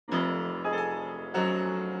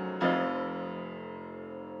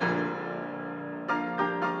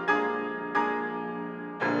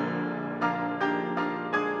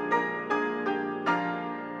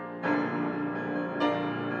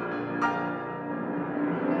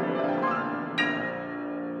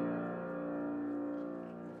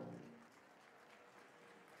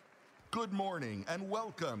Good morning and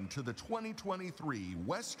welcome to the 2023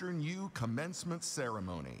 Western U Commencement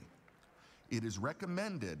Ceremony. It is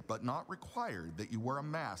recommended but not required that you wear a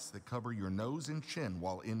mask that cover your nose and chin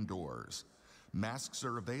while indoors. Masks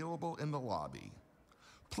are available in the lobby.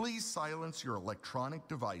 Please silence your electronic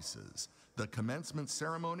devices. The commencement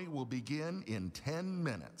ceremony will begin in 10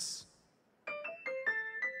 minutes.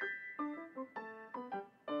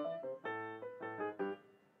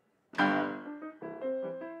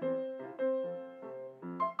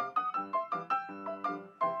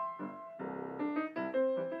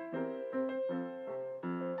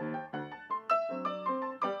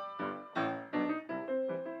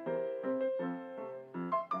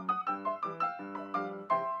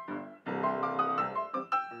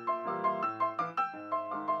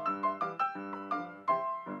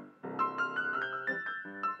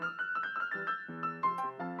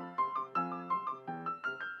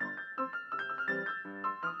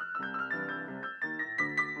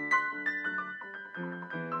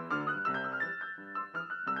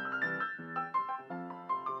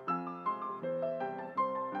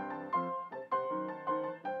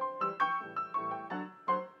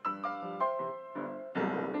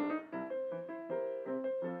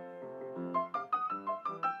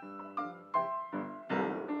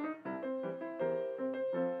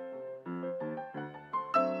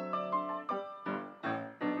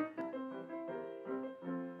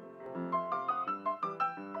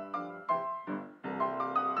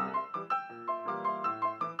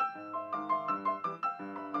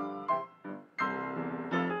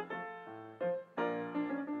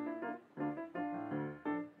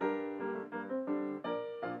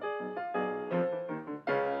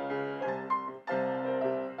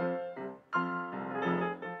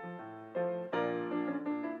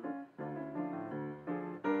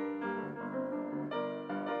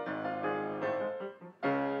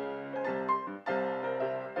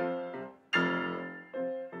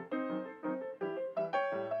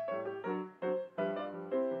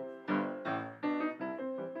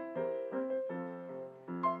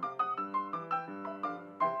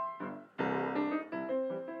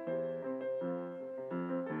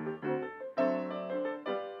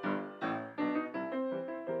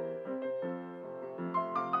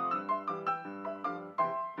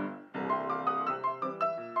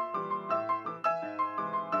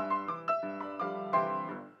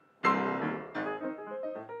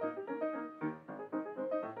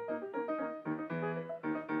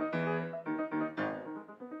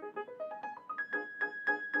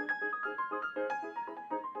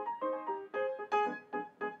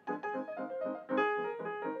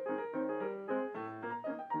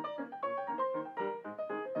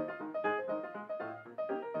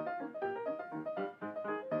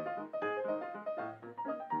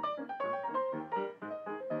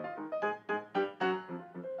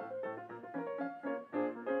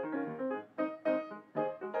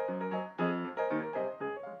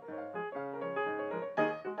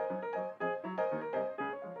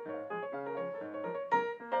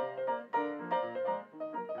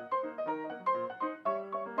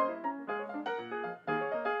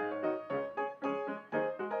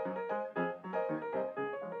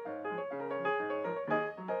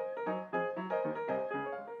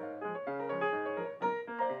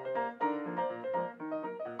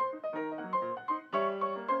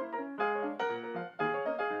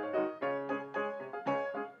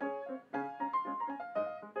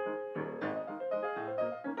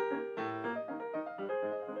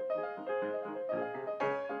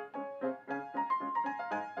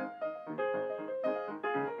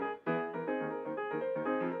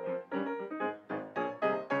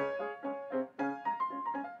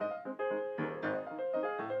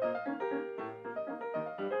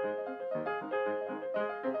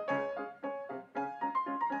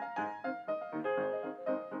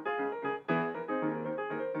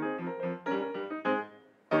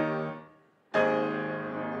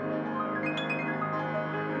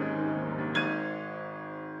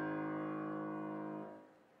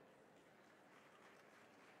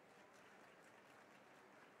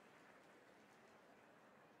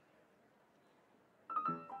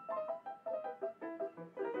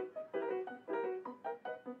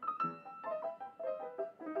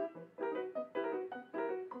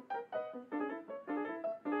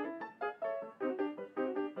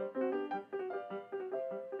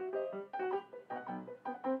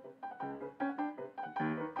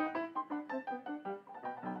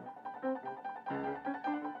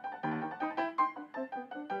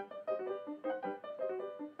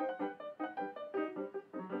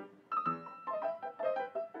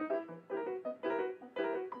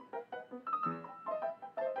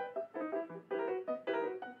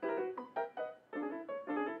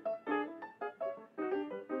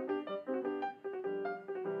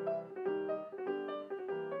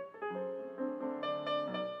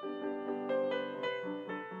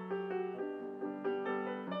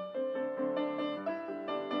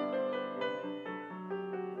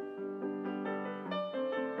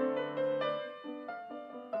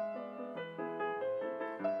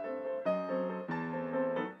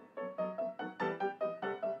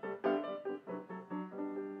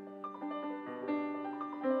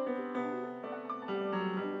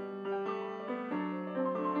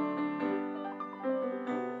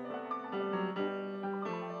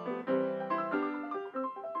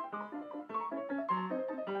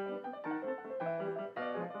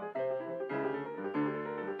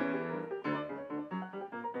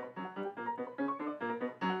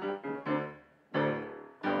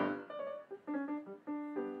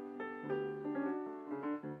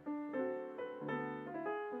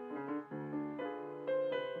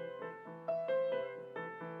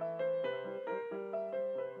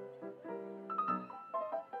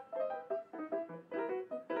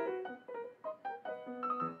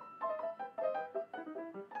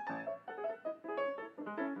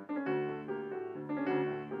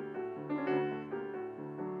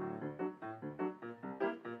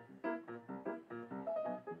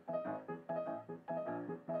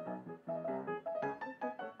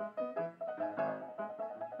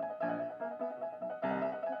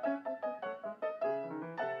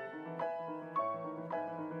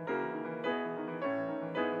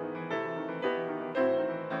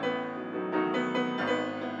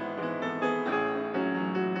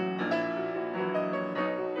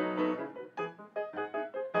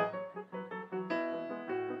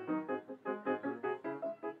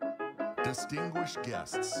 Distinguished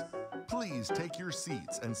guests, please take your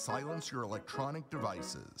seats and silence your electronic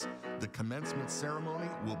devices. The commencement ceremony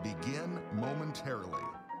will begin momentarily.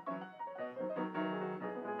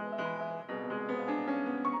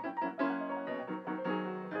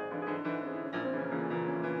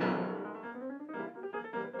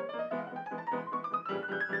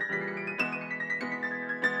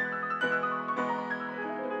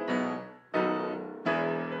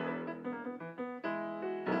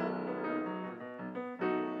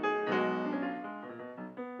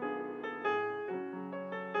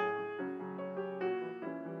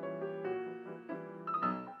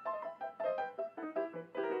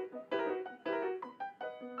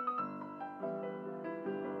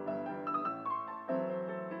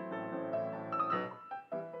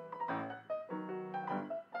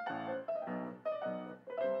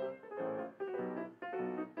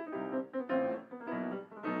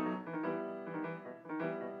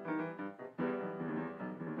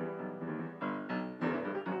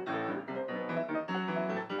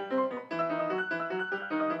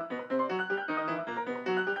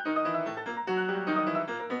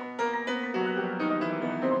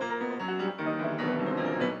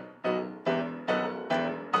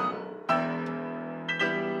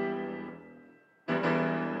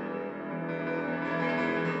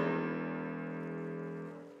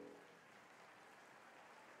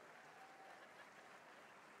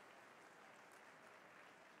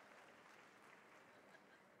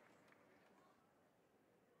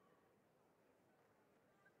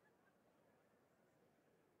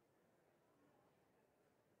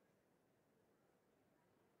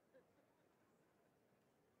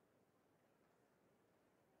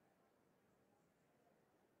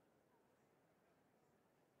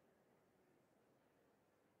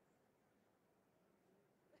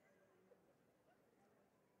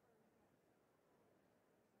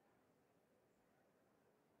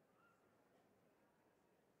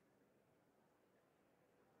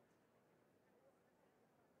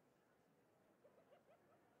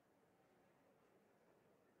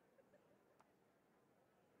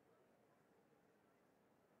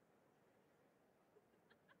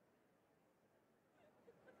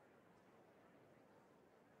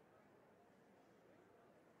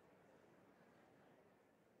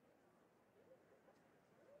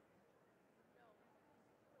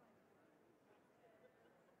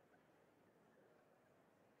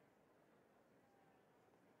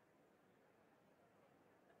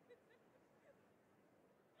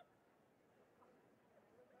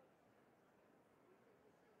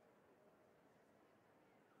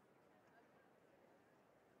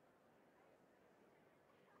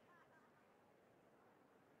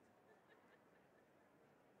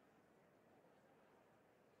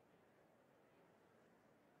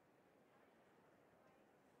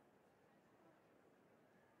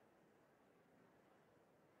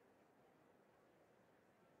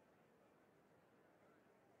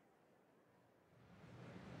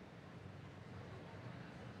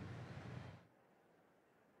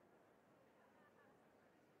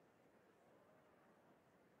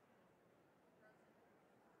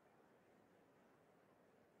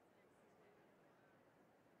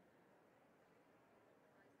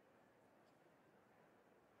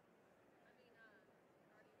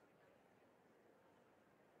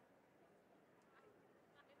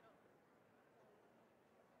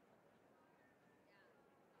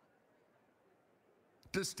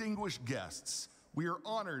 Distinguished guests, we are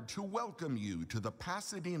honored to welcome you to the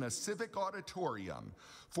Pasadena Civic Auditorium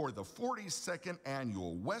for the 42nd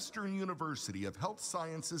Annual Western University of Health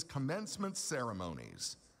Sciences Commencement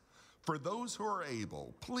Ceremonies. For those who are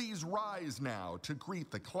able, please rise now to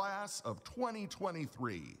greet the class of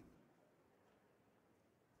 2023.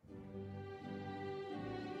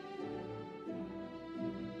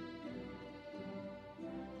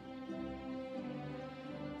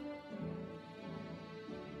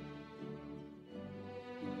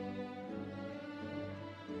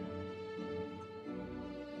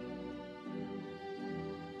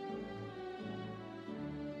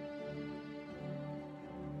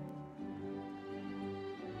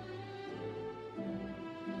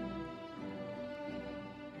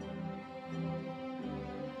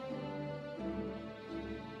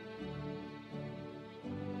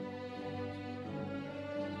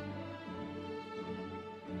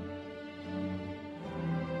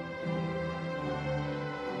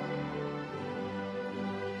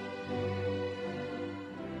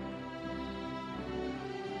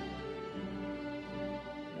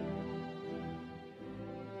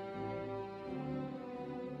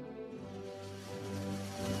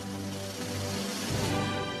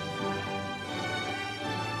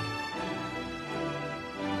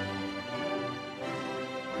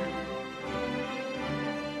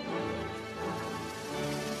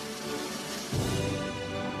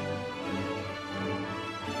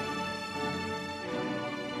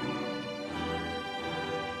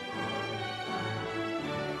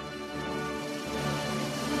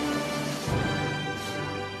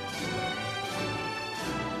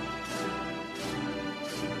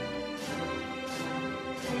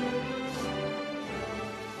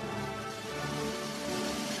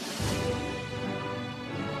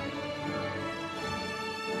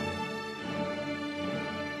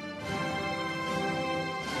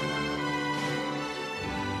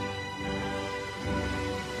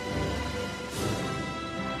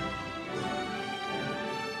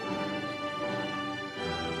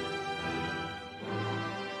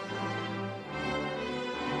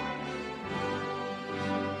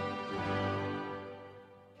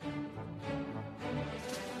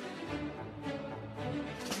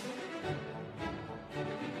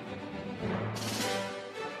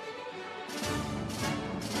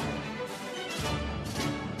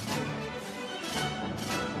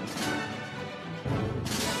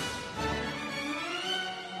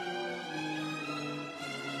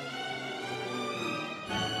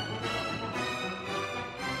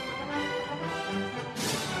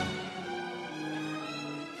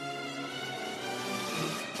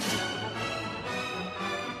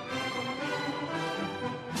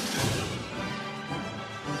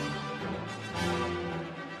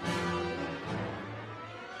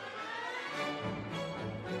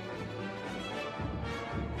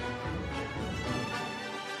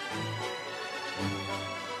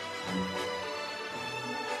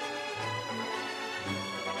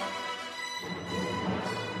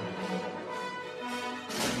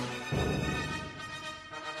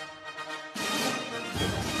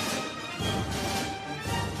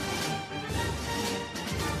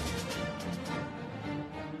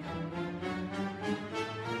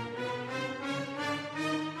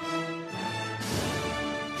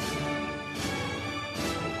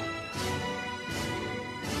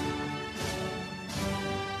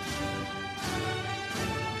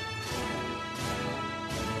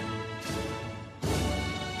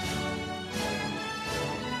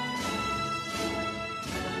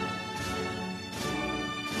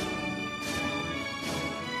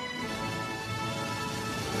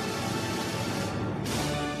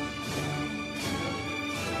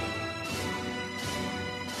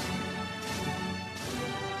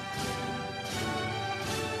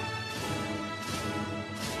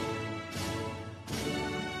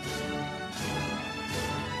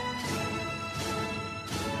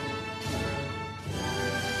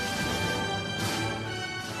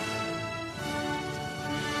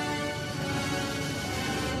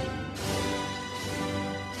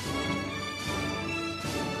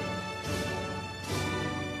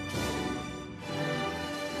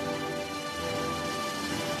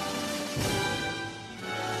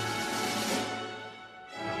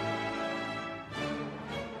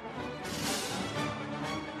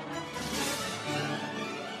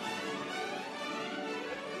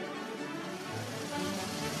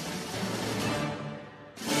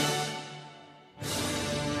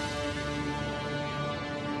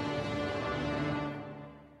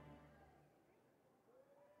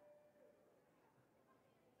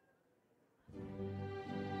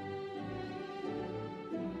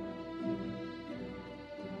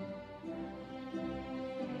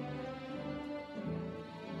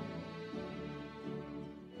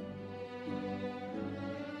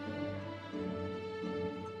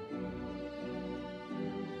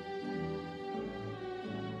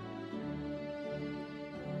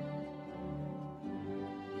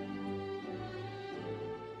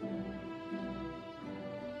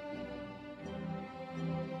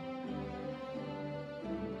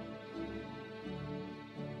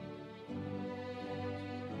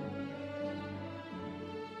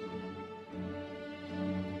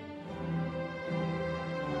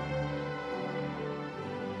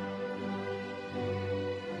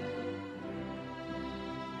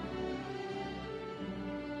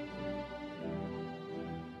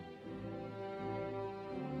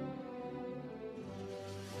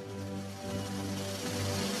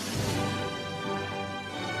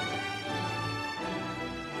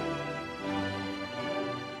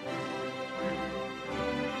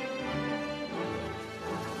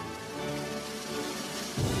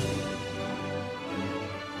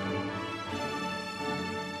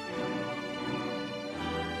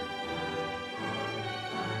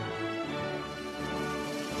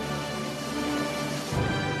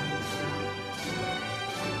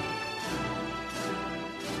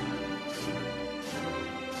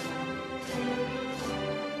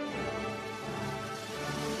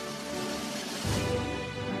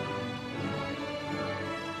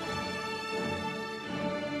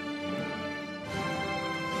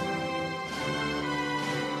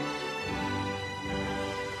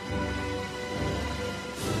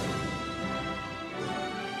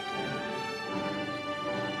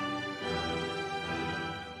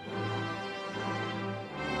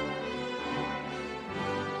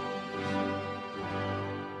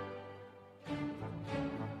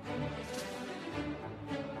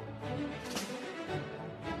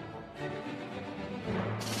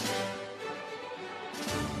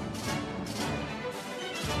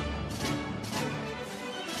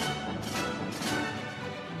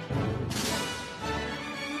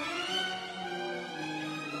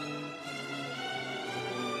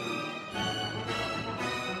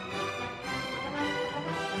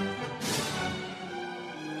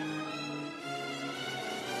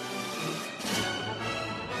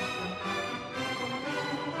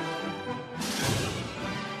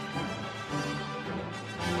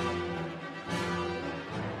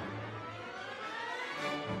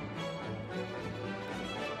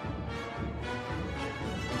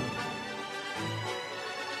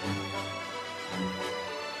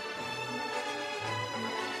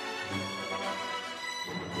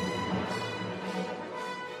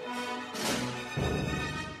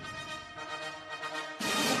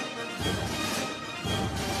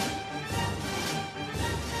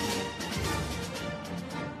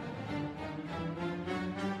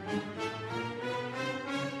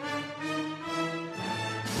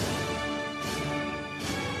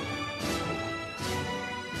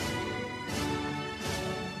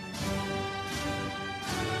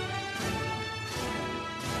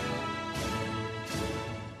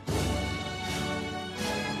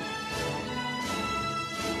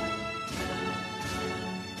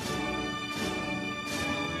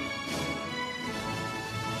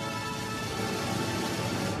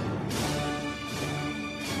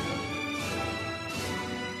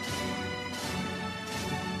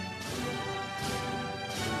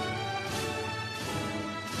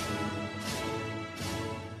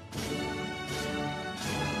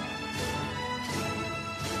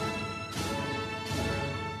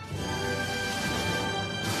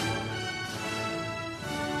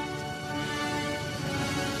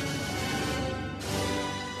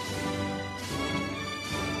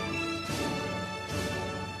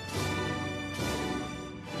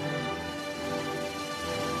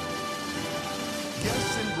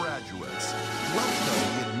 graduates,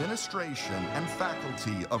 welcome the administration and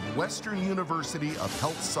faculty of Western University of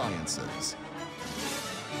Health Sciences.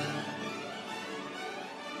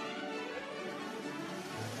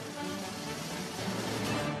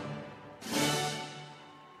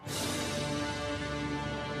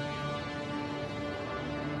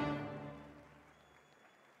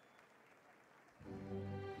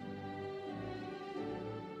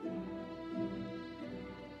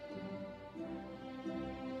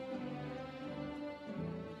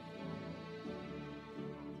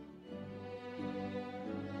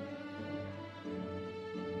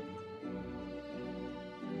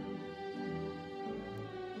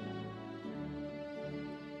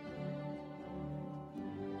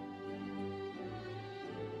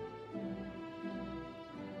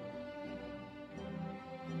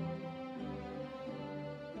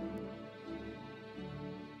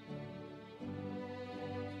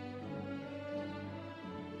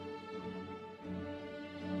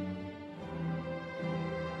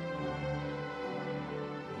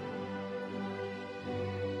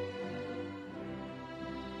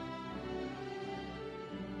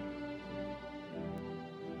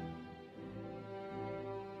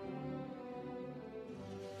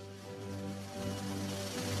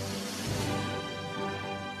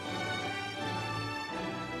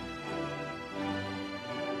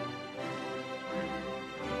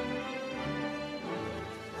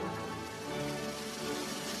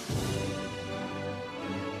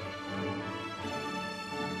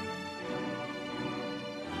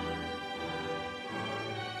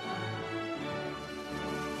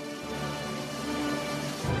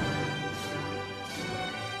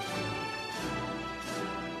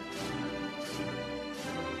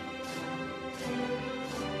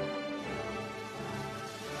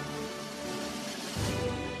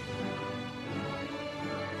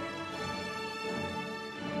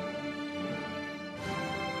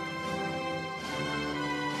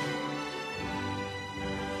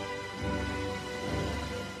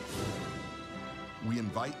 We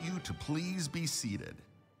invite you to please be seated.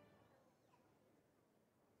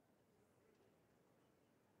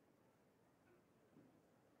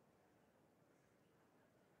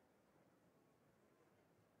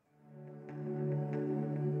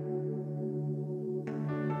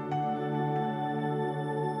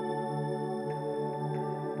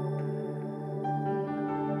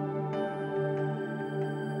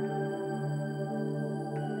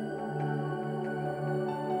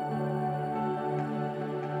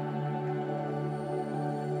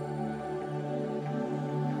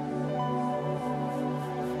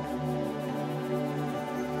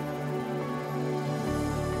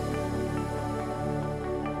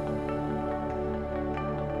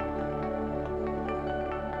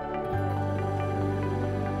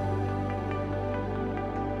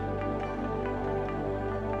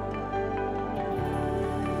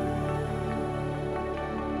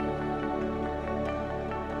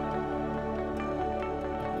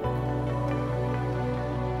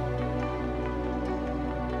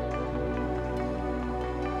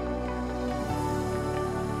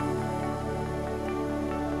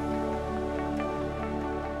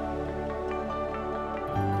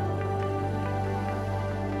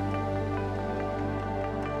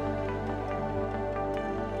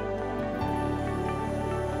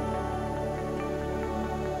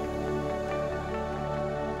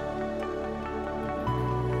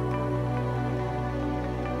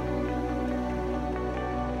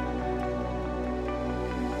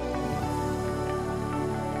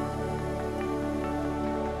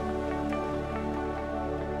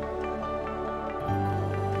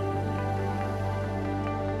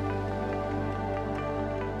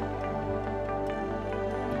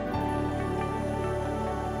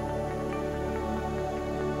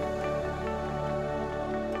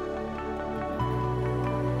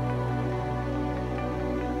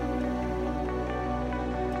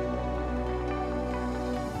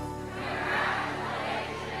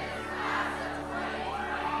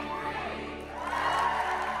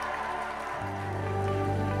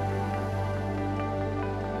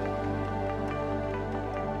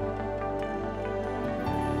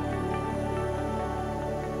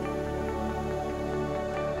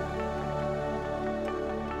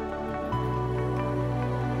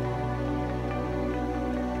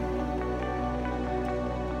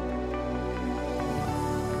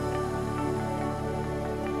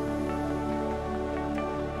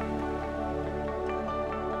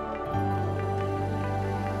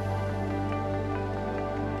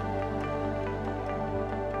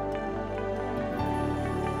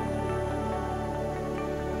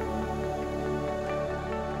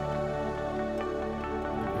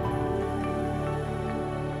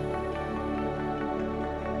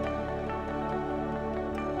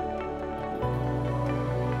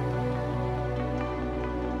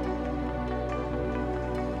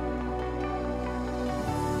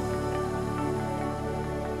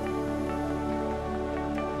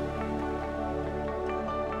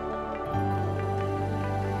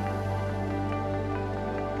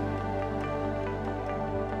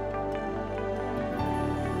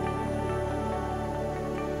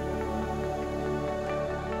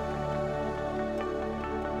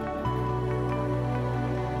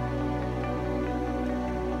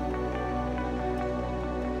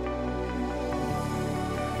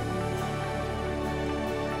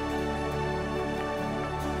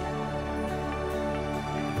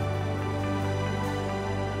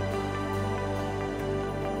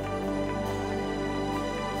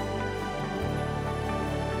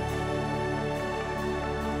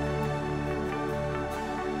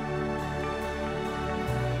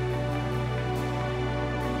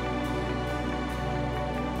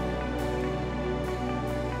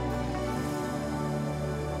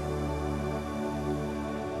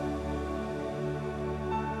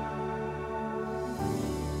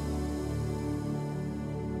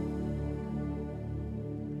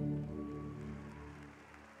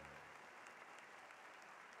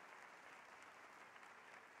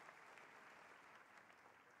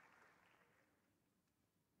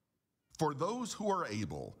 For those who are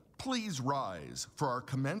able, please rise for our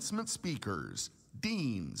commencement speakers,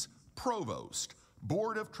 deans, provost,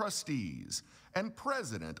 board of trustees, and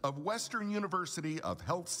president of Western University of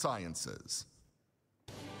Health Sciences.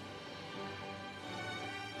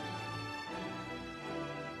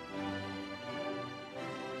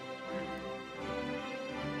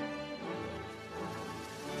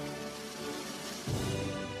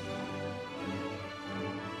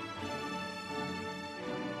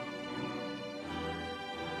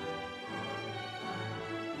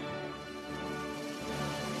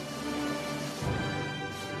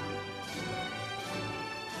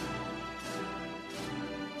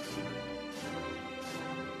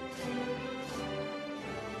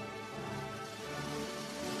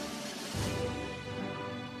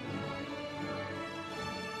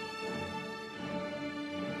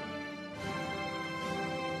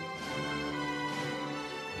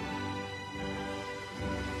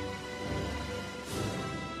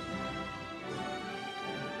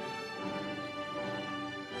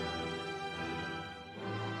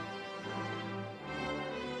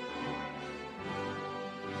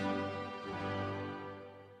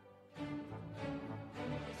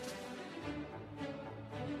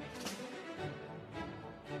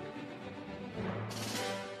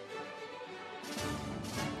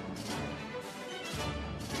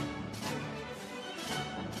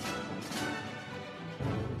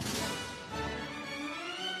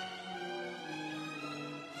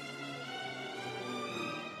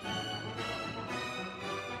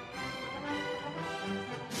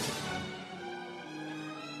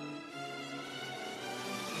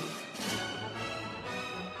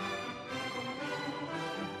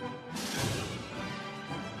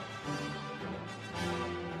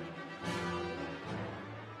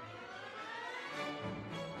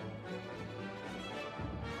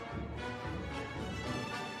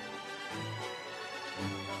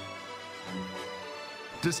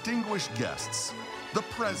 Distinguished guests, the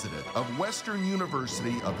President of Western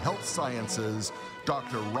University of Health Sciences,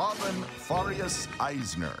 Dr. Robin Farias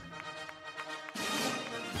Eisner.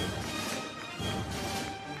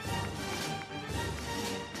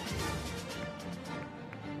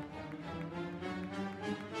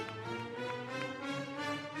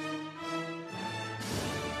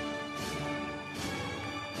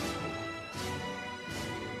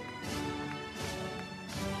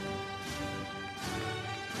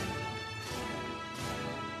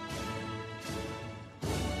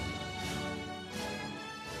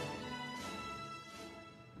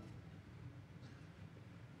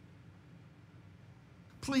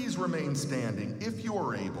 Please remain standing, if you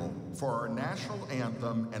are able, for our national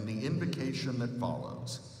anthem and the invocation that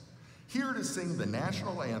follows. Here to sing the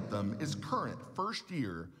national anthem is current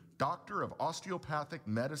first-year Doctor of Osteopathic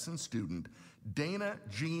Medicine student, Dana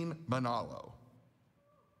Jean Manalo.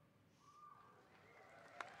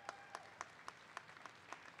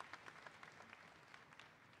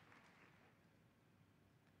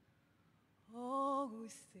 Oh,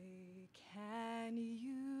 say, can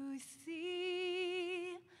you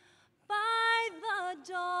see by the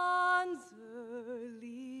dawn's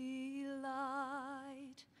early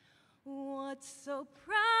light what so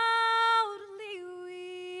proudly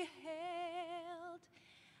we hailed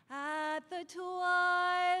at the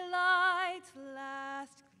twilight's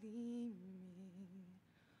last gleaming,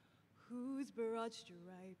 whose broad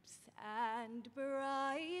stripes and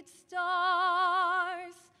bright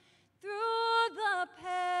stars through the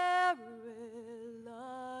perilous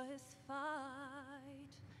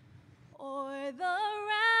fight o'er the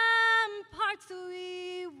ramparts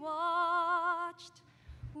we watched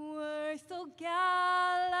were so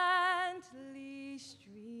gallantly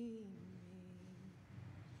streaming,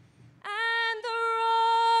 and the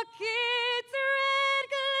rocket's red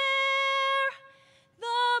glare,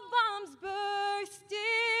 the bombs bursting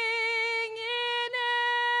in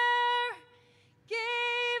air,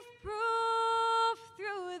 gave proof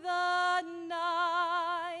through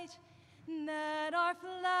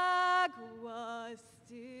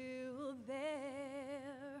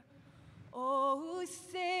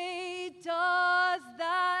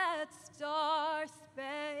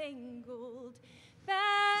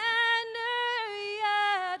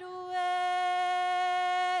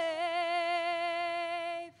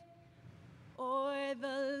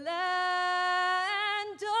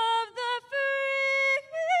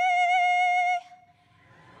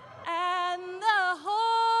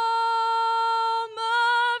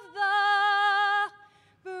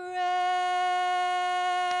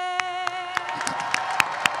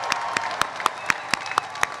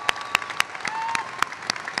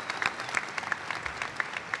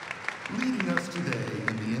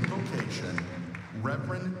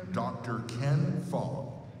Reverend Dr. Ken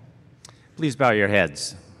Fong. Please bow your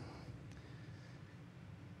heads.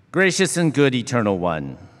 Gracious and good Eternal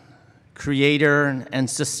One, Creator and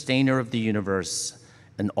Sustainer of the universe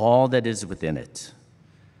and all that is within it,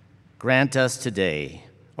 grant us today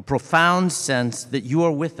a profound sense that you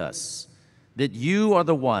are with us, that you are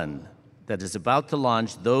the one that is about to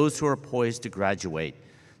launch those who are poised to graduate,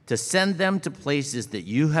 to send them to places that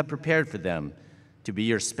you have prepared for them to be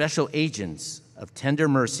your special agents of tender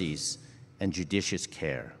mercies and judicious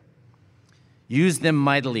care. Use them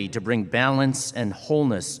mightily to bring balance and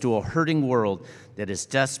wholeness to a hurting world that is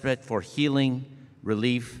desperate for healing,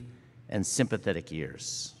 relief, and sympathetic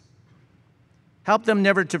ears. Help them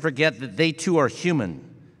never to forget that they too are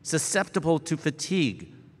human, susceptible to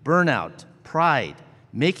fatigue, burnout, pride,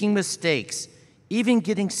 making mistakes, even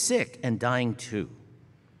getting sick and dying too.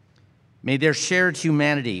 May their shared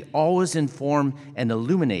humanity always inform and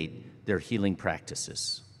illuminate their healing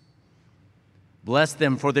practices. Bless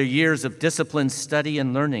them for their years of disciplined study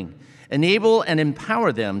and learning. Enable and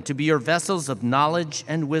empower them to be your vessels of knowledge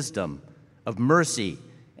and wisdom, of mercy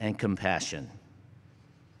and compassion.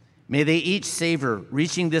 May they each savor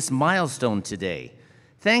reaching this milestone today,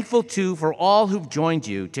 thankful too for all who've joined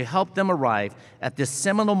you to help them arrive at this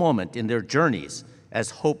seminal moment in their journeys as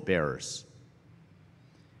hope bearers.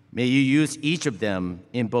 May you use each of them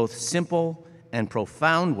in both simple and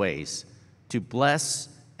profound ways to bless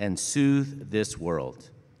and soothe this world.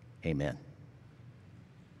 Amen.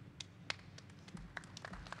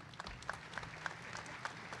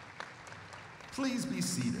 Please be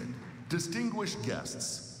seated. Distinguished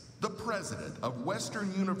guests, the President of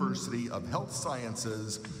Western University of Health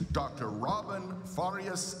Sciences, Dr. Robin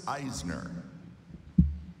Farias Eisner.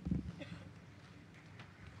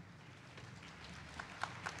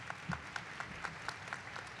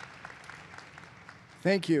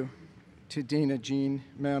 Thank you to Dana Jean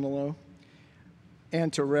Manilow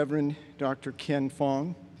and to Reverend Dr. Ken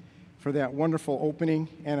Fong for that wonderful opening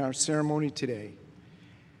and our ceremony today.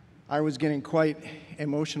 I was getting quite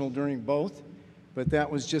emotional during both, but that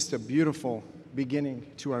was just a beautiful beginning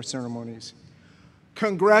to our ceremonies.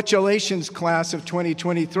 Congratulations, class of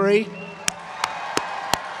 2023.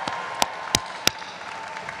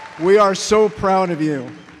 We are so proud of you.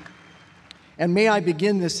 And may I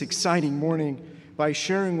begin this exciting morning by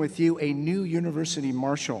sharing with you a new University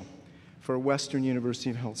Marshal for Western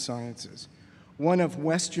University of Health Sciences. One of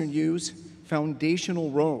Western U's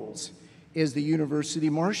foundational roles is the University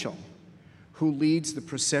Marshal, who leads the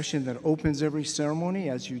procession that opens every ceremony,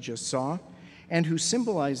 as you just saw, and who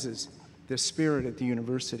symbolizes the spirit at the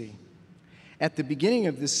university. At the beginning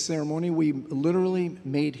of this ceremony, we literally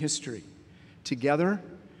made history. Together,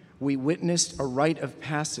 we witnessed a rite of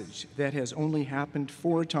passage that has only happened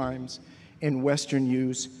 4 times in Western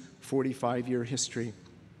U's 45-year history.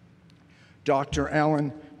 Dr.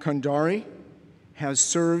 Alan Kandari has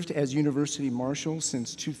served as University Marshal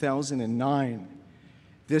since 2009.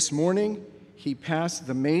 This morning, he passed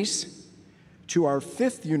the mace to our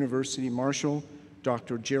 5th University Marshal,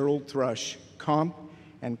 Dr. Gerald Thrush, Comp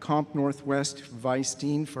and Comp Northwest Vice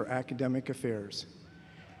Dean for Academic Affairs.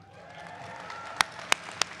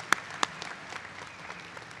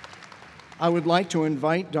 I would like to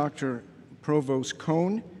invite Dr. Provost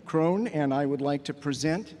Crone, and I would like to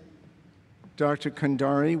present Dr.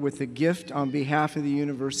 Kandari with a gift on behalf of the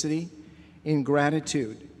university in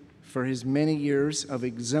gratitude for his many years of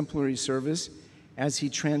exemplary service as he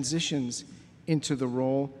transitions into the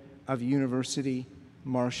role of University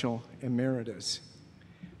Marshal Emeritus.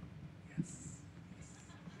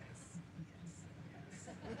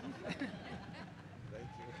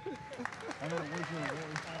 I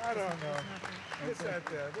don't know. It's that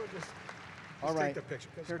we'll just All right. take the picture.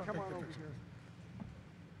 Here, come on over picture. here.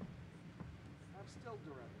 I'm still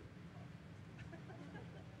director.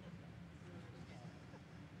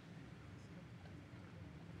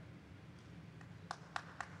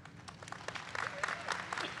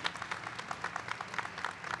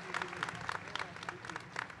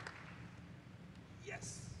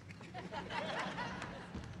 Yes.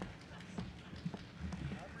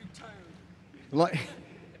 Like,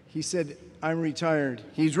 he said, I'm retired.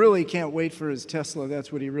 He really can't wait for his Tesla.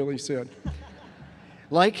 That's what he really said.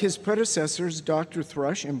 Like his predecessors, Dr.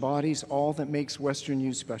 Thrush embodies all that makes Western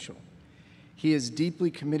U special. He is deeply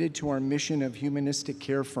committed to our mission of humanistic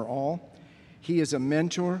care for all. He is a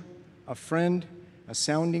mentor, a friend, a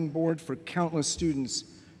sounding board for countless students,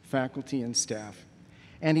 faculty, and staff.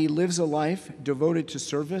 And he lives a life devoted to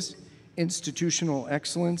service, institutional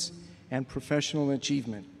excellence, and professional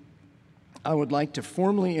achievement. I would like to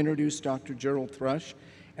formally introduce Dr. Gerald Thrush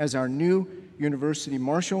as our new University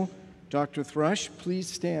Marshal, Dr. Thrush, please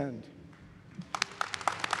stand.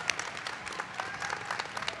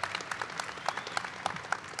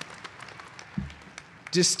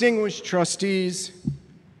 Distinguished trustees,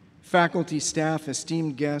 faculty, staff,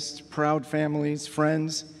 esteemed guests, proud families,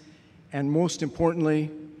 friends, and most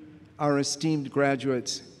importantly, our esteemed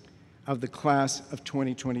graduates of the class of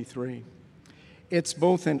 2023. It's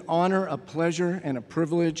both an honor, a pleasure, and a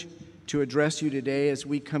privilege to address you today as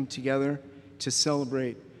we come together to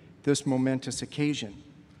celebrate this momentous occasion.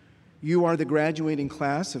 You are the graduating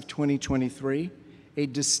class of 2023, a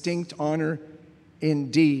distinct honor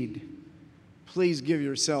indeed. Please give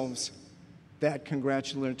yourselves that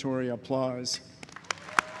congratulatory applause.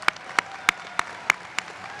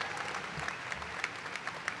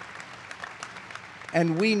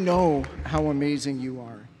 And we know how amazing you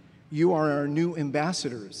are. You are our new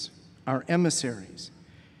ambassadors, our emissaries.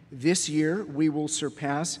 This year, we will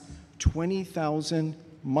surpass 20,000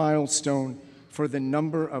 milestone for the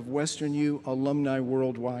number of Western U alumni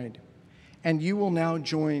worldwide. And you will now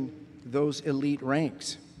join those elite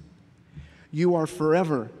ranks. You are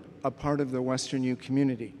forever a part of the Western U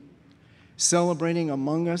community. Celebrating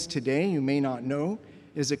among us today, you may not know,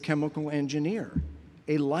 is a chemical engineer,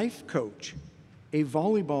 a life coach, a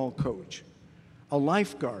volleyball coach, a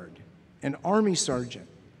lifeguard, an Army sergeant,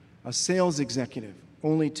 a sales executive,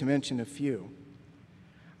 only to mention a few.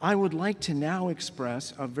 I would like to now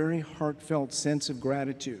express a very heartfelt sense of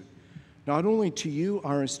gratitude, not only to you,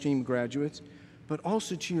 our esteemed graduates, but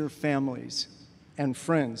also to your families and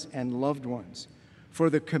friends and loved ones for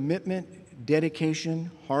the commitment, dedication,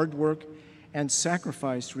 hard work, and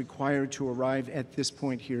sacrifice required to arrive at this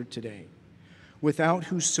point here today, without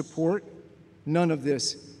whose support, none of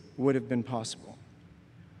this would have been possible.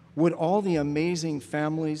 Would all the amazing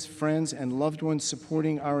families, friends, and loved ones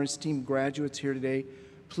supporting our esteemed graduates here today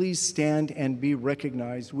please stand and be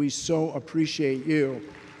recognized? We so appreciate you.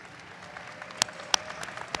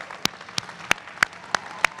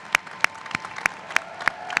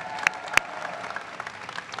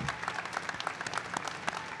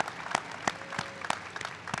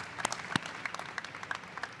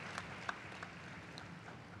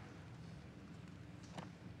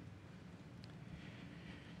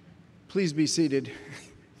 Please be seated,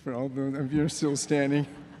 for all those of you still standing.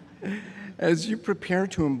 As you prepare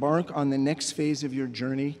to embark on the next phase of your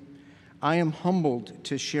journey, I am humbled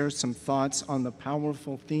to share some thoughts on the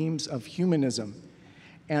powerful themes of humanism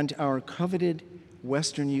and our coveted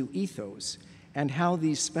Western U ethos, and how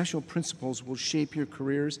these special principles will shape your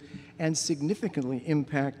careers and significantly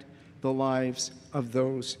impact the lives of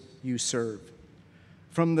those you serve.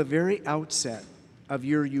 From the very outset of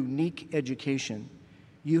your unique education,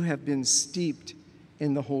 you have been steeped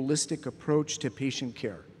in the holistic approach to patient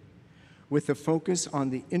care, with a focus on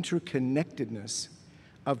the interconnectedness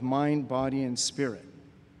of mind, body, and spirit.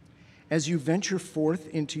 As you venture forth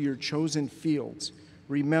into your chosen fields,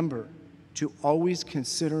 remember to always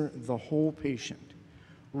consider the whole patient,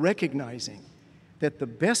 recognizing that the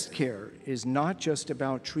best care is not just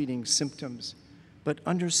about treating symptoms, but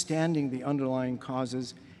understanding the underlying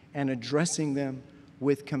causes and addressing them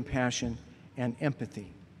with compassion and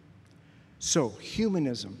empathy. So,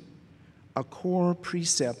 humanism, a core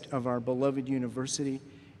precept of our beloved university,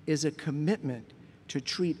 is a commitment to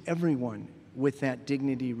treat everyone with that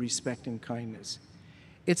dignity, respect, and kindness.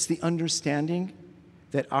 It's the understanding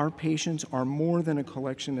that our patients are more than a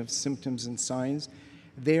collection of symptoms and signs.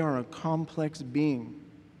 They are a complex being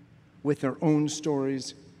with their own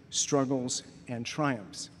stories, struggles, and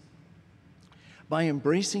triumphs. By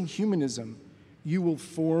embracing humanism, you will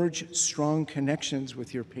forge strong connections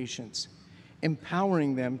with your patients,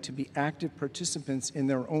 empowering them to be active participants in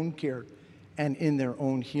their own care and in their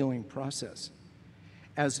own healing process.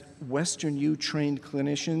 As Western U trained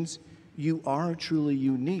clinicians, you are truly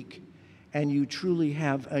unique, and you truly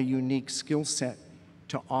have a unique skill set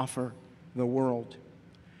to offer the world.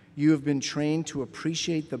 You have been trained to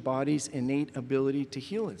appreciate the body's innate ability to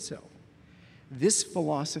heal itself. This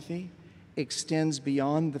philosophy extends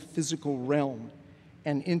beyond the physical realm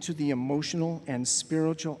and into the emotional and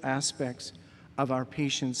spiritual aspects of our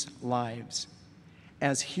patients' lives.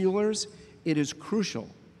 As healers, it is crucial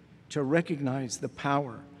to recognize the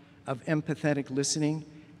power of empathetic listening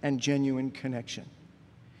and genuine connection.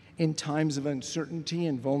 In times of uncertainty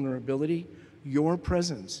and vulnerability, your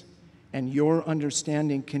presence and your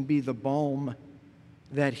understanding can be the balm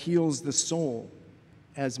that heals the soul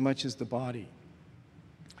as much as the body.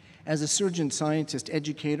 As a surgeon scientist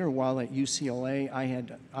educator while at UCLA,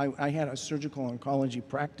 I had a surgical oncology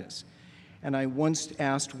practice, and I once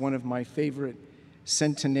asked one of my favorite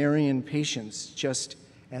centenarian patients, just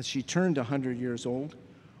as she turned 100 years old,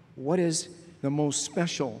 What is the most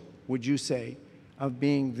special, would you say, of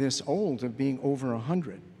being this old, of being over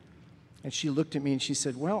 100? And she looked at me and she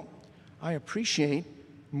said, well, I appreciate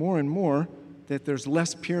more and more that there's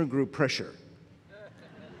less peer group pressure.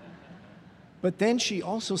 But then she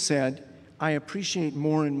also said, I appreciate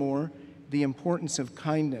more and more the importance of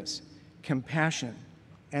kindness, compassion,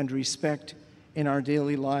 and respect in our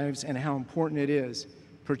daily lives, and how important it is,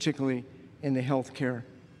 particularly in the healthcare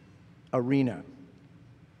arena.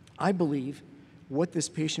 I believe what this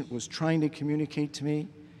patient was trying to communicate to me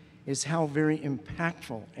is how very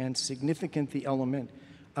impactful and significant the element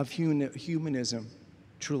of humanism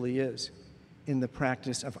truly is in the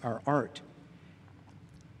practice of our art.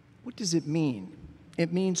 What does it mean?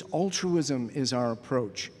 It means altruism is our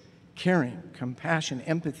approach. Caring, compassion,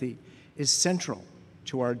 empathy is central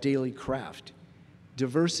to our daily craft.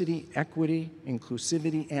 Diversity, equity,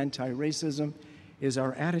 inclusivity, anti-racism is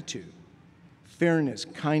our attitude. Fairness,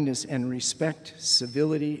 kindness, and respect,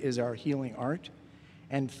 civility is our healing art.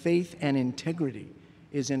 And faith and integrity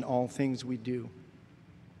is in all things we do.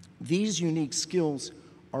 These unique skills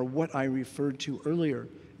are what I referred to earlier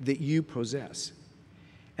that you possess.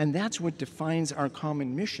 And that's what defines our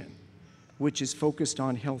common mission, which is focused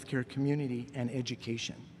on healthcare community and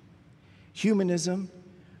education. Humanism,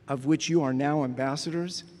 of which you are now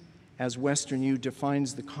ambassadors, as Western U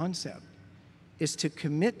defines the concept, is to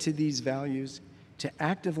commit to these values, to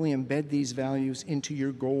actively embed these values into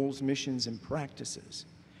your goals, missions, and practices,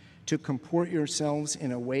 to comport yourselves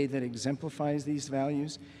in a way that exemplifies these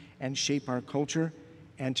values and shape our culture,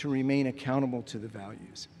 and to remain accountable to the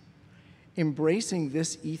values. Embracing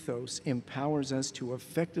this ethos empowers us to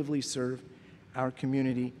effectively serve our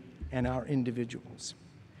community and our individuals.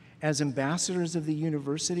 As ambassadors of the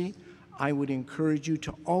university, I would encourage you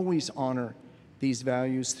to always honor these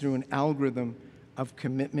values through an algorithm of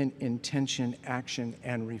commitment, intention, action,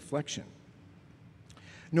 and reflection.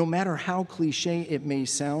 No matter how cliche it may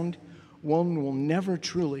sound, one will never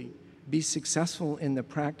truly be successful in the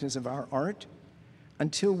practice of our art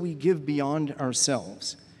until we give beyond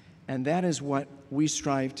ourselves. And that is what we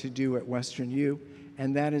strive to do at Western U,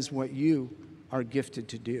 and that is what you are gifted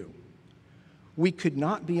to do. We could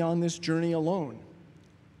not be on this journey alone.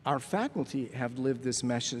 Our faculty have lived this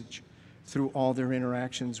message through all their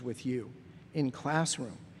interactions with you, in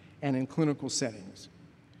classroom and in clinical settings,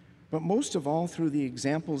 but most of all through the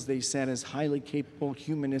examples they set as highly capable,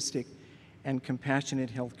 humanistic, and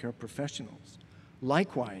compassionate healthcare professionals.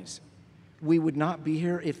 Likewise, we would not be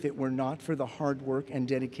here if it were not for the hard work and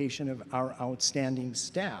dedication of our outstanding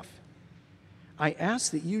staff. I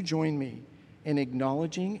ask that you join me in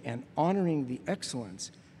acknowledging and honoring the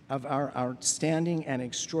excellence of our outstanding and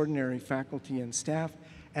extraordinary faculty and staff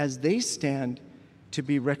as they stand to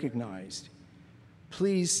be recognized.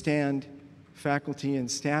 Please stand, faculty and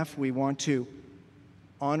staff. We want to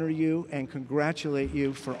honor you and congratulate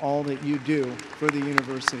you for all that you do for the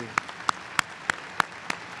university.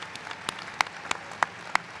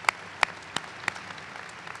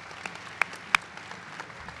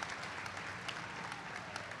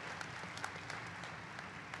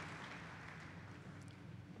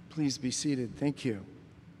 Please be seated. Thank you.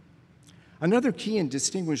 Another key and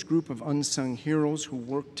distinguished group of unsung heroes who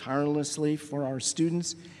work tirelessly for our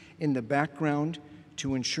students in the background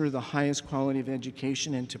to ensure the highest quality of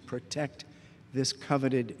education and to protect this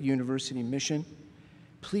coveted university mission.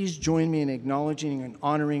 Please join me in acknowledging and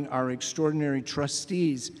honoring our extraordinary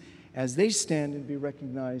trustees as they stand and be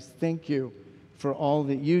recognized. Thank you for all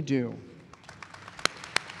that you do.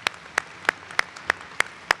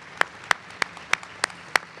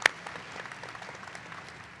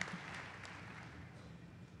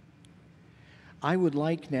 I would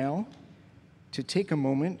like now to take a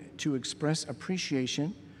moment to express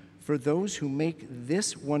appreciation for those who make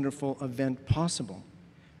this wonderful event possible,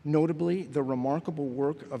 notably the remarkable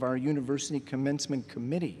work of our University Commencement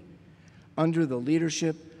Committee under the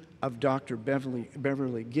leadership of Dr. Beverly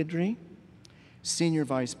Guidry, Senior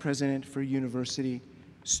Vice President for University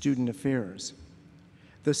Student Affairs.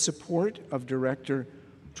 The support of Director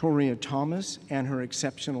Toria Thomas and her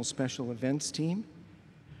exceptional special events team,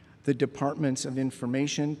 the Departments of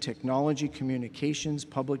Information, Technology, Communications,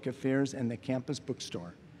 Public Affairs, and the campus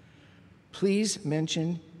bookstore. Please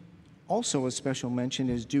mention, also a special mention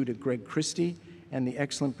is due to Greg Christie and the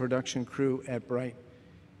excellent production crew at Bright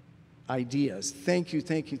Ideas. Thank you,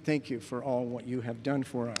 thank you, thank you for all what you have done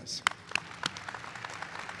for us.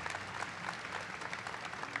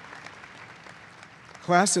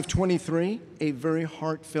 Class of 23, a very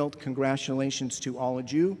heartfelt congratulations to all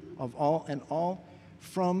of you,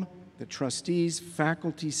 from the trustees,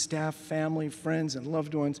 faculty, staff, family, friends, and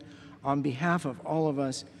loved ones. On behalf of all of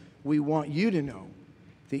us, We want you to know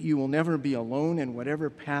that you will never be alone, and whatever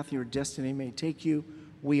path your destiny may take you,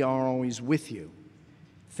 we are always with you.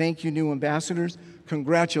 Thank you, new ambassadors.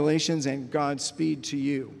 Congratulations and Godspeed to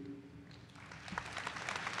you.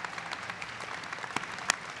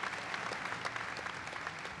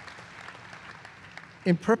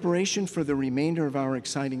 In preparation for the remainder of our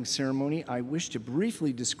exciting ceremony, I wish to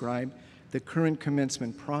briefly describe the current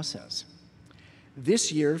commencement process.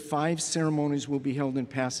 This year, 5 ceremonies will be held in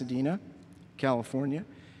Pasadena, California.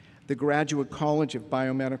 The Graduate College of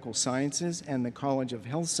Biomedical Sciences and the College of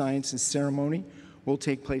Health Sciences ceremony will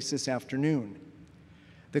take place this afternoon.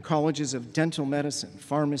 The Colleges of Dental Medicine,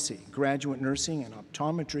 Pharmacy, Graduate Nursing, and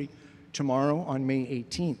Optometry tomorrow on May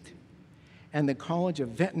 18th. And the College of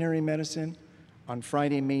Veterinary Medicine on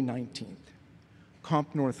Friday, May 19th.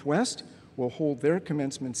 Comp Northwest will hold their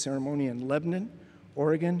commencement ceremony in Lebanon,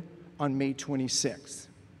 Oregon on May 26th.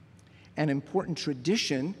 An important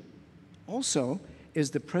tradition also is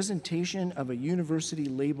the presentation of a university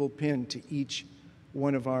label pin to each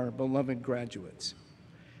one of our beloved graduates.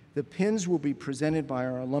 The pins will be presented by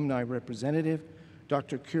our alumni representative,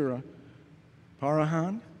 Dr. Kira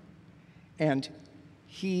Parahan, and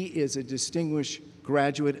he is a distinguished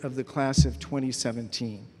graduate of the class of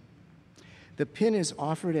 2017. The pin is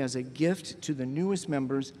offered as a gift to the newest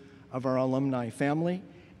members of our alumni family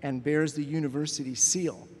and bears the university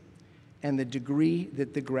seal and the degree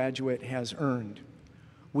that the graduate has earned.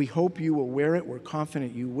 We hope you will wear it. We're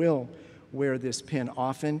confident you will wear this pin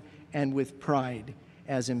often and with pride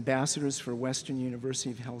as ambassadors for Western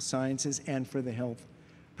University of Health Sciences and for the health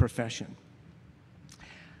profession.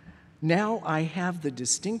 Now I have the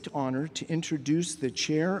distinct honor to introduce the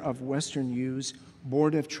chair of Western U's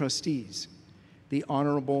Board of Trustees, the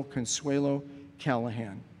Honorable Consuelo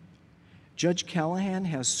Callahan. Judge Callahan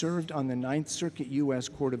has served on the Ninth Circuit U.S.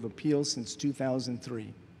 Court of Appeals since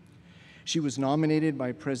 2003. She was nominated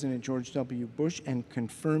by President George W. Bush and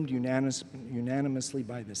confirmed unanimously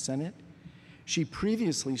by the Senate. She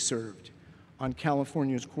previously served on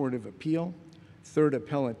California's Court of Appeal, 3rd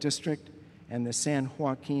Appellate District, and the San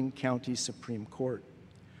Joaquin County Supreme Court.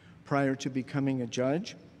 Prior to becoming a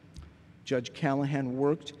judge, Judge Callahan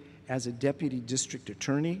worked as a deputy district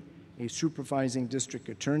attorney, a supervising district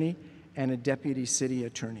attorney, and a deputy city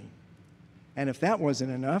attorney. And if that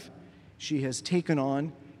wasn't enough, she has taken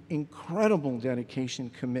on incredible dedication,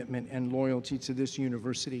 commitment, and loyalty to this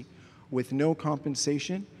university with no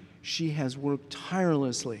compensation. She has worked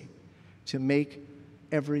tirelessly to make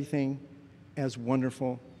everything as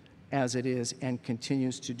wonderful as it is and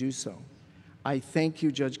continues to do so. I thank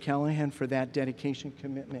you, Judge Callahan, for that dedication,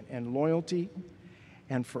 commitment, and loyalty,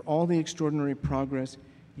 and for all the extraordinary progress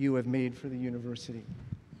you have made for the university.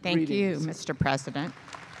 Thank Greetings. you, Mr. President.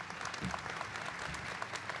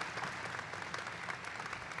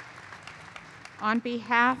 On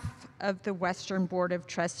behalf of the Western Board of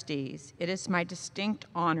Trustees, it is my distinct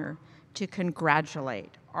honor to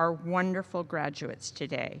congratulate our wonderful graduates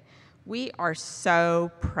today. We are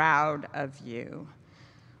so proud of you.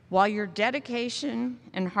 While your dedication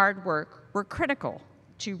and hard work were critical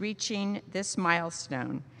to reaching this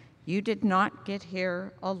milestone, you did not get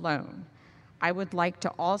here alone. I would like to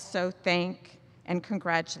also thank and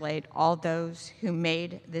congratulate all those who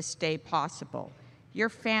made this day possible. Your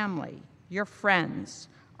family, your friends,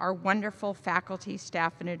 our wonderful faculty,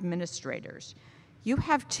 staff, and administrators. You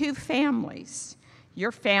have 2 families.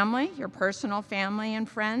 Your family, your personal family and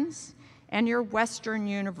friends, and your Western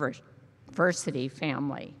University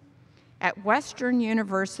family. At Western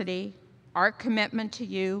University, our commitment to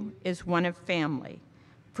you is one of family,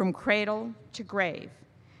 from cradle to grave.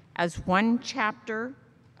 As one chapter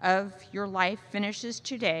of your life finishes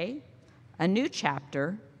today, a new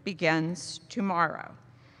chapter begins tomorrow.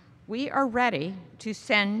 We are ready to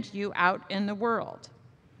send you out in the world,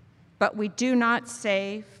 but we do not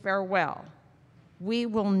say farewell. We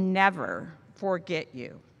will never forget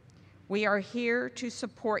you. We are here to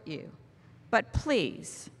support you, but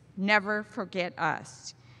please never forget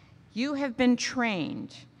us. You have been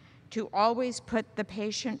trained to always put the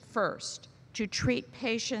patient first, to treat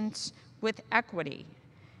patients with equity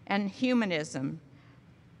and humanism,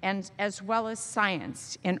 and as well as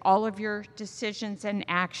science in all of your decisions and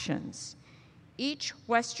actions. Each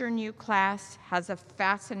Western U class has a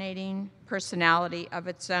fascinating personality of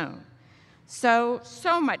its own. So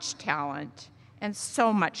much talent and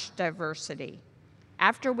so much diversity.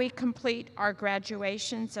 After we complete our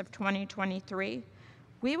graduations of 2023,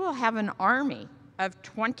 we will have an army of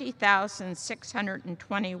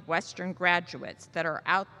 20,620 Western graduates that are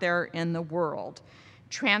out there in the world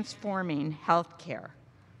transforming healthcare.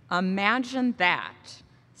 Imagine that,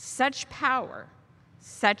 such power,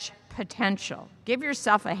 such potential. Give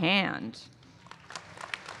yourself a hand.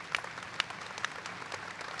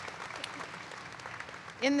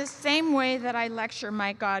 In the same way that I lecture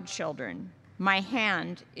my godchildren, my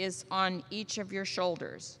hand is on each of your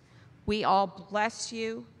shoulders. We all bless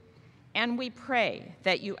you, and we pray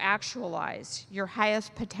that you actualize your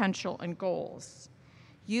highest potential and goals.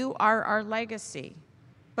 You are our legacy,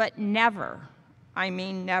 but never, I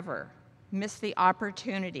mean never, miss the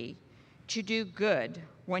opportunity to do good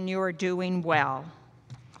when you are doing well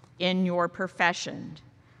in your profession.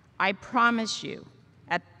 I promise you,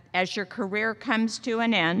 as your career comes to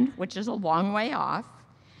an end, which is a long way off,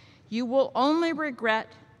 you will only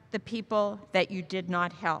regret the people that you did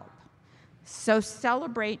not help. So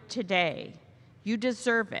celebrate today. You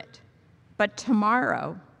deserve it. But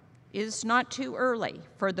tomorrow is not too early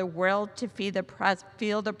for the world to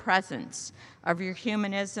feel the presence of your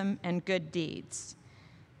humanism and good deeds.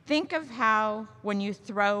 Think of how, when you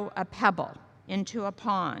throw a pebble into a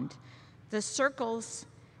pond, the circles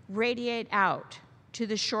radiate out to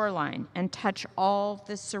the shoreline and touch all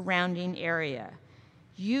the surrounding area.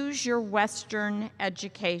 Use your Western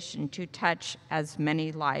education to touch as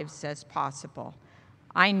many lives as possible.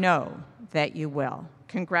 I know that you will.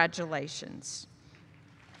 Congratulations.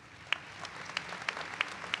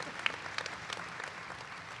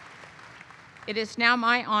 It is now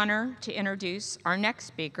my honor to introduce our next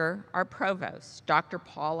speaker, our provost, Dr.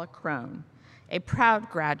 Paula Crone, a proud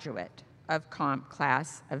graduate of Comp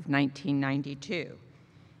Class of 1992.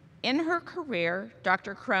 In her career,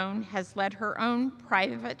 Dr. Crone has led her own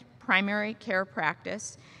private primary care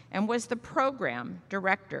practice and was the program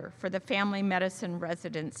director for the Family Medicine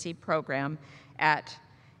Residency Program at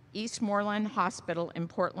Eastmoreland Hospital in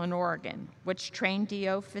Portland, Oregon, which trained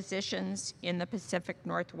DO physicians in the Pacific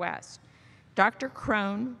Northwest. Dr.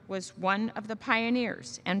 Crone was one of the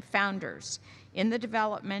pioneers and founders in the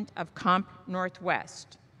development of Comp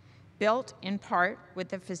Northwest, built in part with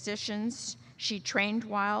the physicians she trained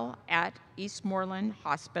while at Eastmoreland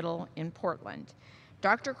Hospital in Portland.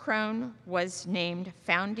 Dr. Crone was named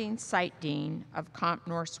founding site dean of Comp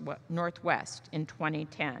Northwest in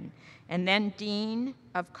 2010, and then dean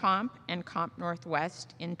of Comp and Comp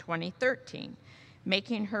Northwest in 2013,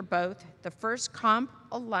 making her both the first Comp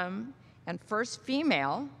alum and first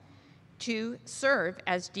female to serve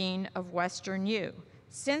as dean of Western U.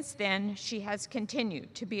 Since then, she has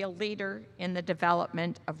continued to be a leader in the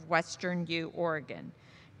development of Western U, Oregon.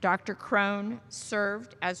 Dr. Crone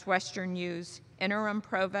served as Western U's interim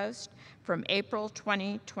provost from April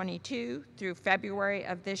 2022 through February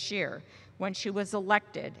of this year, when she was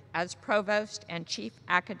elected as provost and chief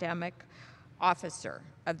academic officer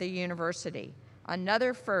of the university,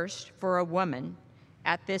 another first for a woman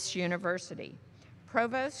at this university.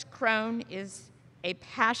 Provost Crone is a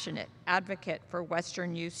passionate advocate for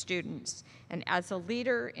Western U students, and as a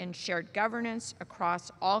leader in shared governance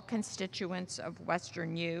across all constituents of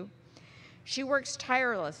Western U, she works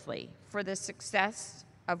tirelessly for the success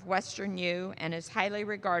of Western U and is highly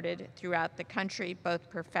regarded throughout the country, both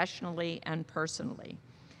professionally and personally.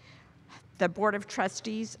 The Board of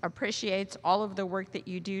Trustees appreciates all of the work that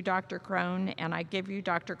you do, Dr. Crone, and I give you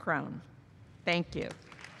Dr. Crone. Thank you.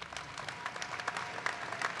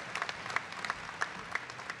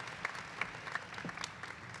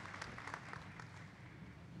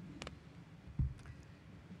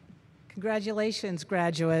 Congratulations,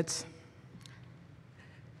 graduates.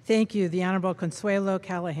 Thank you, the Honorable Consuelo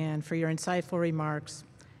Callahan, for your insightful remarks.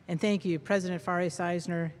 And thank you, President Faris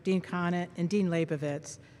Eisner, Dean Conant, and Dean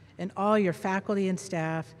Leibovitz, and all your faculty and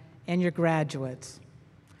staff, and your graduates.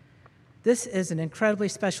 This is an incredibly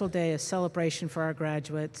special day of celebration for our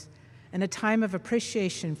graduates and a time of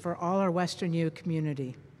appreciation for all our Western U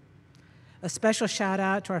community. A special shout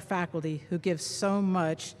out to our faculty who give so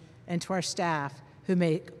much, and to our staff who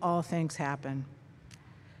make all things happen.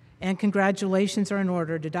 And congratulations are in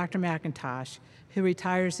order to Dr. McIntosh, who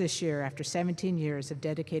retires this year after 17 years of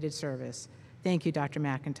dedicated service. Thank you, Dr.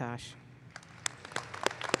 McIntosh.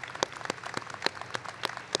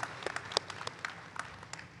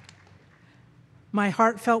 My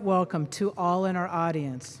heartfelt welcome to all in our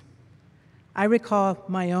audience. I recall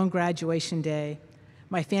my own graduation day,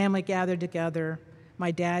 my family gathered together,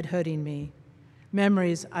 my dad hooding me,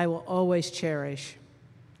 memories I will always cherish.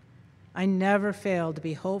 I never fail to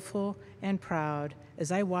be hopeful and proud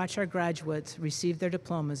as I watch our graduates receive their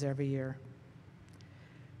diplomas every year.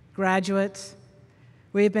 Graduates,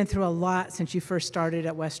 we have been through a lot since you first started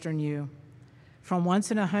at Western U, from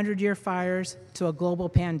once-in-a-100-year fires to a global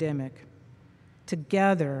pandemic.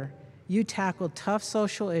 Together, you tackled tough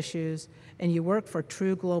social issues and you worked for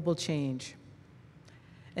true global change.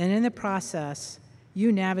 And in the process,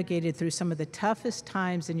 You navigated through some of the toughest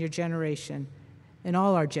times in your generation, in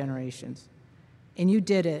all our generations, and you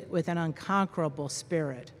did it with an unconquerable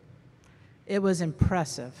spirit. It was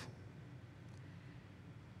impressive.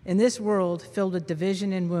 In this world filled with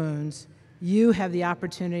division and wounds, you have the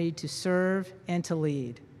opportunity to serve and to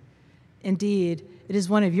lead. Indeed, it is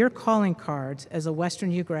one of your calling cards as a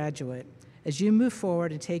Western U graduate as you move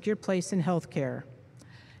forward and take your place in healthcare.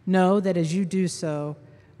 Know that as you do so,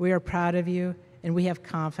 we are proud of you and we have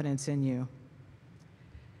confidence in you.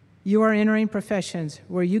 You are entering professions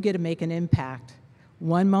where you get to make an impact,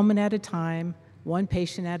 one moment at a time, one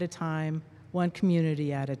patient at a time, one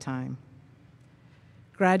community at a time.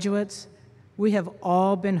 Graduates, we have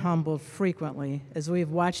all been humbled frequently as we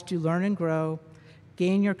have watched you learn and grow,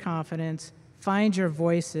 gain your confidence, find your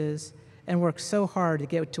voices, and work so hard to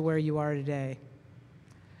get to where you are today.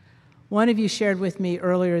 One of you shared with me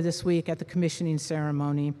earlier this week at the commissioning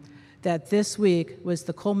ceremony that this week was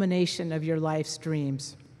the culmination of your life's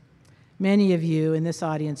dreams. Many of you in this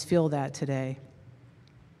audience feel that today.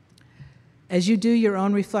 As you do your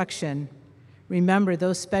own reflection, remember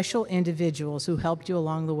those special individuals who helped you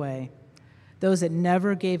along the way, those that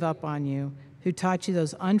never gave up on you, who taught you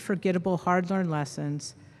those unforgettable, hard-learned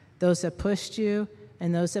lessons, those that pushed you,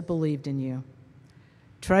 and those that believed in you.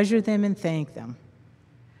 Treasure them and thank them.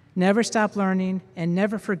 Never stop learning, and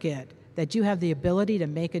never forget that you have the ability to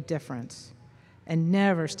make a difference. And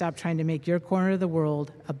never stop trying to make your corner of the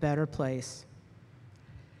world a better place.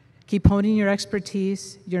 Keep honing your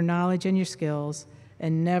expertise, your knowledge, and your skills,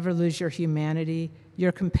 and never lose your humanity,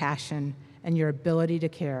 your compassion, and your ability to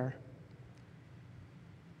care.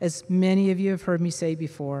 As many of you have heard me say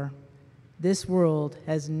before, this world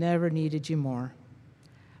has never needed you more.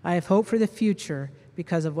 I have hope for the future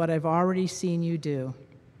because of what I've already seen you do.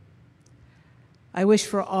 I wish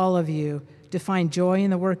for all of you to find joy in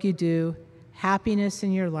the work you do, happiness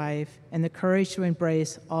in your life, and the courage to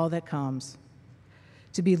embrace all that comes.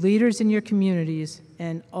 To be leaders in your communities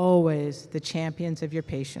and always the champions of your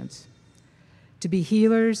patients. To be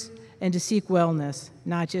healers and to seek wellness,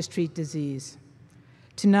 not just treat disease.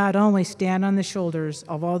 To not only stand on the shoulders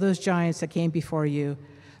of all those giants that came before you,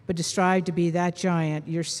 but to strive to be that giant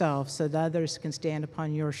yourself so that others can stand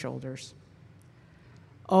upon your shoulders.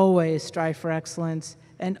 Always strive for excellence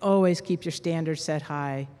and always keep your standards set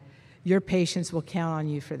high. Your patients will count on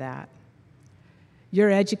you for that. Your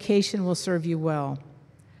education will serve you well.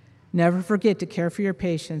 Never forget to care for your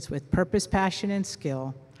patients with purpose, passion, and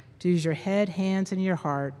skill, to use your head, hands, and your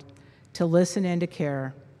heart, to listen and to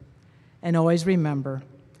care. And always remember,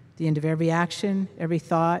 at the end of every action, every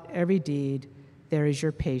thought, every deed, there is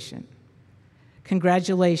your patient.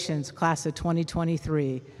 Congratulations, class of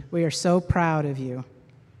 2023. We are so proud of you.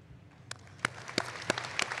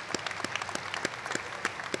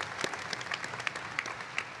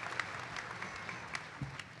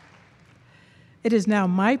 It is now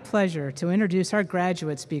my pleasure to introduce our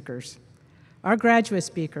graduate speakers. Our graduate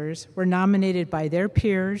speakers were nominated by their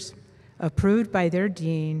peers, approved by their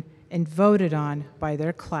dean, and voted on by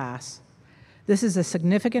their class. This is a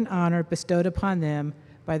significant honor bestowed upon them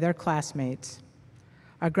by their classmates.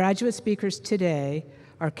 Our graduate speakers today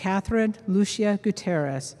are Catherine Lucia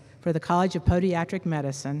Gutierrez for the College of Podiatric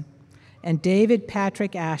Medicine and David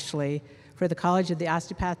Patrick Ashley for the College of the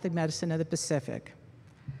Osteopathic Medicine of the Pacific.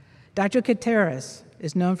 Dr. Gutierrez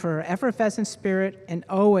is known for her effervescent spirit and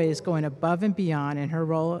always going above and beyond in her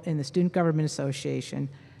role in the Student Government Association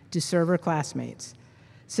to serve her classmates.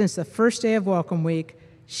 Since the first day of Welcome Week,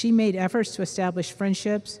 she made efforts to establish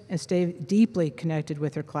friendships and stay deeply connected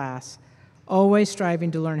with her class, always striving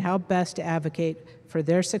to learn how best to advocate for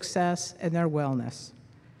their success and their wellness.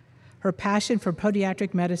 Her passion for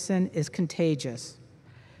podiatric medicine is contagious.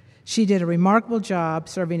 She did a remarkable job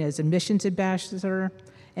serving as admissions ambassador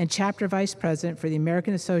and chapter vice president for the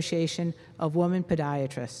American Association of Women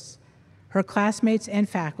Podiatrists. Her classmates and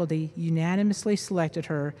faculty unanimously selected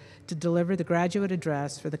her to deliver the graduate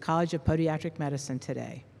address for the College of Podiatric Medicine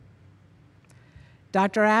today.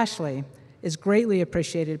 Dr. Ashley is greatly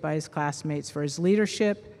appreciated by his classmates for his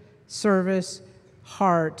leadership, service,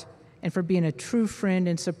 heart, and for being a true friend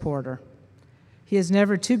and supporter. He is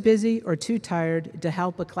never too busy or too tired to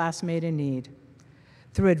help a classmate in need.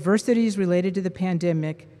 Through adversities related to the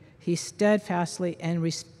pandemic, he steadfastly and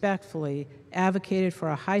respectfully advocated for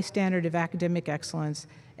a high standard of academic excellence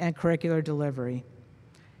and curricular delivery.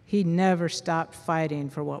 He never stopped fighting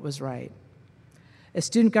for what was right. As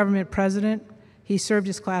student government president, he served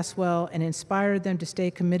his class well and inspired them to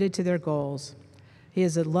stay committed to their goals. He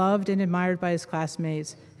is loved and admired by his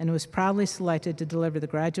classmates and was proudly selected to deliver the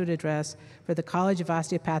graduate address for the College of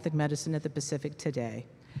Osteopathic Medicine at the Pacific today.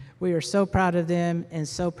 We are so proud of them and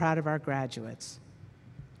so proud of our graduates.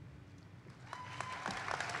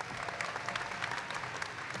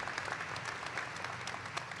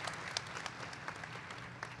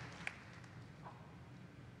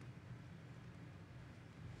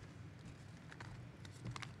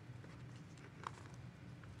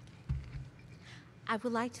 I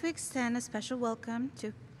would like to extend a special welcome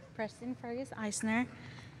to President Fergus Eisner,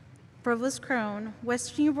 Provost Crone,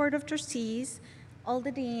 Western U Board of Trustees, all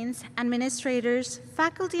the deans, administrators,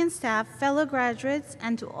 faculty and staff, fellow graduates,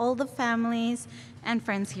 and to all the families and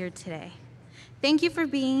friends here today. Thank you for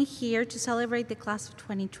being here to celebrate the class of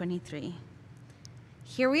 2023.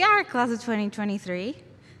 Here we are, class of 2023.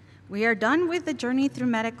 We are done with the journey through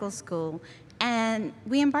medical school, and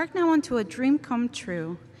we embark now onto a dream come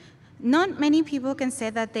true. Not many people can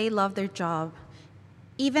say that they love their job.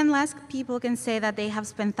 Even less people can say that they have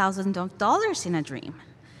spent thousands of dollars in a dream.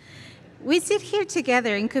 We sit here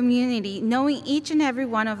together in community, knowing each and every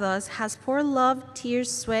one of us has poured love,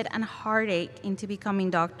 tears, sweat, and heartache into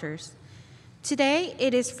becoming doctors. Today,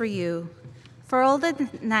 it is for you, for all the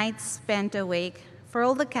nights spent awake, for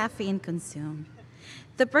all the caffeine consumed,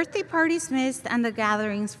 the birthday parties missed, and the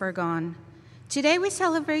gatherings forgone. Today, we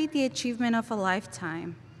celebrate the achievement of a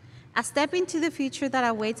lifetime, a step into the future that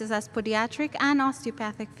awaits us as podiatric and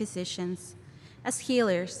osteopathic physicians, as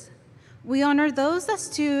healers. We honor those that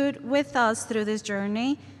stood with us through this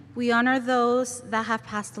journey. We honor those that have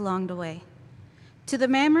passed along the way. To the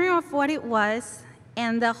memory of what it was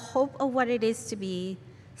and the hope of what it is to be,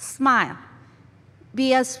 smile.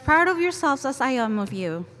 Be as proud of yourselves as I am of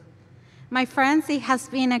you. My friends, it has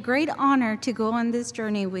been a great honor to go on this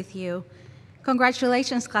journey with you.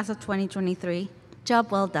 Congratulations, class of 2023.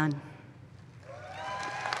 Job well done.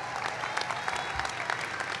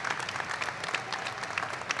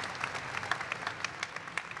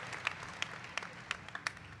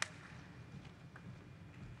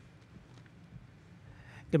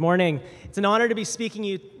 Good morning. It's an honor to be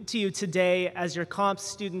speaking to you today as your comp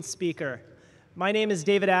student speaker. My name is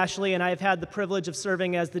David Ashley, and I have had the privilege of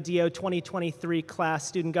serving as the DO 2023 Class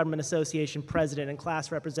Student Government Association President and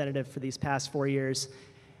Class Representative for these past 4 years.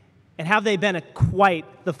 And have they been quite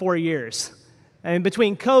the 4 years? I mean,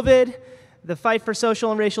 between COVID, the fight for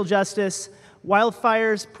social and racial justice,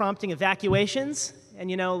 wildfires prompting evacuations, and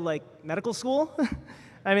like medical school.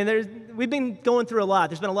 I mean, we've been going through a lot.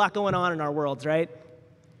 There's been a lot going on in our worlds, right?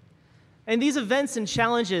 And these events and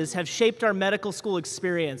challenges have shaped our medical school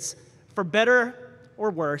experience for better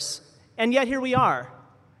or worse, and yet here we are.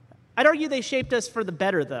 I'd argue they shaped us for the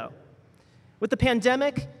better, though. With the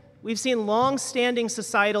pandemic, we've seen long-standing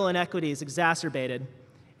societal inequities exacerbated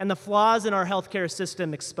and the flaws in our healthcare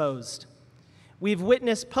system exposed. We've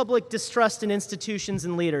witnessed public distrust in institutions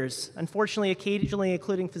and leaders, unfortunately, occasionally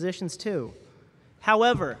including physicians too.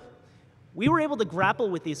 However, we were able to grapple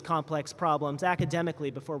with these complex problems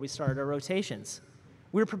academically before we started our rotations.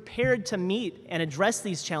 We were prepared to meet and address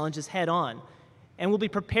these challenges head on, and we'll be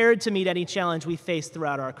prepared to meet any challenge we face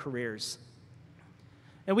throughout our careers.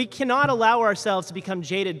 And we cannot allow ourselves to become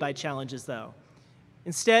jaded by challenges, though.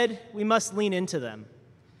 Instead, we must lean into them,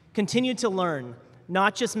 continue to learn,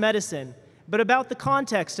 not just medicine, but about the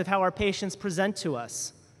context of how our patients present to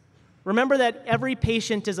us. Remember that every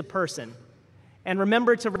patient is a person, and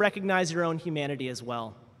remember to recognize your own humanity as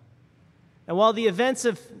well. And while the events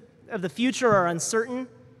of the future are uncertain,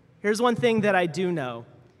 here's one thing that I do know.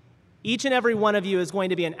 Each and every one of you is going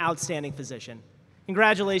to be an outstanding physician.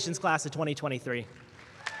 Congratulations, class of 2023.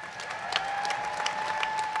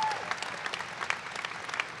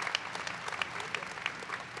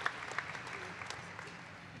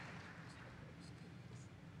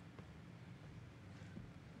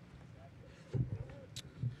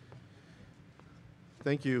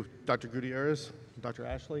 Thank you, Dr. Gutierrez, Dr.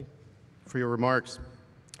 Ashley, for your remarks.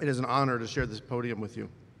 It is an honor to share this podium with you.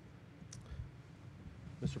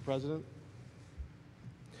 Mr. President,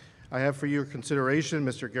 I have for your consideration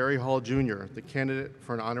Mr. Gary Hall, Jr., the candidate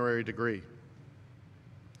for an honorary degree.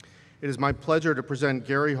 It is my pleasure to present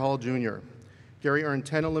Gary Hall, Jr. Gary earned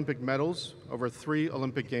 10 Olympic medals over 3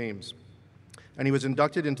 Olympic Games, and he was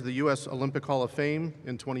inducted into the U.S. Olympic Hall of Fame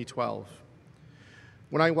in 2012.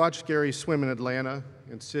 When I watched Gary swim in Atlanta,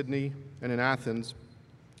 in Sydney, and in Athens,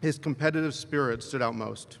 his competitive spirit stood out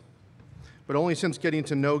most. But only since getting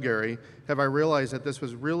to know Gary have I realized that this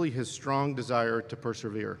was really his strong desire to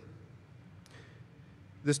persevere.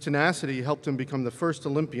 This tenacity helped him become the first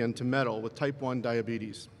Olympian to medal with type 1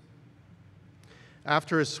 diabetes.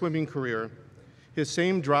 After his swimming career, his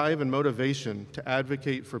same drive and motivation to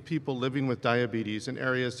advocate for people living with diabetes in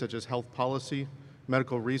areas such as health policy,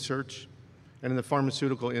 medical research, and in the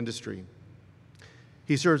pharmaceutical industry.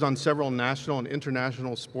 He serves on several national and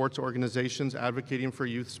international sports organizations advocating for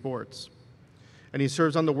youth sports. And he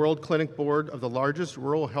serves on the World Clinic Board of the largest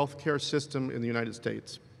rural healthcare system in the United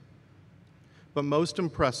States. But most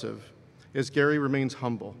impressive is Gary remains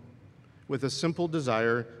humble, with a simple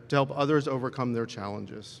desire to help others overcome their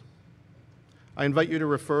challenges. I invite you to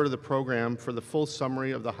refer to the program for the full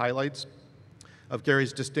summary of the highlights of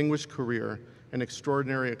Gary's distinguished career and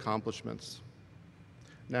extraordinary accomplishments.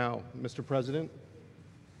 Now, Mr. President,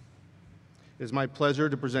 it is my pleasure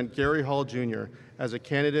to present Gary Hall, Jr. as a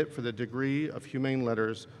candidate for the degree of Humane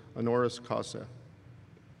Letters, honoris causa.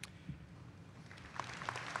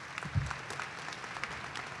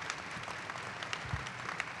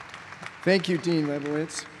 Thank you, Dean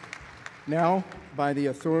Leibowitz. Now, by the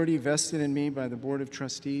authority vested in me by the Board of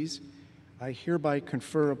Trustees, I hereby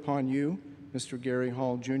confer upon you, Mr. Gary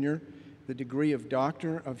Hall, Jr., the degree of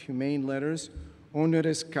Doctor of Humane Letters,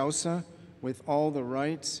 honoris causa, with all the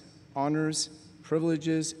rights, honors,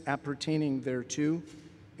 privileges appertaining thereto.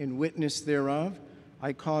 In witness thereof,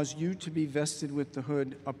 I cause you to be vested with the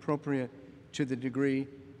hood appropriate to the degree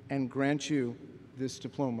and grant you this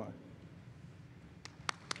diploma.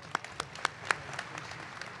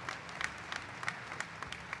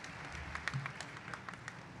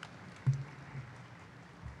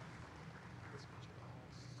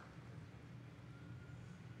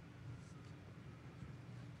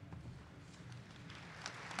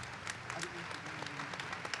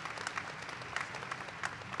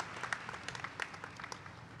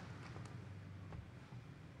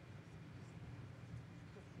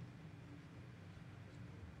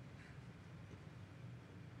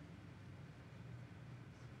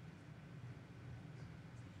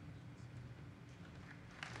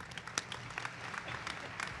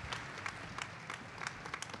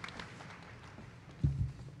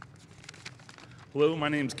 Hello, my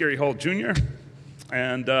name is Gary Hall, Jr.,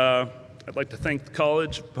 and I'd like to thank the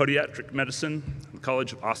College of Podiatric Medicine and the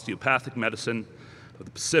College of Osteopathic Medicine of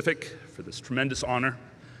the Pacific for this tremendous honor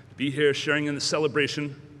to be here sharing in the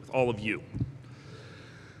celebration with all of you.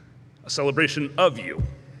 A celebration of you.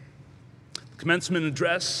 The commencement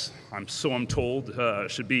address, I'm told,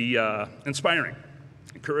 should be inspiring,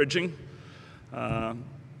 encouraging.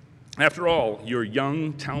 After all, you're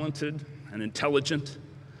young, talented, and intelligent,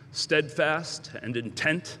 steadfast and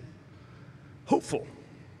intent, hopeful.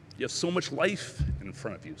 You have so much life in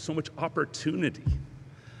front of you, so much opportunity.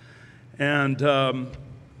 And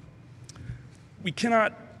we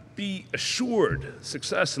cannot be assured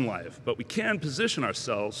success in life, but we can position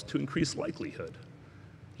ourselves to increase likelihood.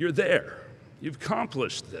 You're there. You've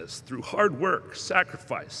accomplished this through hard work,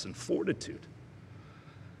 sacrifice, and fortitude.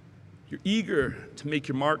 You're eager to make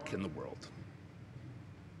your mark in the world.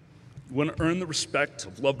 You want to earn the respect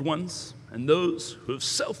of loved ones and those who have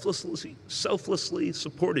selflessly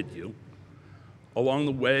supported you along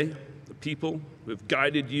the way, the people who have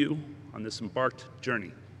guided you on this embarked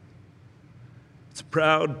journey. It's a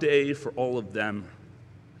proud day for all of them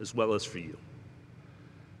as well as for you.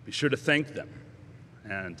 Be sure to thank them,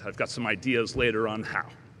 and I've got some ideas later on how.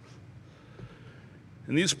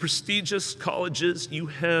 In these prestigious colleges, you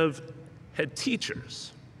have had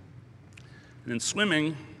teachers, and in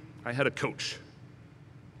swimming, I had a coach,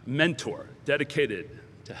 a mentor dedicated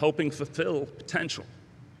to helping fulfill potential.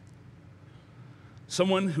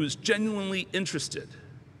 Someone who's genuinely interested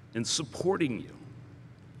in supporting you.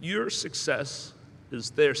 Your success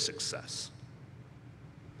is their success.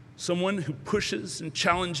 Someone who pushes and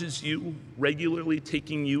challenges you, regularly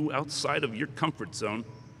taking you outside of your comfort zone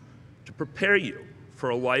to prepare you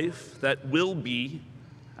for a life that will be,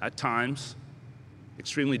 at times,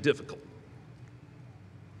 extremely difficult.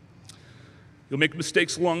 You'll make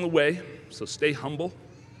mistakes along the way, so stay humble.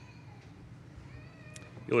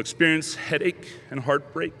 You'll experience headache and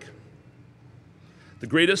heartbreak. The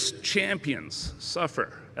greatest champions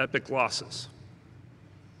suffer epic losses.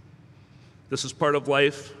 This is part of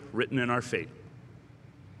life written in our fate.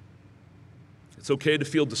 It's okay to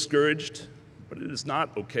feel discouraged, but it is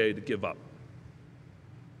not okay to give up.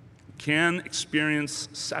 You can experience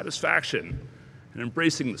satisfaction in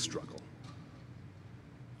embracing the struggle,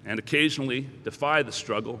 and occasionally defy the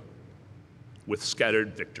struggle with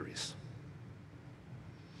scattered victories.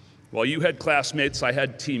 While you had classmates, I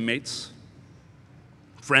had teammates,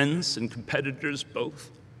 friends and competitors both.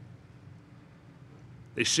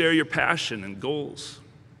 They share your passion and goals,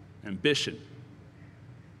 ambition,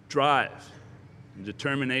 drive, and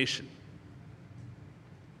determination.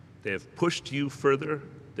 They have pushed you further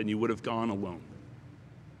than you would have gone alone.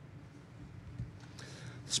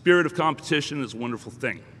 The spirit of competition is a wonderful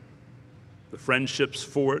thing. The friendships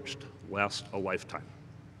forged last a lifetime.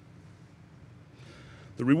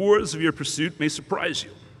 The rewards of your pursuit may surprise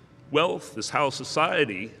you. Wealth is how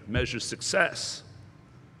society measures success.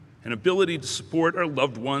 An ability to support our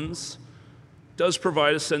loved ones does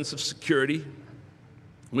provide a sense of security,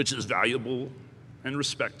 which is valuable and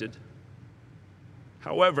respected.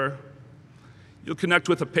 However, you'll connect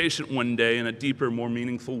with a patient one day in a deeper, more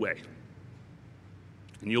meaningful way.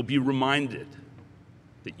 And you'll be reminded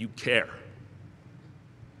that you care.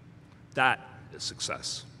 That is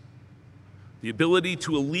success. The ability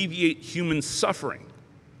to alleviate human suffering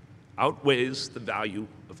outweighs the value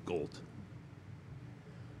of gold.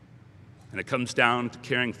 And it comes down to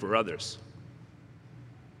caring for others.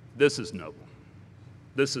 This is noble.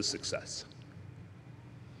 This is success.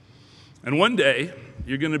 And one day,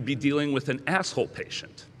 you're going to be dealing with an asshole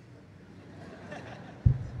patient.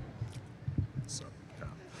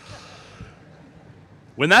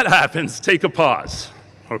 When that happens, take a pause,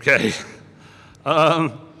 okay?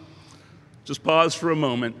 Just pause for a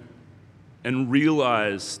moment and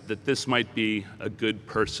realize that this might be a good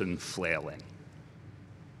person flailing.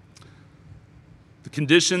 The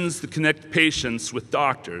conditions that connect patients with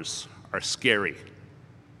doctors are scary.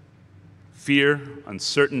 Fear,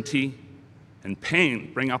 uncertainty, and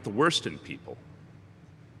pain bring out the worst in people.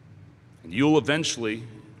 And you'll eventually,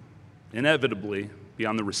 inevitably, be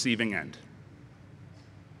on the receiving end.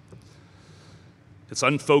 It's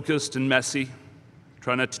unfocused and messy.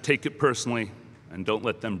 Try not to take it personally, and don't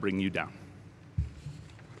let them bring you down.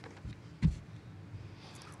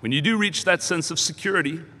 When you do reach that sense of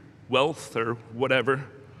security, wealth, or whatever,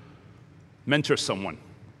 mentor someone.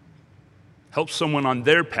 Help someone on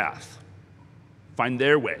their path, find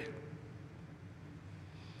their way.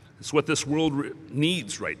 It's what this world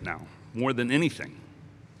needs right now, more than anything.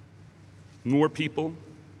 More people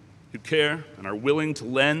who care and are willing to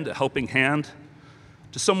lend a helping hand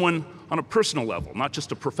to someone on a personal level, not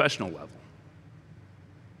just a professional level.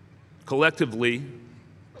 Collectively,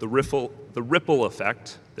 the ripple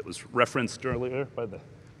effect that was referenced earlier by the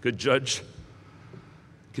good judge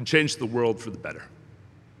can change the world for the better.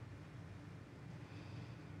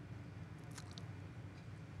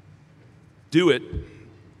 Do it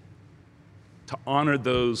to honor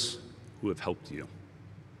those who have helped you.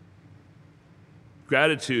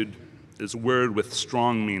 Gratitude is a word with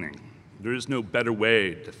strong meaning. There is no better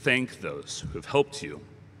way to thank those who have helped you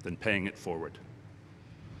than paying it forward.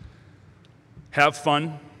 Have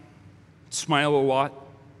fun, smile a lot.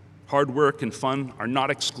 Hard work and fun are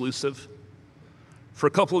not exclusive. For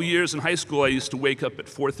a couple of years in high school, I used to wake up at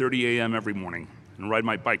 4:30 a.m. every morning and ride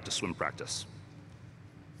my bike to swim practice.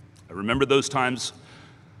 I remember those times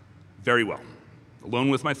very well.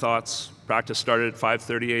 Alone with my thoughts, practice started at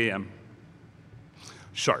 5:30 a.m.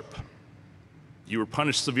 Sharp. You were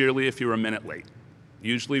punished severely if you were a minute late,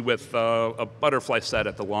 usually with a butterfly set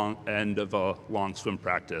at the long end of a long swim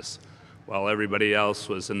practice, while everybody else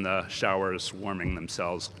was in the showers warming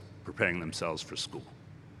themselves, preparing themselves for school.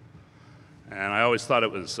 And I always thought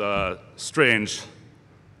it was strange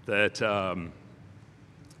that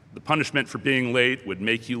the punishment for being late would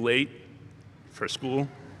make you late for school.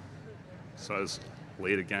 So I was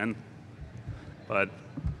late again. But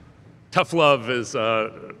tough love is,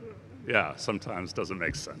 yeah, sometimes doesn't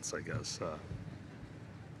make sense, I guess.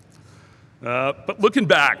 But looking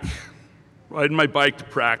back, riding my bike to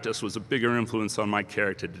practice was a bigger influence on my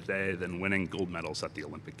character today than winning gold medals at the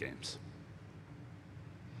Olympic Games.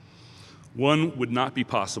 One would not be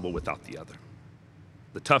possible without the other.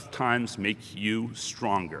 The tough times make you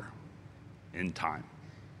stronger in time.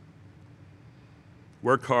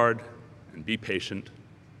 Work hard and be patient.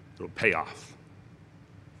 It'll pay off.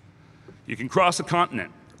 You can cross a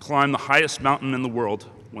continent, climb the highest mountain in the world,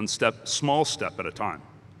 one step, small step at a time.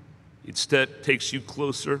 Each step takes you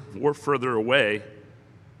closer or further away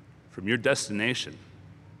from your destination.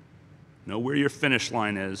 Know where your finish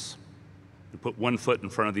line is and put one foot in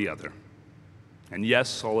front of the other. And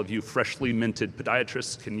yes, all of you freshly minted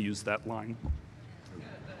podiatrists can use that line.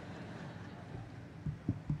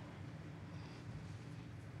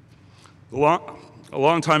 A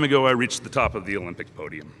long time ago, I reached the top of the Olympic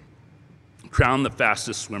podium, crowned the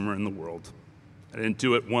fastest swimmer in the world. I didn't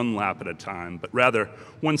do it one lap at a time, but rather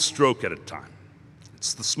one stroke at a time.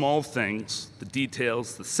 It's the small things, the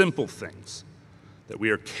details, the simple things that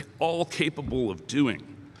we are all capable of doing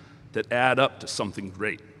that add up to something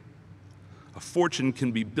great. A fortune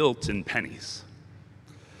can be built in pennies.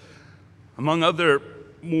 Among other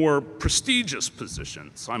more prestigious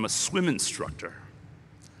positions, I'm a swim instructor.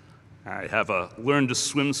 I have a learn to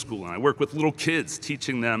swim school, and I work with little kids,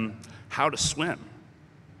 teaching them how to swim.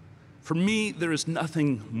 For me, there is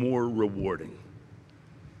nothing more rewarding.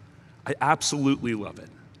 I absolutely love it.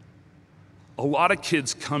 A lot of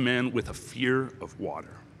kids come in with a fear of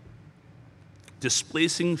water.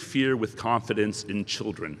 Displacing fear with confidence in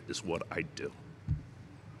children is what I do.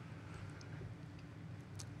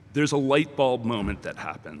 There's a light bulb moment that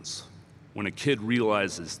happens when a kid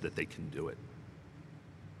realizes that they can do it.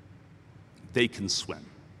 They can swim.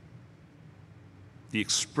 The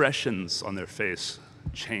expressions on their face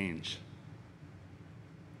change.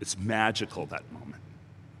 It's magical, that moment.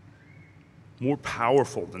 More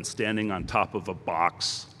powerful than standing on top of a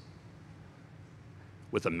box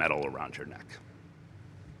with a medal around your neck.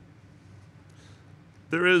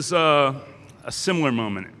 There is a similar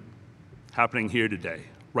moment happening here today,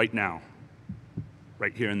 right now,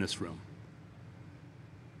 right here in this room.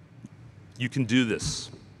 You can do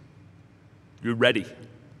this. You're ready.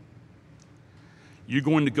 You're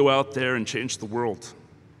going to go out there and change the world.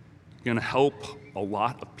 You're going to help a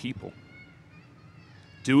lot of people.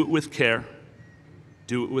 Do it with care.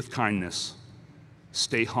 Do it with kindness.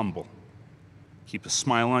 Stay humble. Keep a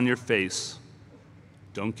smile on your face.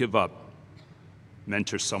 Don't give up.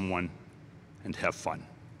 Mentor someone and have fun.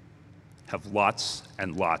 Have lots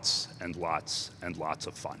and lots and lots and lots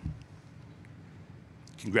of fun.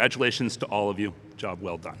 Congratulations to all of you. Job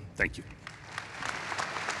well done. Thank you.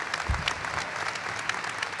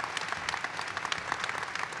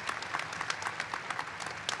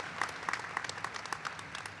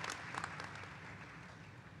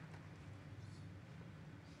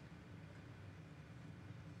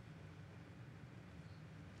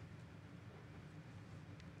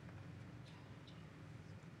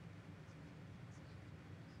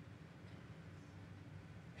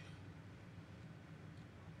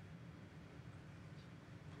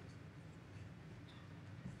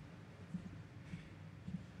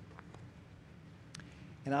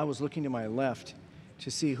 And I was looking to my left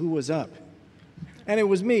to see who was up. And it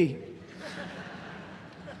was me.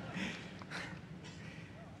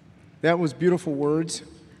 That was beautiful words,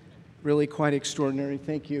 really quite extraordinary.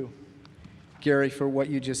 Thank you, Gary, for what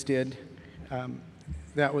you just did.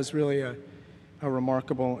 That was really a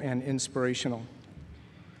remarkable and inspirational.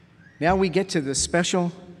 Now we get to the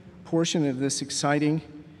special portion of this exciting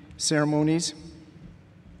ceremonies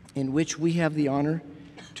in which we have the honor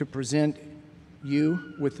to present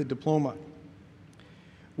you with the diploma.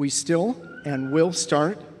 We still and will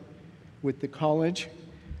start with the College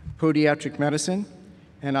of Podiatric Medicine,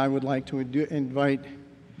 and I would like to invite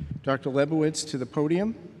Dr. Lebowitz to the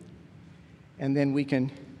podium, and then we can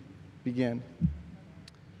begin.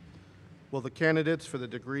 Will the candidates for the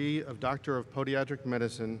degree of Doctor of Podiatric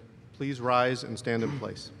Medicine please rise and stand in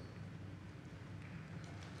place?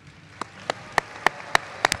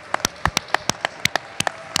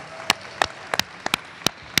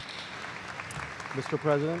 Mr.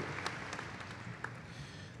 President,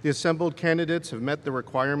 the assembled candidates have met the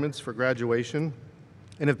requirements for graduation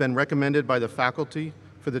and have been recommended by the faculty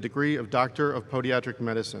for the degree of Doctor of Podiatric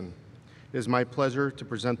Medicine. It is my pleasure to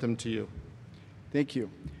present them to you. Thank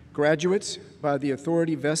you. Graduates, by the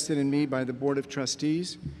authority vested in me by the Board of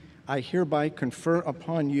Trustees, I hereby confer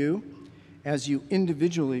upon you, as you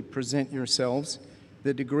individually present yourselves,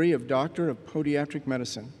 the degree of Doctor of Podiatric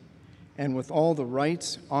Medicine, and with all the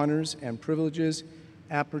rights, honors, and privileges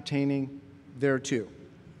appertaining thereto.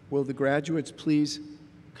 Will the graduates please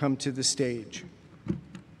come to the stage?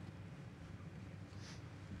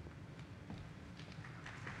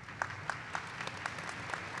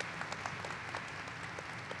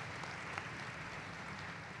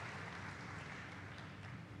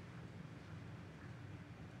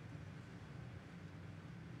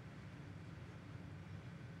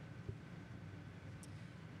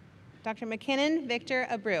 Dr. McKinnon Victor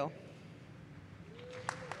Abreu.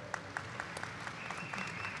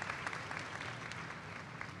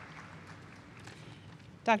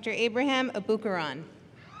 Dr. Abraham Abukaran.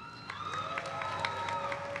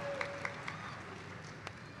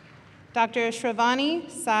 Dr. Shravani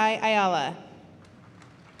Sai Ayala.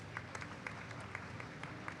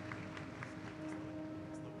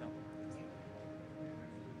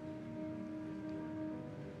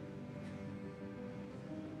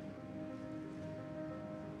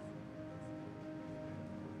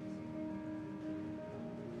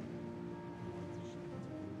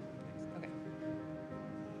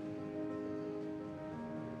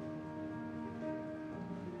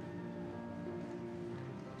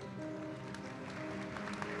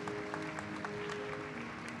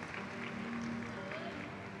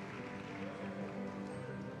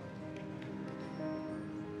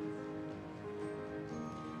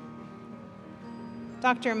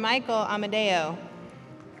 Dr. Michael Amadeo.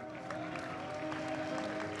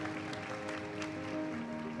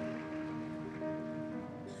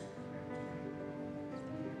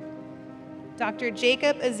 Dr.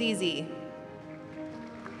 Jacob Azizi.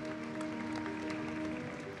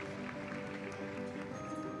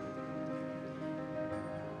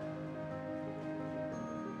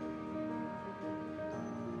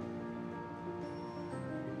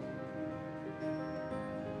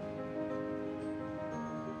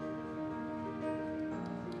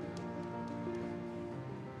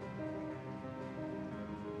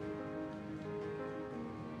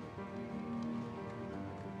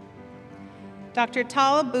 Dr.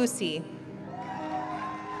 Tal Busi.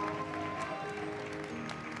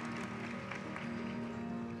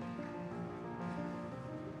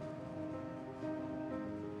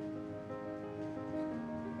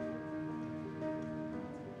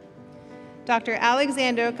 Dr.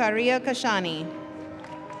 Alexander Carrillo Kashani.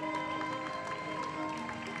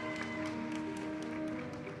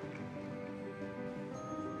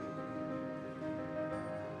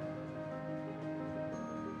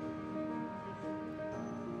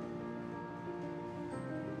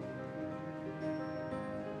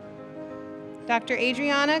 Dr.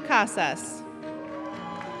 Adriana Casas.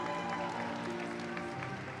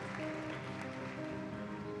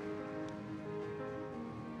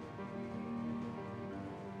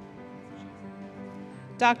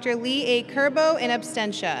 Dr. Lee A. Kerbo in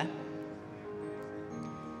absentia.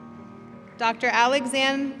 Dr. Alex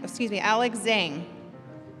Zhang.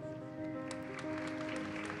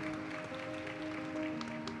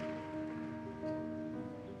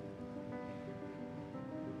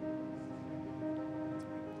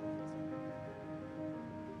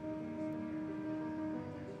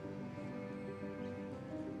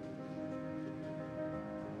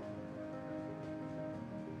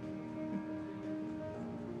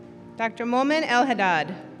 Dr. Momin El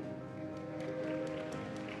Haddad.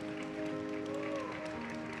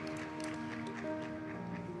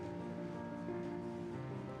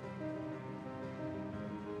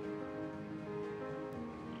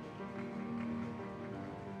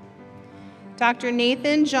 Dr.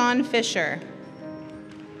 Nathan John Fisher.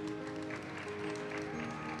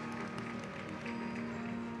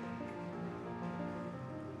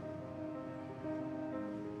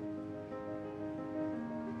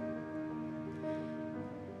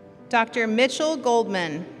 Dr. Mitchell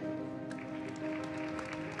Goldman.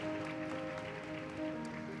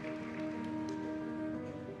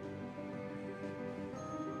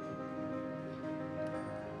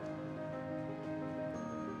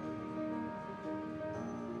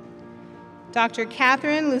 Dr.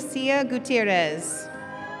 Catherine Lucia Gutierrez.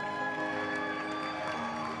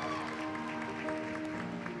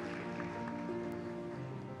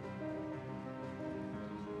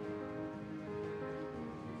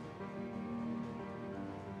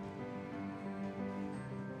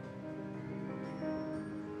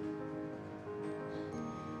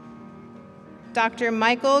 Dr.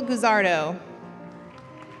 Michael Guzardo.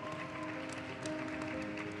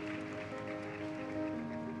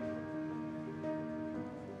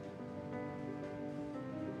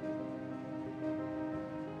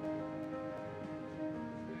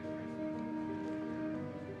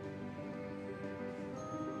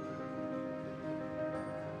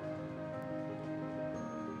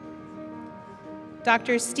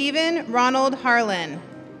 Dr. Stephen Ronald Harlan.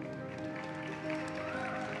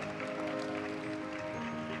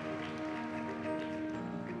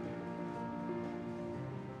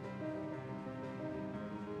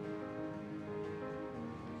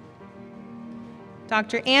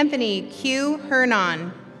 Dr. Anthony Q.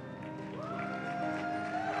 Hernan.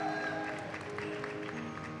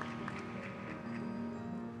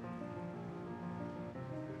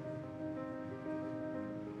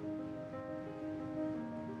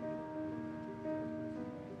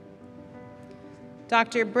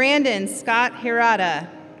 Dr. Brandon Scott Hirata.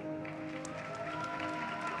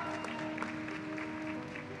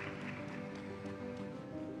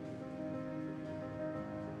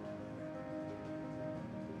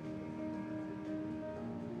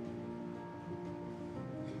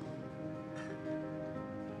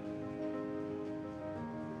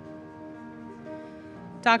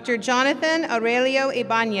 Dr. Jonathan Aurelio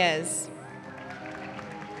Ibanez.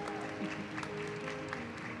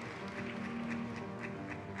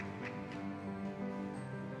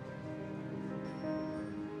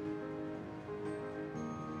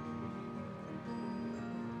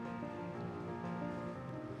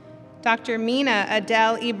 Dr. Mina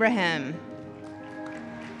Adel Ibrahim.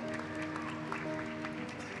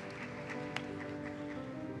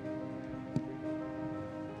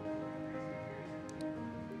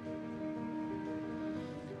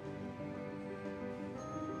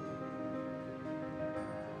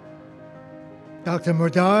 Dr.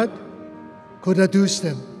 Murdad. introduce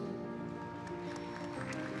them.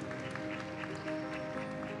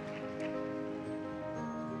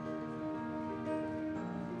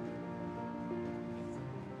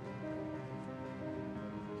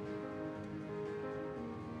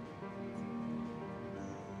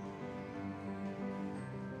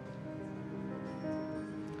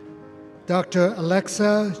 Dr.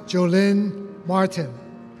 Alexa Jolynn Martin.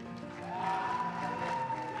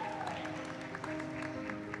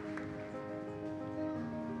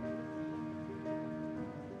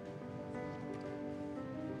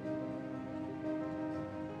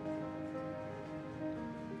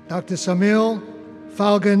 Dr. Samil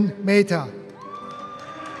Falgun Mehta.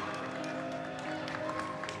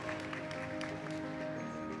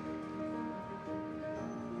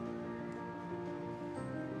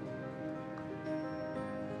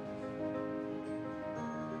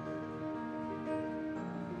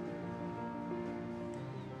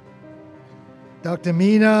 Dr.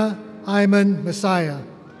 Mina Ayman Messiah.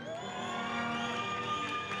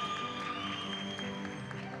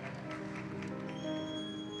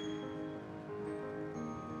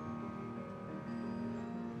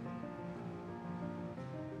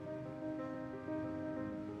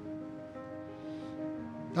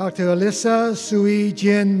 Dr. Alyssa Sui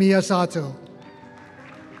Jin Miyasato.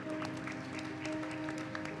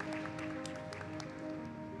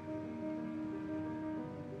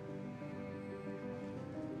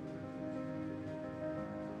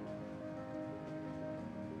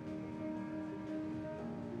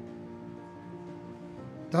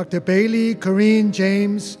 Dr. Bailey Corrine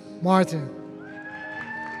James Martin.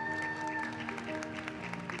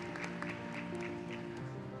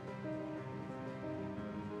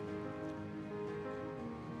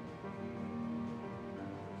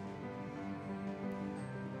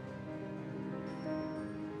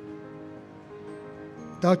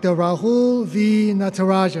 Dr. Rahul V.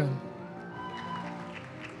 Natarajan.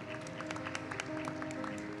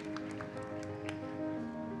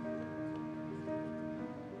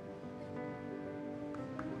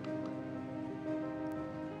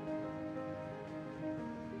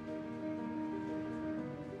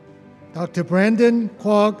 Dr. Brandon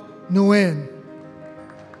Kwok Nguyen.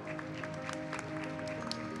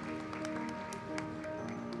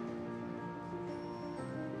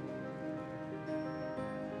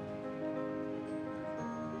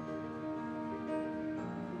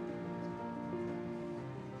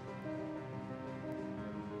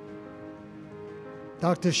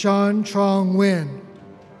 Dr. Sean Trong Nguyen.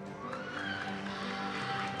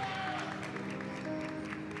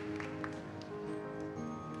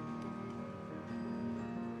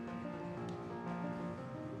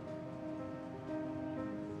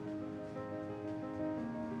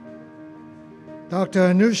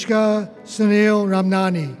 Dr. Anushka Sunil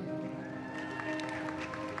Ramnani.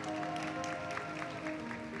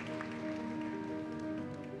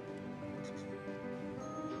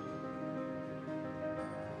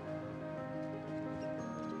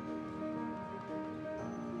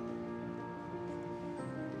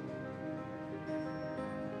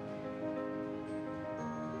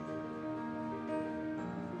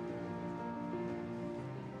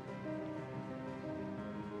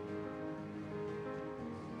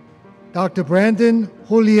 Dr. Brandon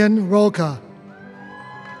Julian Roca.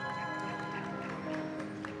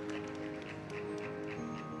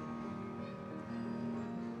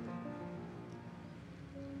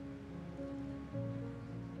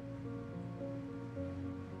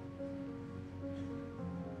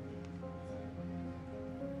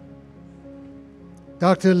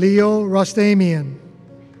 Dr. Leo Rostamian.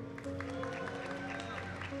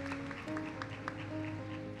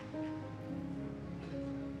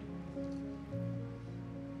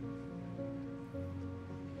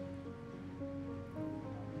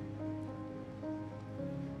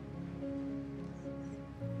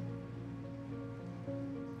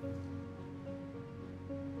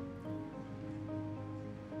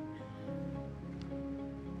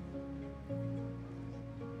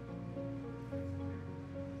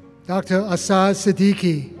 Dr. Asad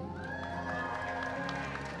Siddiqui.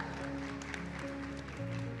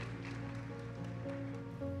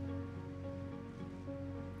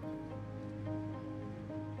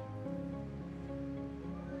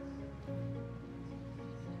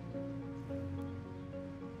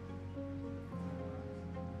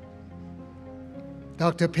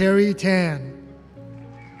 Dr. Perry Tan.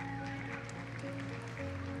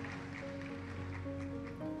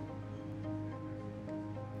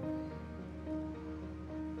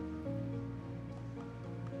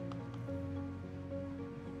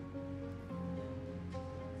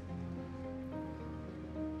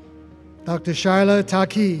 Dr. Shaila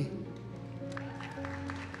Taki.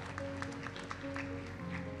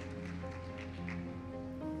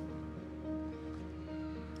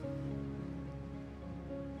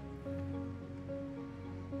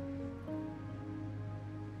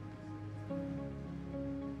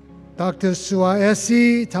 Dr.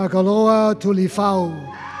 Suaesi Tagaloa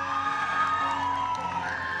Tulifau.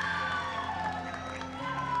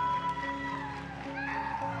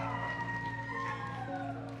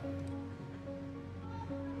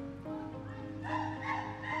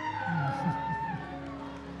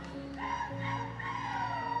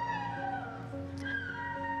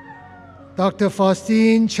 Dr.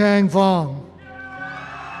 Faustine Chang Vong.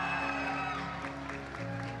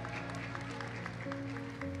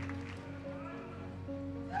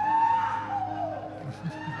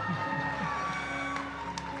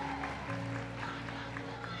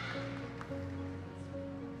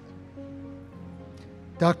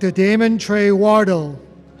 Dr. Damon Trey Wardle.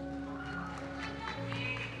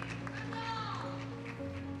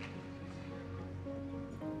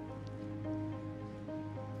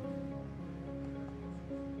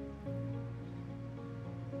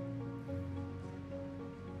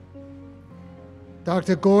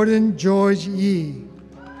 Dr. Gordon George Yee.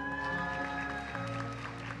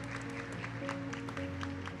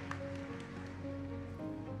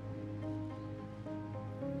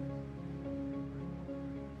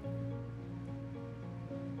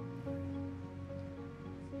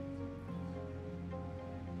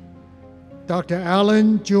 Dr.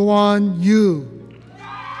 Alan Juan Yu.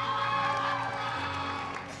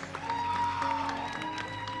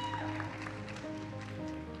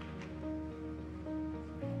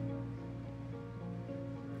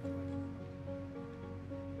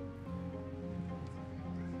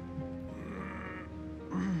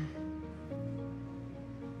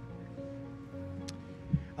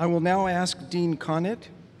 I will now ask Dean Connett,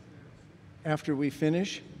 after we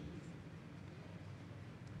finish,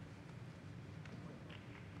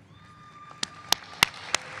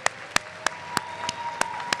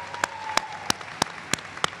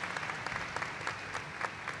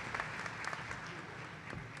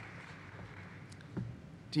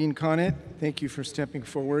 Dean Connett, thank you for stepping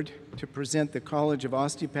forward to present the College of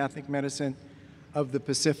Osteopathic Medicine of the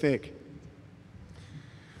Pacific.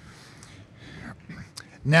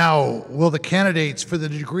 Now, will the candidates for the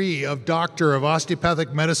degree of Doctor of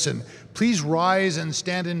Osteopathic Medicine please rise and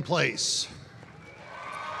stand in place?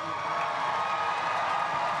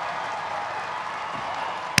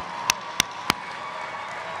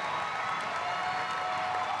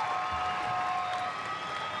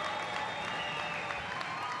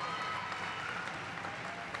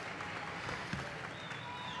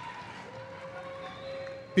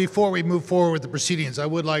 Before we move forward with the proceedings, I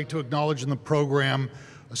would like to acknowledge in the program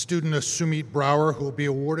a student of Sumit Brower who will be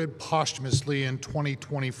awarded posthumously in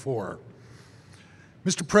 2024.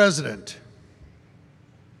 Mr. President,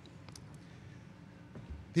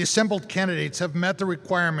 the assembled candidates have met the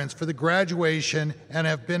requirements for the graduation and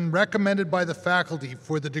have been recommended by the faculty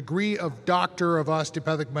for the degree of Doctor of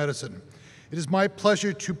Osteopathic Medicine. It is my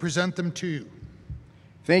pleasure to present them to you.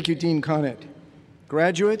 Thank you, Dean Connett.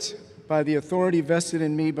 Graduates, by the authority vested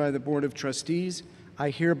in me by the Board of Trustees, I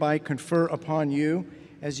hereby confer upon you,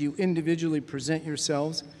 as you individually present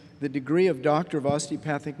yourselves, the degree of Doctor of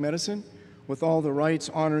Osteopathic Medicine with all the rights,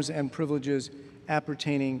 honors, and privileges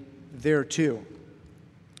appertaining thereto.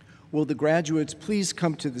 Will the graduates please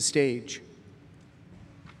come to the stage?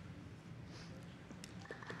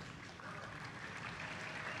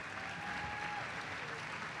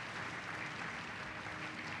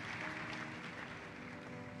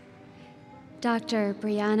 Dr.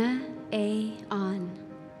 Brianna A. On.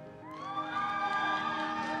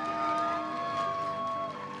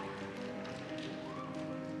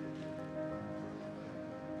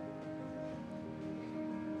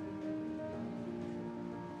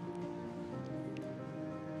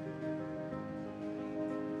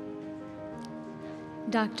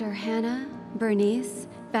 Dr. Hannah Bernice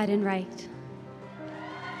Baden-Wright.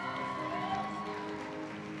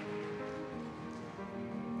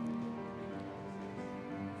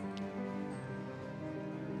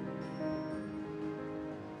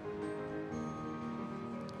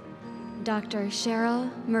 Dr.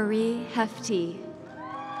 Cheryl Marie Hefty.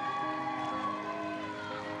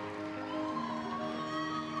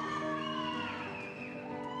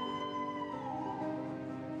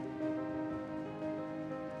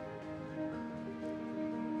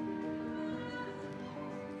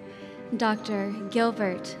 Dr.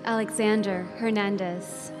 Gilbert Alexander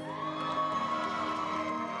Hernandez.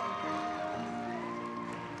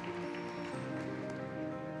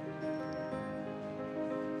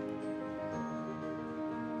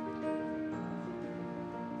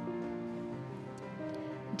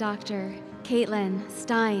 Dr. Caitlin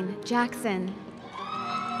Stein Jackson.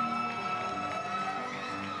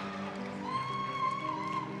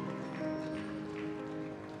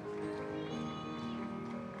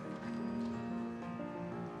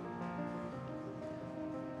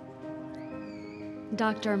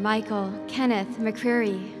 Dr. Michael Kenneth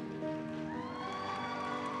McCreary.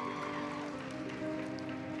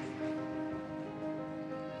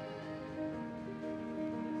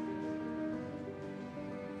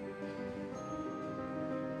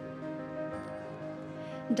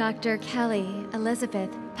 Dr. Kelly Elizabeth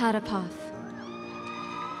Patapoff.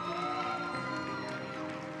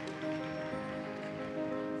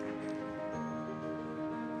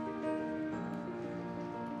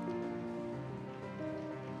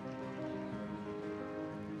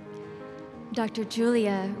 Dr.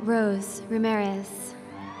 Julia Rose Ramirez.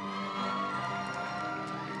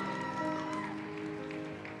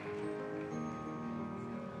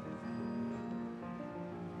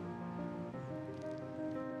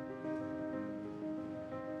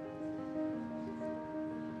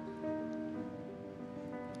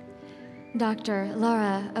 Dr.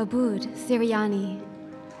 Laura Aboud Siriani.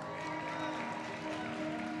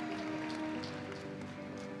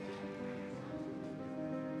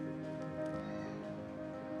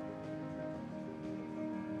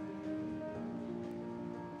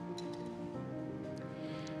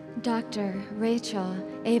 Dr. Rachel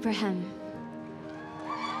Abraham.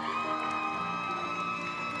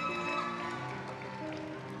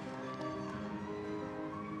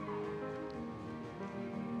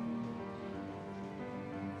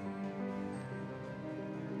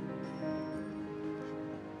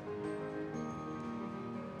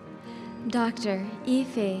 Dr.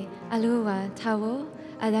 Ife Aluwa Tawo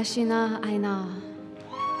Adashina Aina.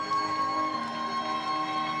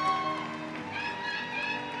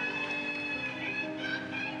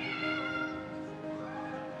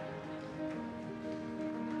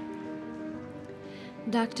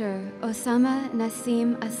 Dr. Osama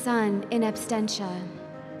Nasim Asan in absentia.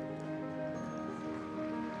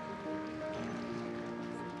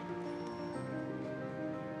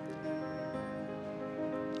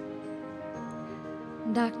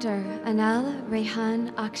 Dr. Anal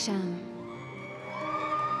Rehan Aksham.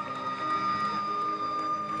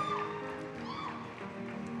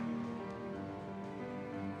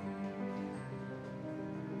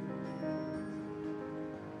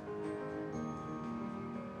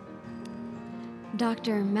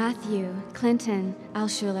 Dr. Matthew Clinton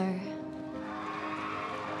Alschuler.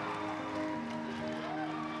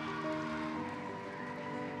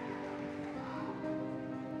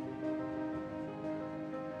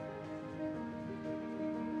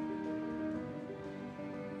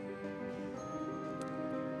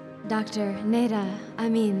 Dr. Neda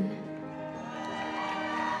Amin.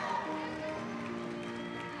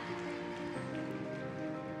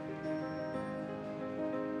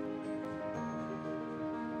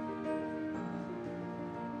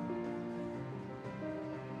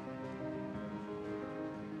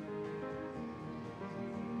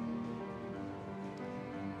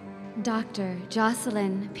 Dr.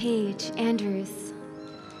 Jocelyn Page Andrews.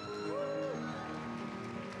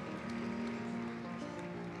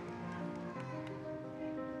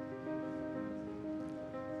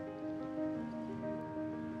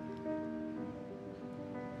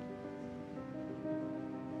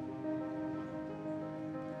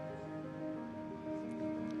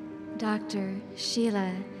 Dr.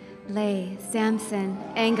 Sheila Leigh Sampson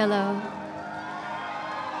Angelo.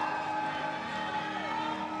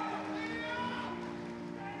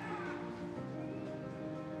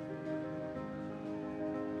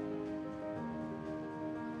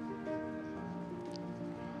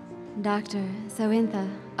 Dr. Sawintha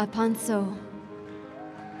Aponso.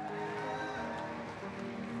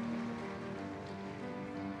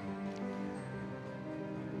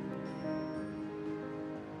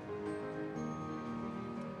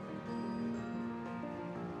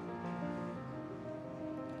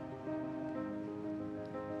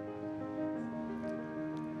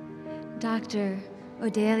 Dr.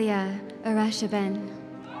 Odelia Arashaben.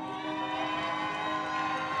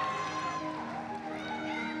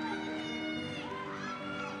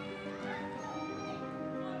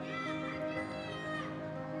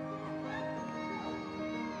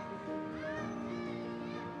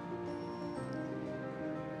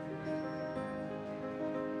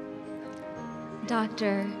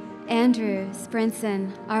 Dr. Andrew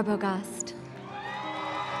Sprinson Arbogast.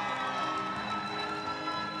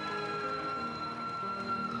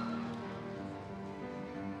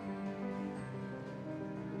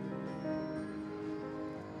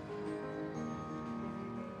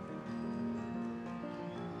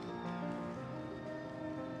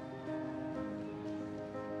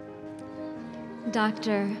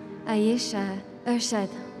 Dr. Aisha Urshad.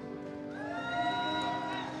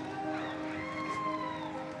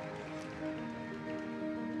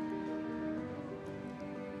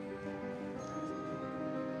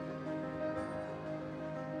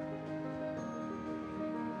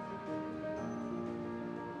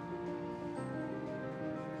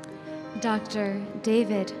 Dr.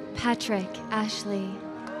 David Patrick Ashley.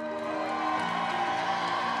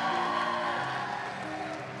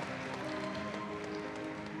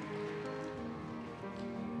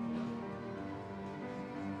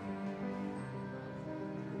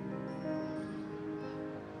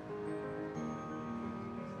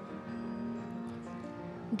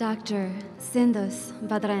 Dr. Sindus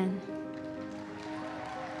Badran.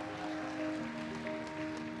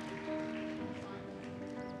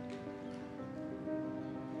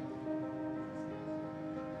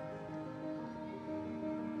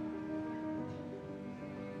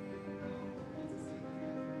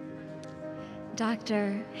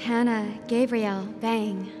 Dr. Hannah Gabrielle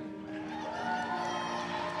Bang.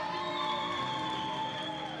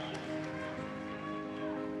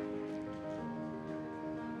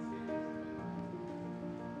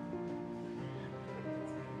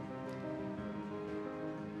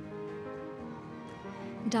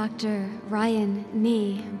 Dr. Ryan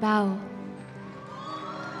Ni Bao.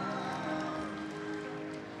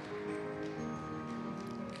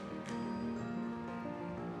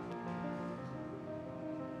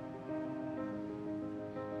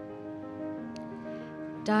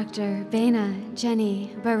 Dr. Bena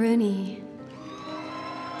Jenny Baruni.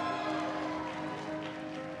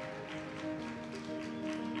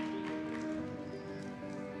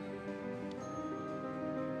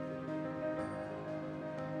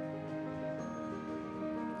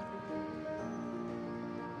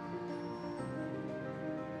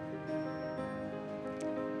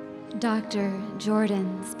 Dr.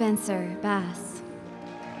 Jordan Spencer Bass.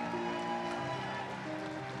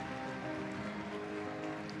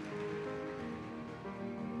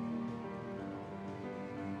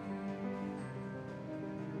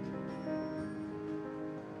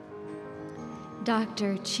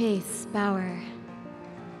 Dr. Chase Bauer.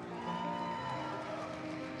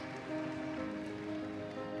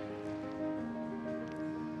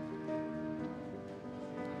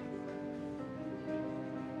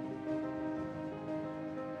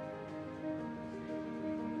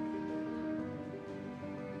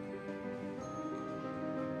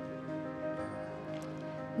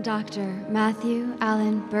 Dr. Matthew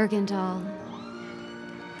Allen Bergendahl.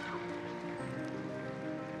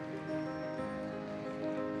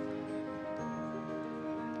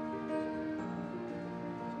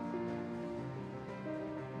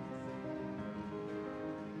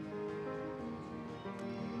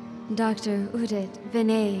 Dr. Udit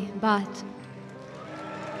Vinay Bhatt.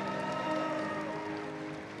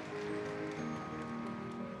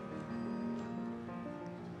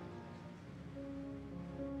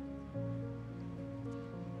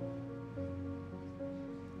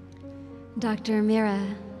 Dr. Mira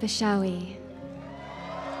Bishawi.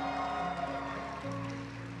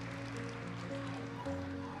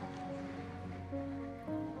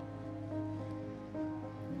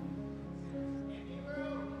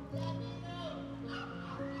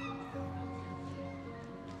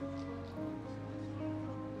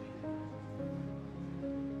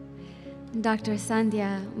 Dr.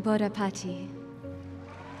 Sandhya Bodapati.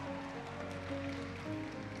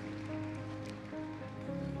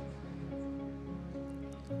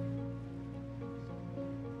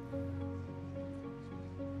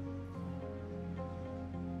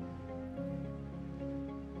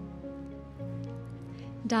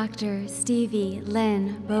 Dr. Stevie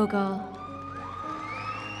Lynn Bogle.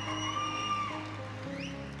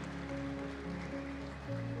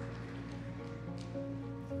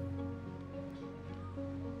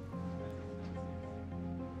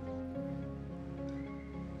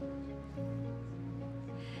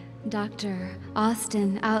 Dr.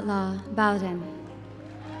 Austin Outlaw Bowden.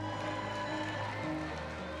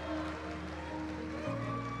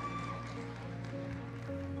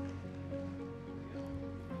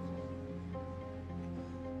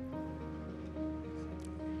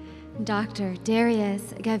 Dr.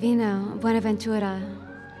 Darius Gavino Buenaventura.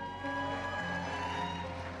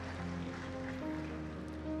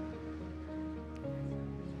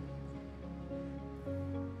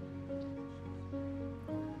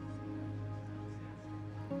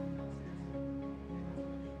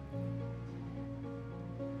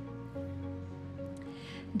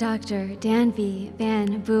 Dr. Danby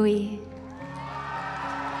Van Bowie.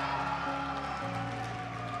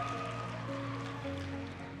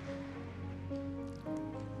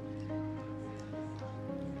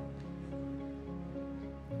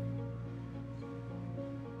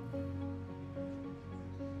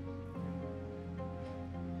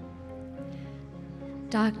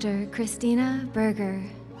 Dr. Christina Berger.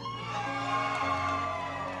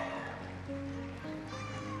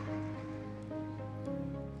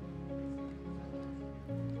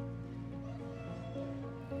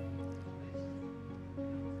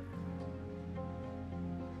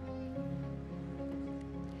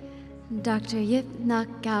 Dr. Yip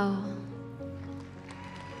Nak Gao.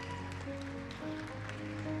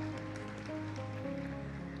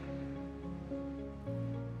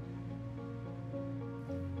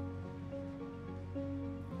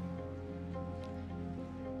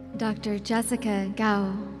 Dr. Jessica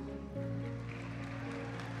Gao.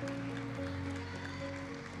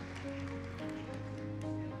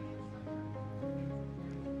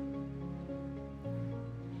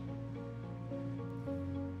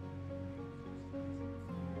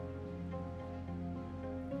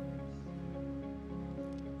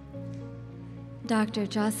 Dr.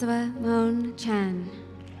 Joshua Moon Chan.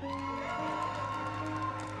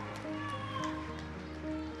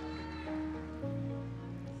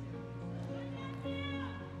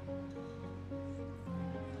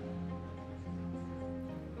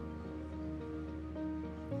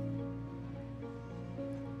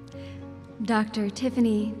 Dr.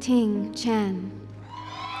 Tiffany Ting Chan.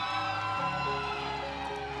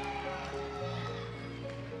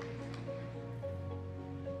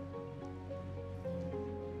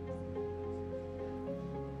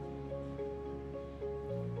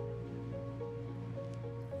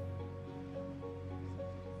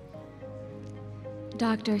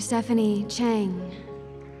 Dr. Stephanie Chang.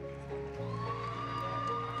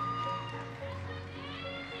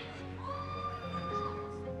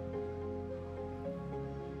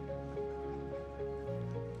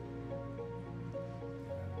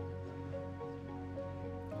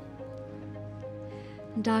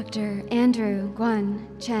 Dr. Andrew Guan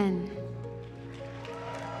Chen.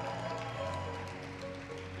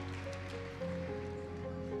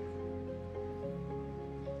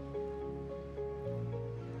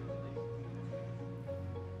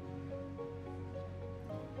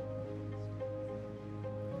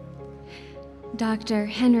 Dr.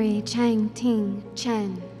 Henry Chang Ting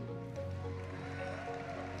Chen.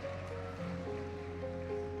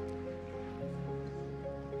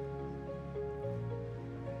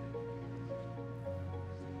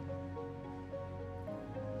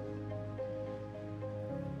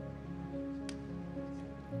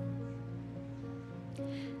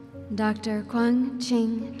 Dr. Kwang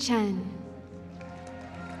Ching Chen.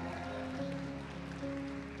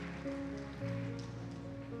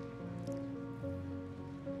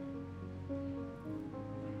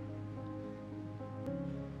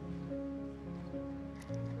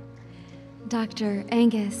 Dr.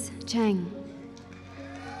 Angus Cheng.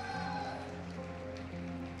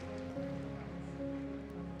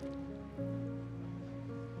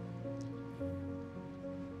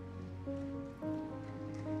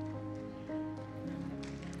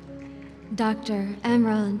 Dr.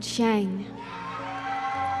 Emerald Shang.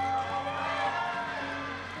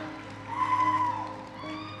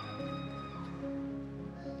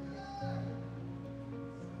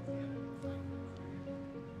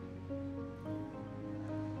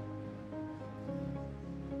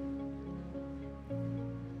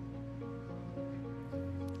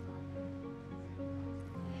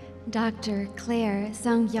 Dr. Claire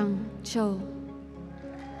Sung-Young Cho.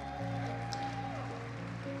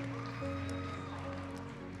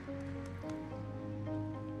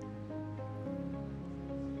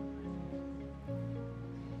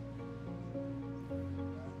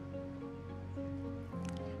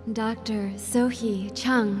 Dr. Sohee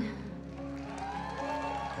Chung.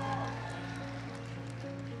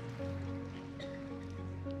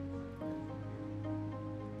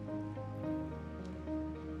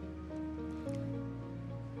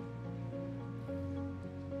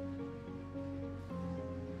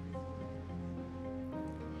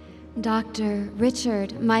 Dr.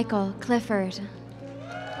 Richard Michael Clifford.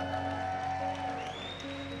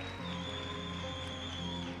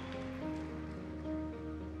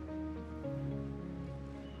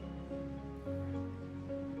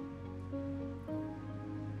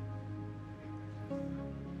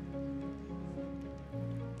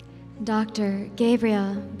 Dr.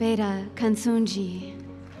 Gabriel Beda Kansunji.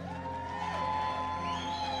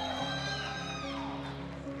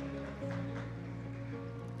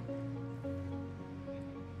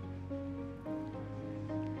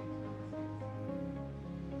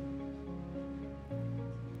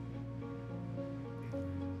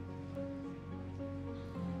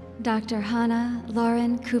 Dr. Hannah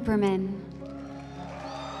Lauren Cooperman.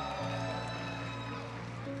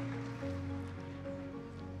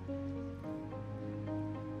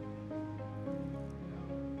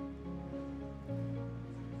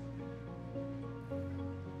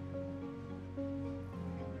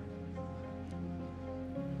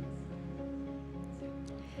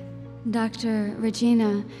 Dr.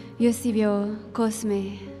 Regina Eusebio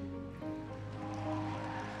Cosme.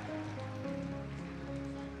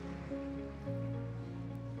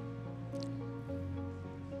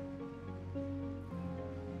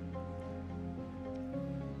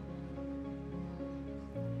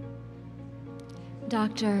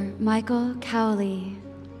 Dr. Michael Cowley.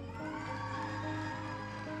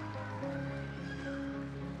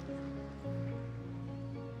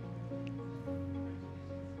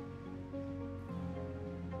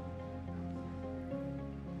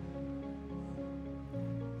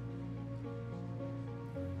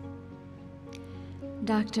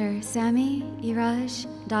 Dr. Sami Iraj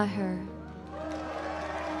Daher.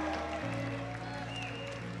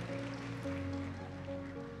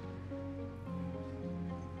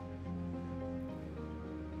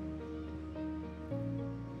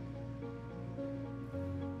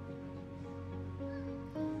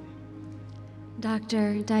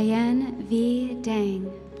 Dr. Diane V.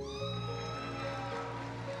 Dang.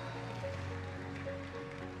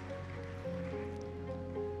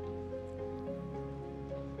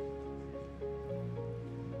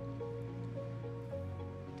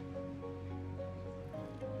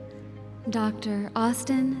 Dr.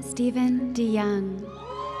 Austin Stephen DeYoung.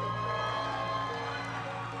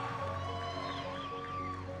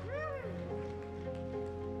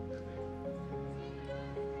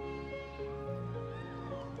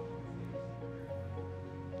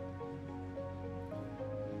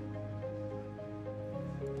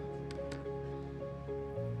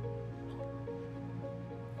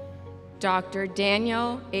 Dr.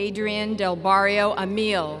 Daniel Adrian Del Barrio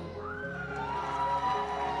Emil.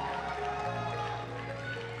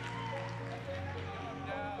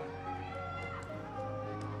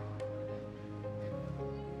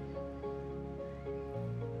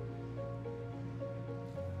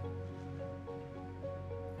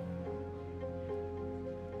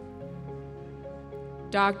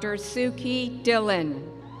 Dr. Suki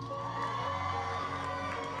Dillon.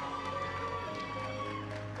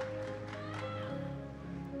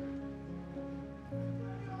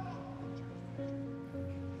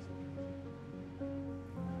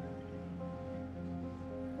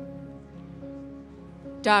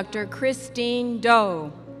 Dr. Christine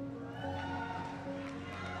Doe.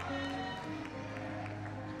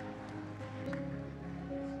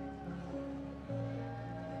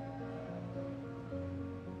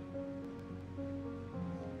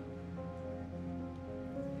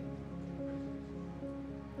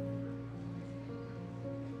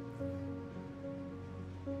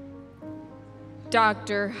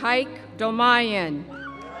 Dr. Haik Domayan.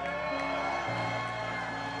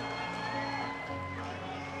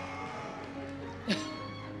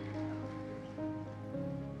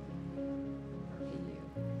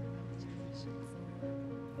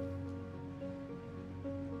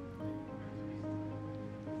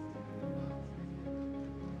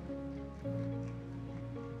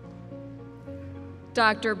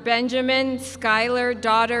 Dr. Benjamin Schuyler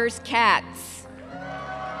Daughters Katz.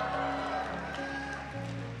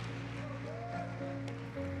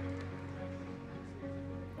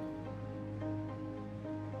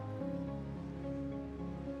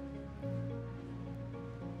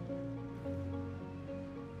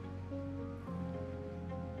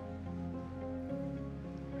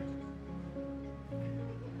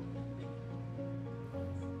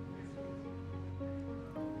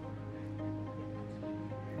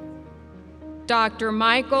 Dr.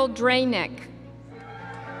 Michael Dranick.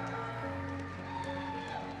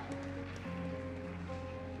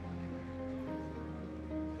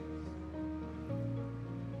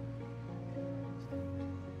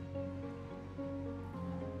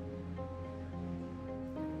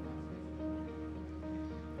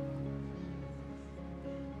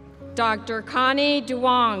 Dr. Connie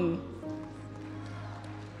Duong.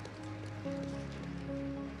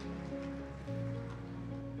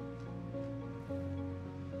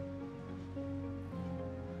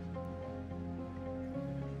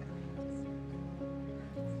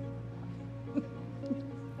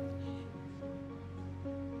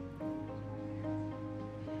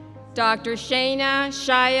 Dr. Shayna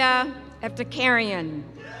Shaya Eftekarian.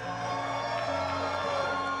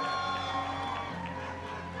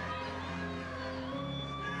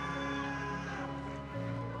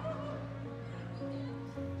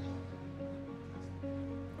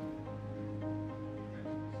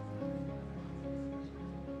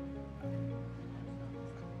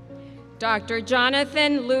 Dr.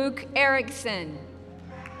 Jonathan Luke Erickson.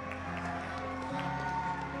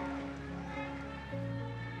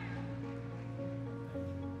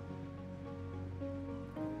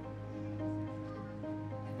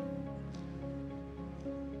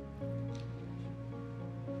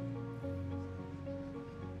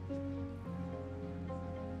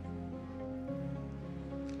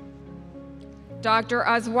 Dr.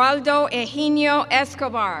 Oswaldo Eugenio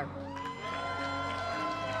Escobar.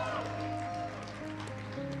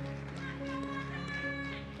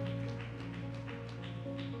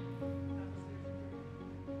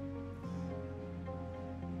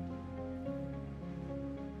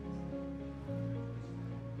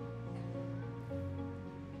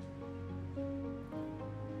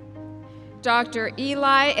 Dr.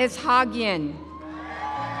 Eli Ishagian.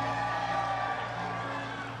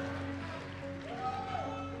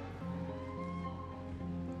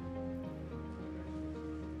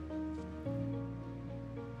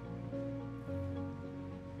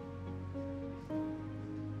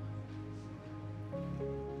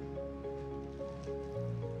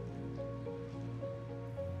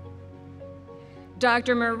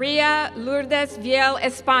 Dr. Maria Lourdes Viel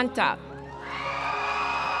Espanta.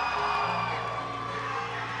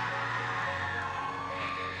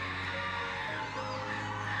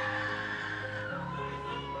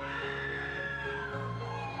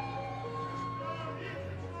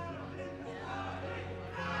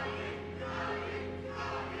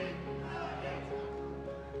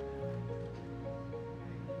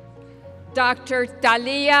 Dr.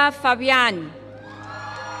 Talia Fabian.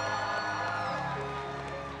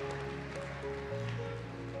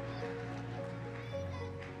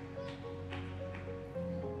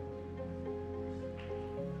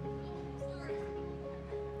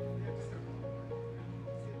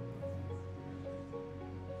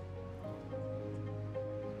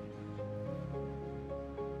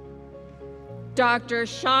 Dr.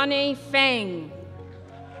 Shawnee Feng.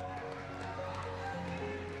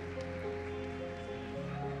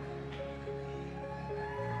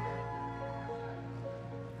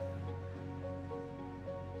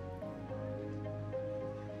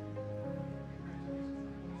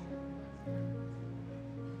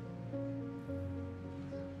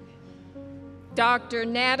 Dr.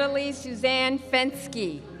 Natalie Suzanne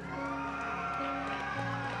Fensky.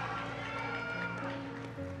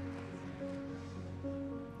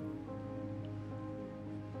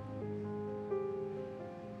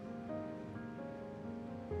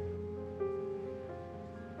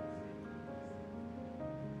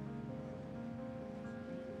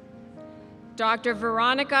 Dr.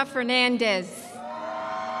 Veronica Fernandez.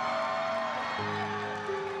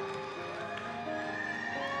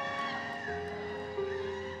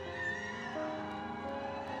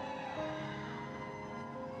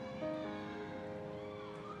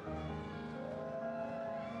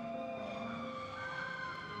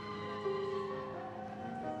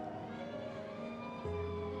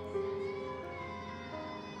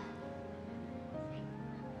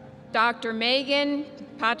 Dr. Megan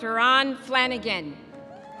Pataran Flanagan.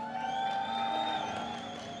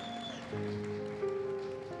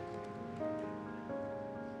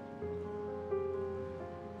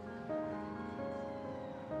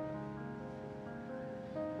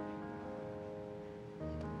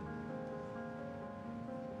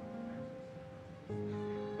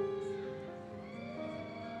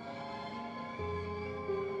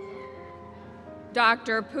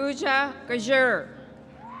 Dr. Pooja Gajur.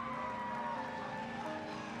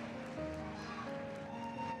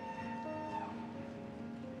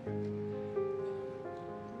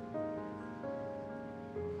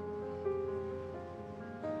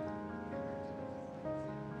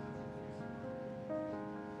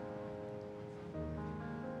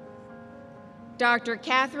 Dr.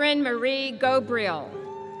 Catherine Marie Gobriel.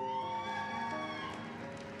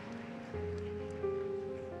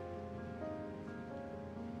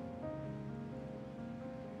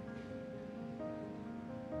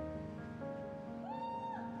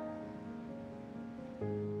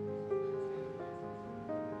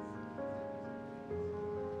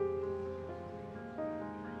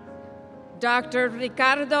 Dr.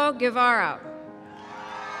 Ricardo Guevara.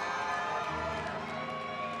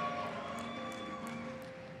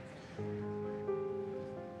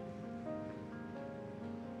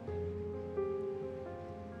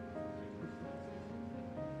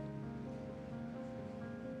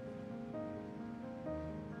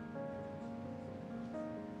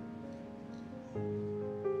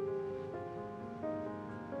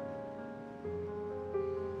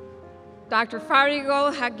 Dr.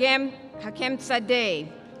 Farigol Hakem Sadeh.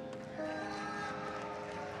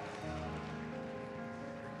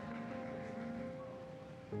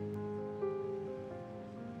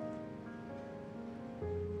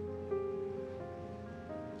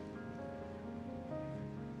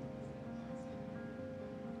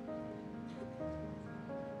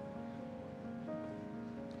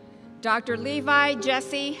 Dr. Levi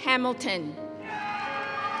Jesse Hamilton.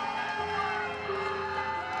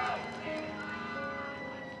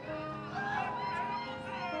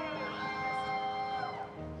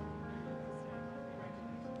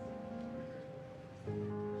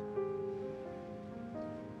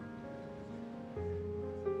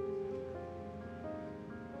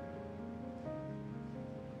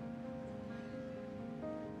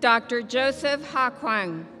 Dr. Joseph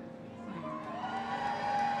Hakwang.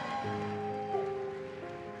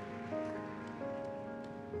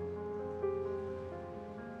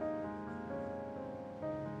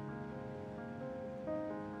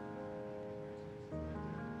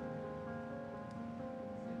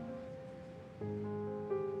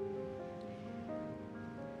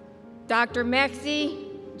 Dr.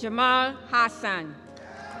 Mexi Jamal Hassan.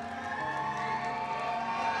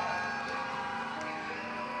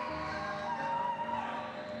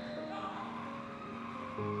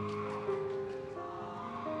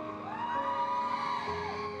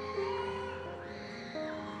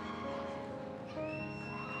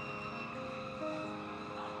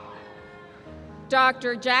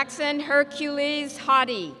 Dr. Jackson Hercules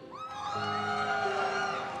Hadi.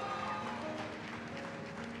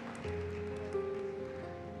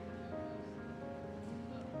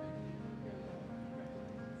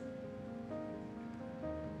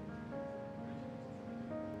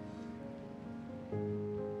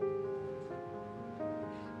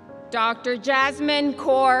 Dr. Jasmine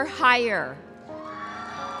Kaur Heyer.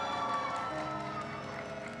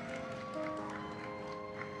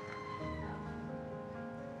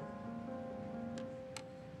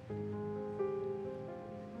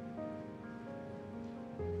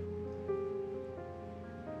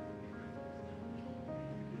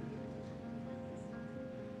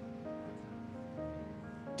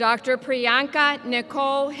 Dr. Priyanka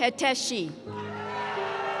Nicole Heteshi.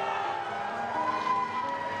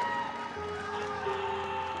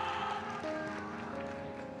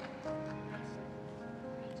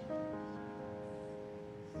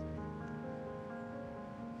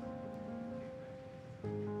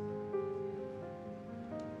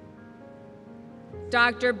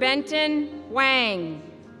 Dr. Benton Wang.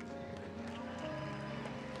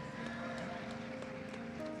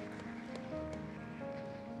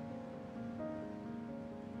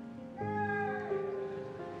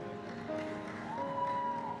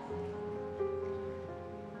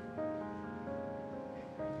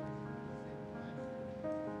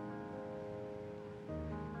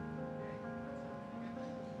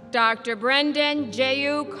 Dr. Brendan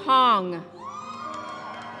Jayuk Hong.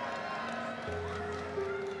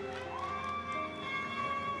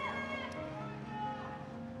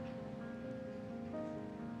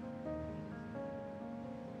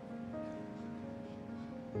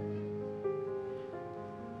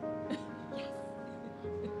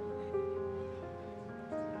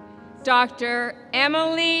 Dr.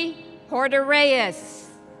 Emily Hordereyes.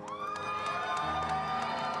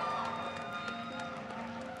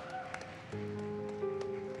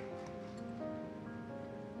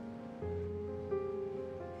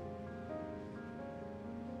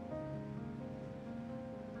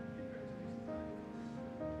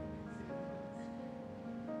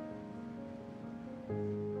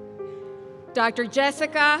 Dr.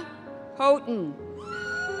 Jessica Houghton.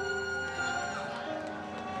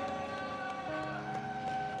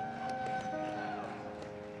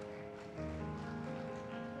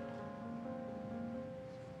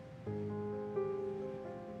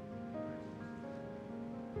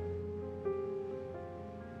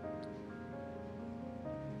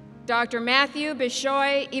 Dr. Matthew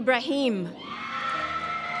Bishoy Ibrahim.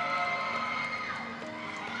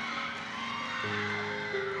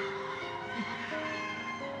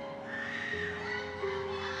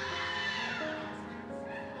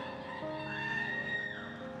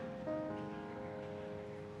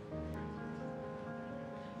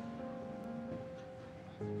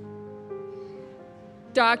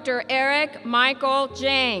 Dr. Eric Michael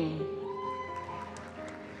Jang.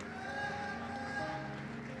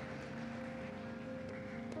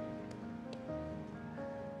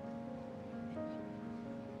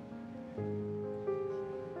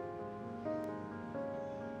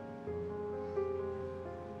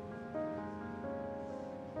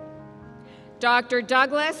 Dr.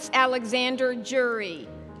 Douglas Alexander Jury.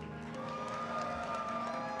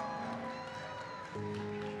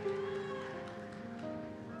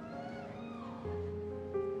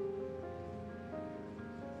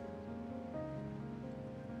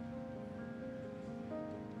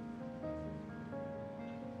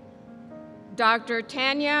 Dr.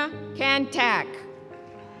 Tanya Kantak.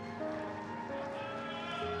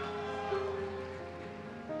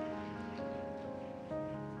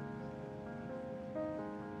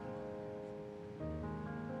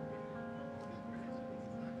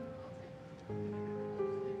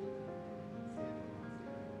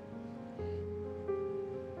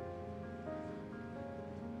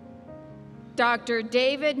 Dr.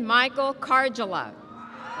 David Michael Cargela.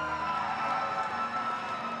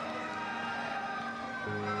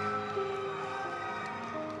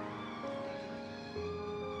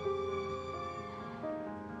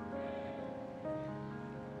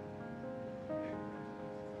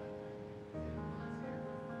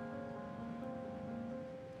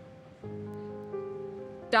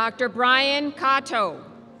 Dr. Brian Cato.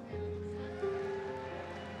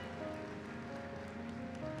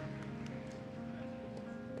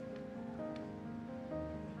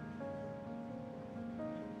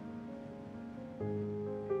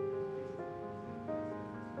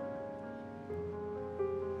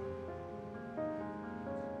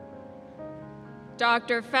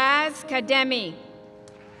 Dr. Faz Kademi.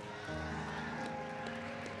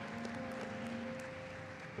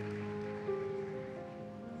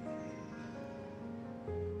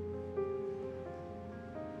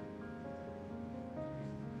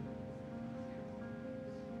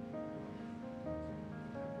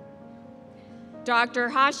 Dr.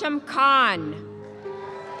 Hashim Khan.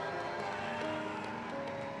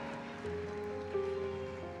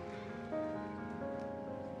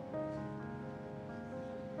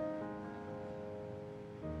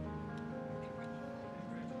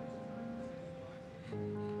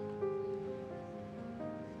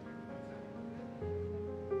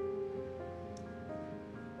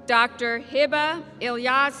 Dr. Hiba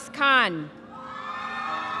Ilyas Khan.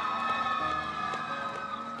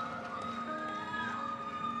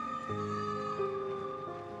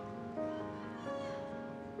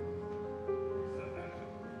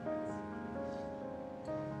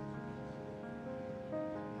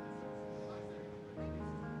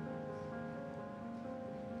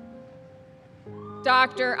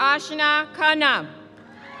 Dr. Ashna Khanna.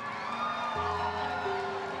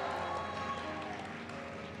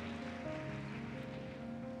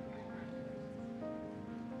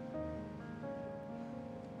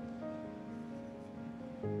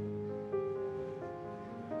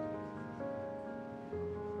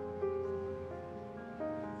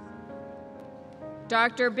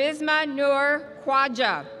 Dr. Bisma Noor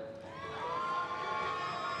Khwaja.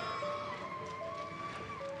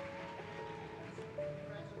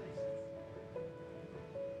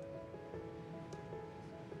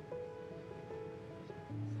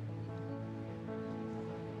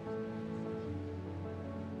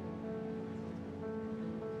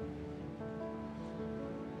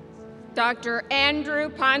 Dr. Andrew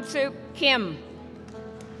Pansup Kim.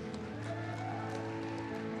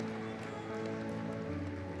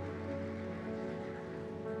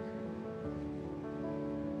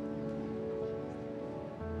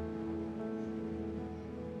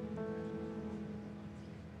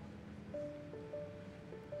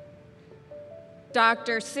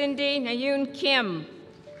 Dr. Cindy Nayun Kim.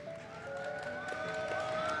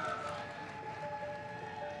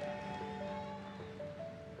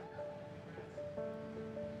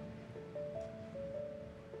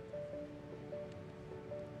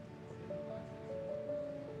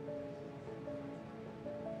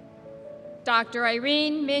 Dr.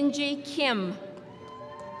 Irene Minji Kim.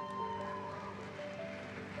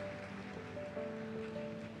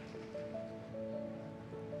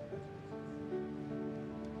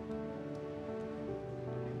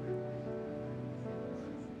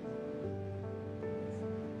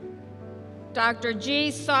 Dr.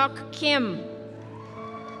 Ji Sok Kim.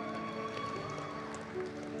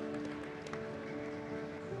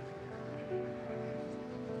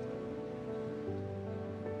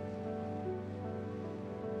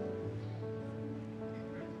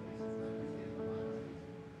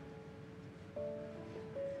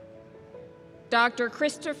 Dr.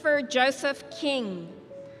 Christopher Joseph King.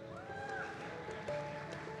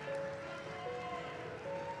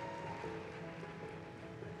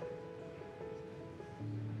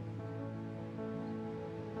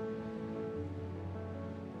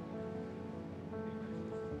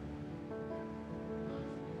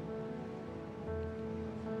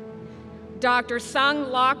 Dr. Sung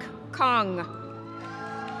Lok Kong.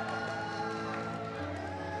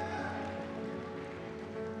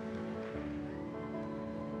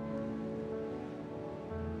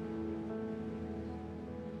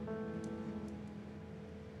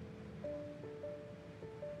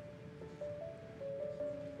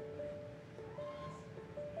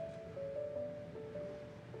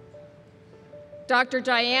 Dr.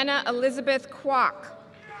 Diana Elizabeth Kwok.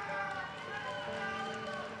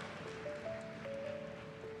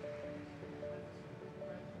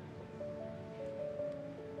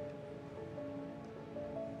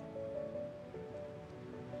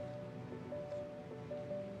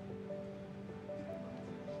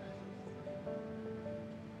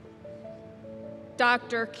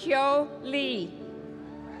 Dr. Kyo Lee.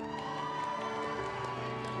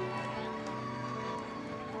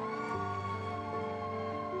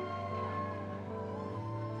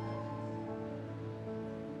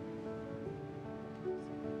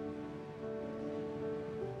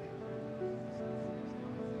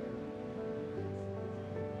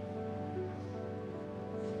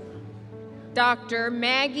 Dr.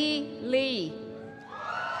 Maggie Lee.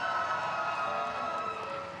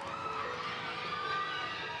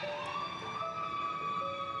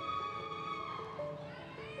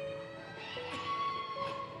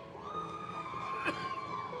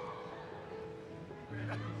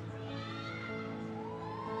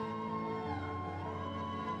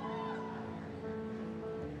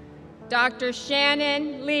 Dr.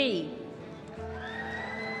 Shannon Lee.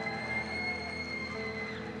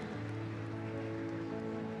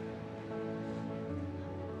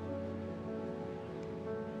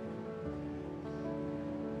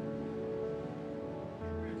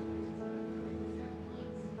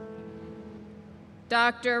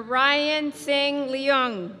 Dr. Ryan Singh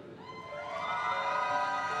Leung.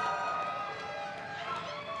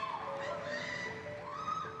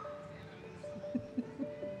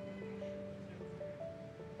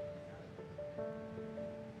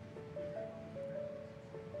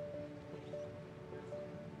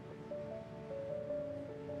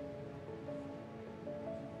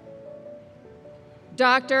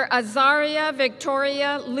 Dr. Azaria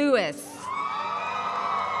Victoria Lewis.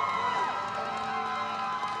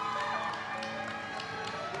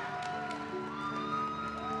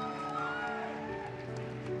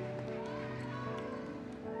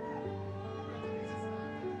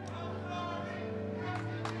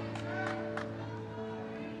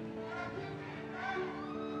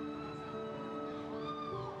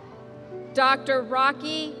 Dr.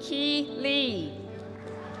 Rocky Key Lee.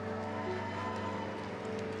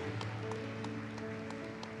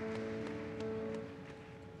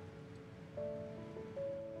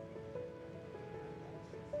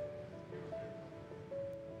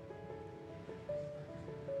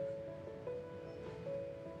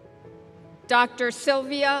 Dr.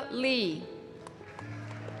 Sylvia Lee.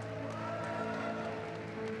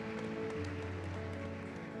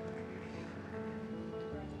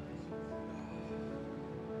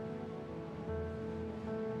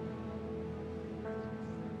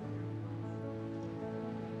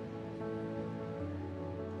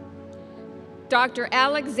 Dr.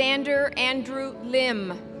 Alexander Andrew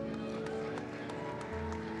Lim.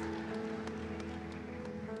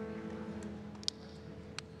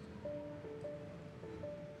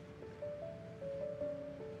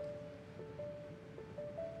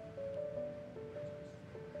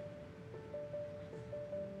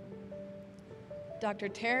 Dr.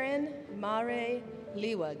 Taryn Mare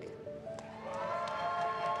Liwag.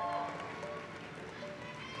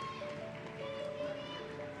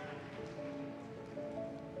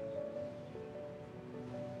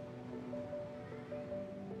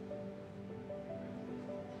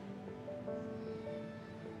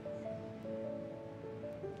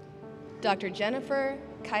 Dr. Jennifer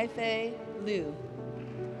Kaifei Liu.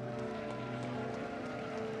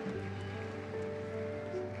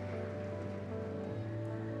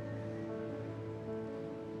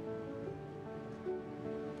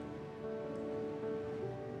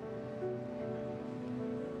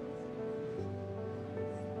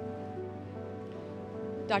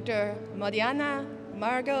 Dr. Modiana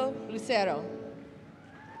Margot Lucero.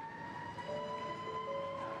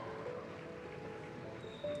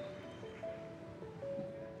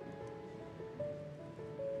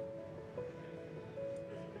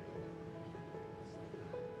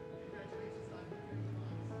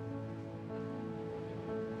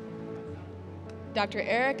 Dr.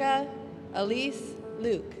 Erica Elise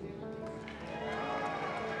Luke.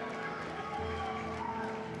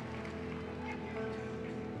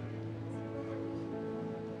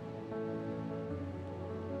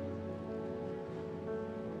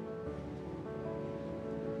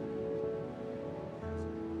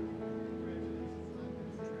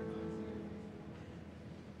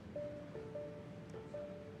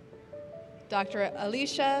 Dr.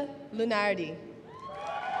 Alicia Lunardi.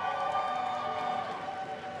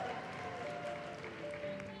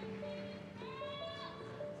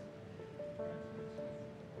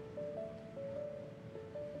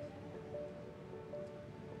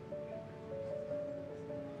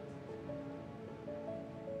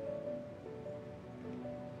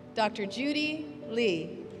 Dr. Judy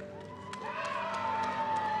Lee.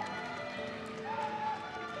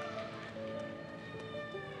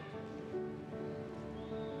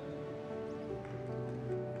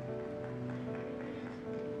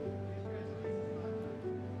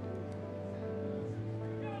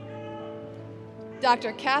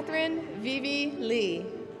 Dr. Catherine Vivi Lee.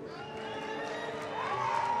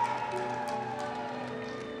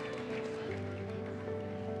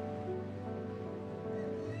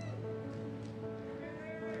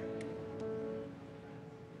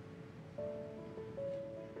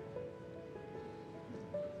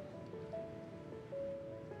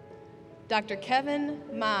 Dr. Kevin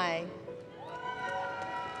Mai.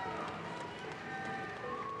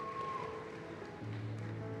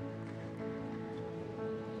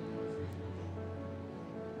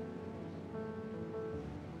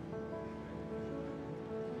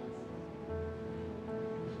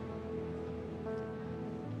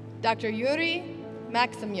 Dr. Yuri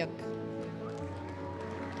Maximyuk.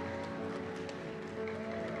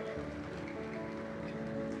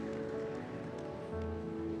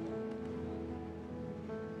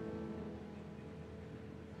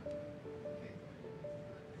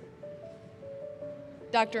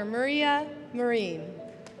 Dr. Maria Marine.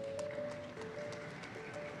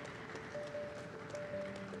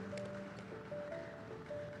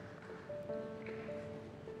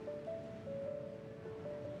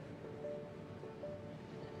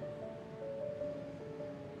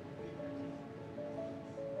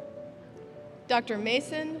 Dr.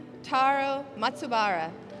 Mason Taro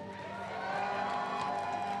Matsubara.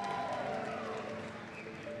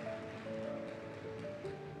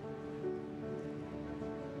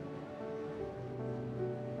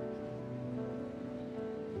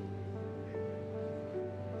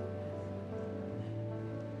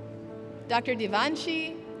 Dr.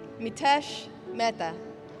 Devanshi Mitesh Mehta.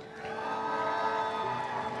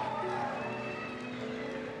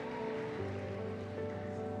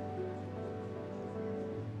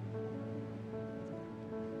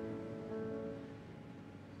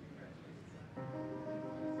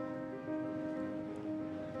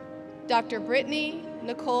 Dr. Brittany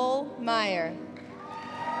Nicole Meyer.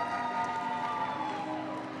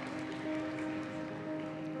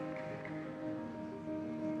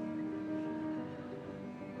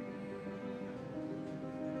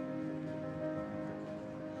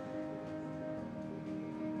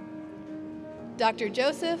 Dr.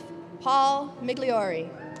 Joseph Paul Migliori.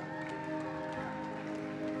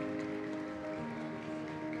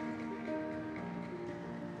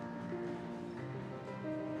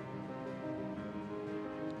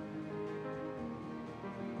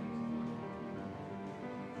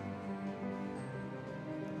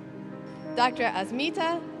 Dr.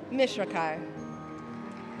 Asmita Mishrakar.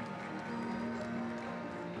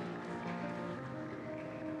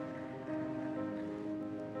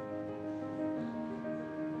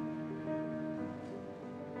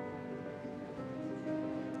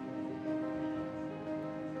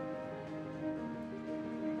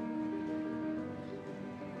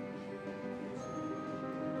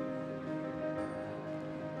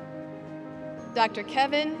 Dr.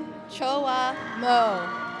 Kevin Choa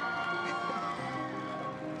Mo.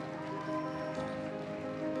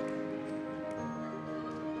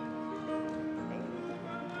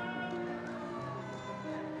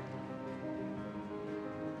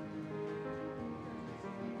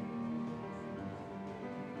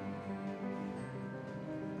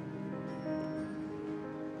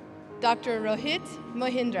 Dr. Rohit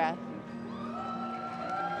Mohindra.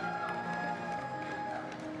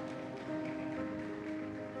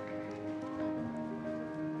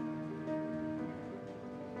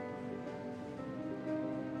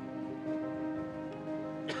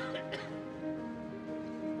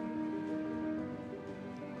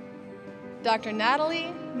 Dr.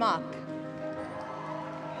 Natalie Mock.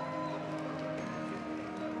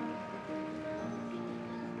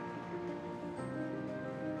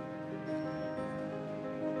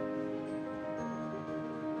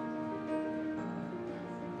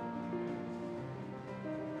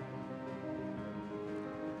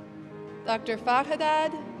 Dr.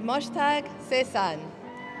 Farhadad Moshtag Sesan.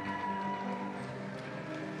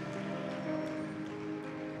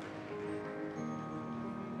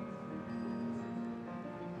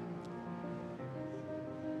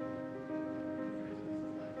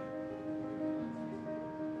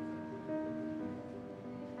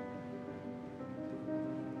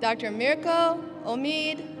 Dr. Mirko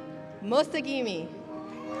Omid Mostagimi.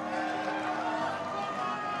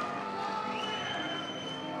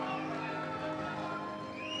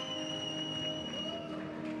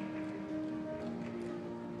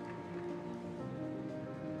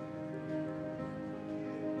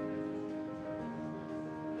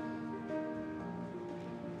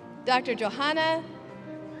 Dr. Johanna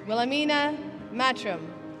Wilhelmina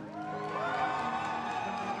Matrum.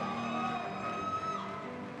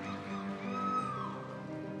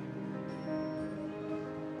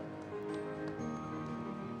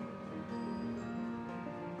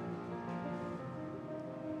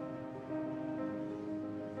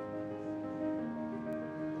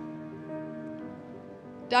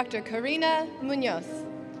 Dr. Karina Munoz.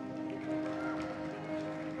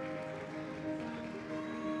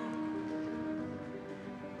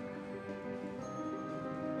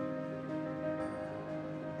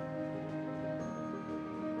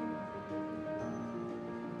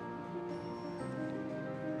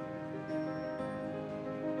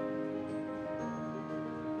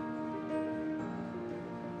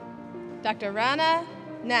 Dr. Rana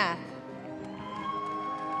Nath.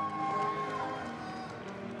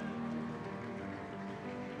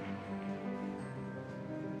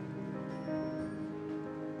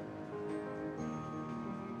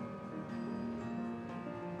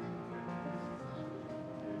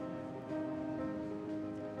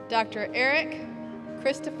 Dr. Eric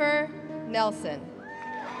Christopher Nelson.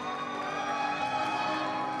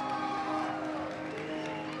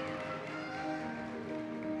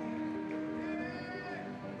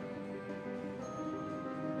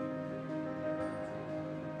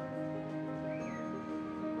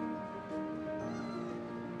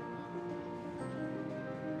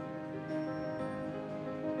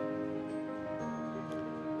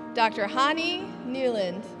 Dr. Hani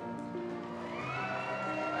Newland.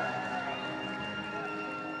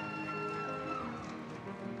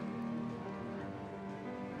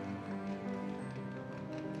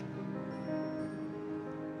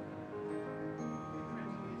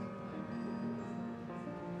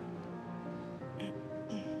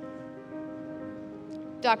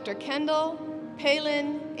 Dr. Kendall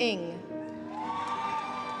Palin Ng.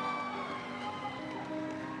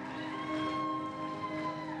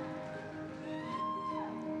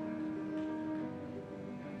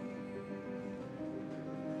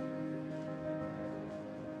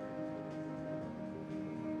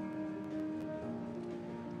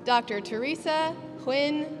 Dr. Teresa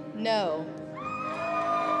Huynh No.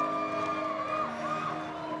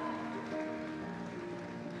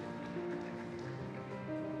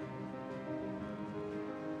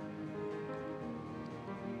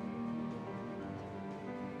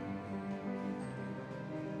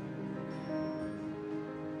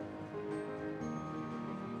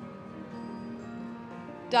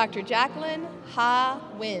 Dr. Jacqueline Ha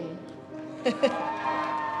Win.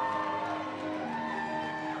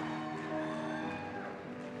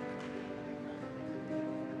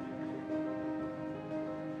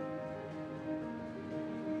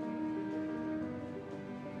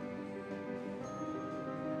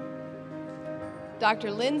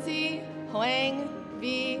 Dr. Lindsay Hoang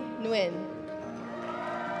V. Nguyen.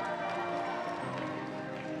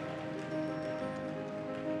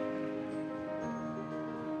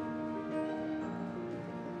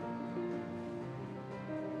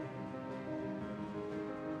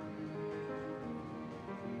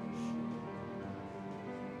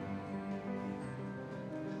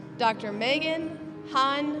 Dr. Megan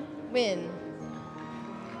Han Win.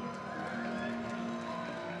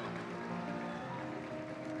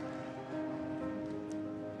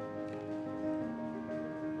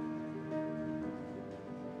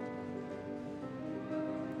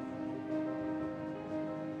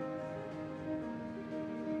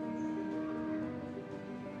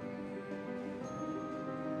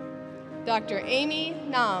 Dr. Amy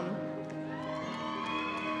Nam.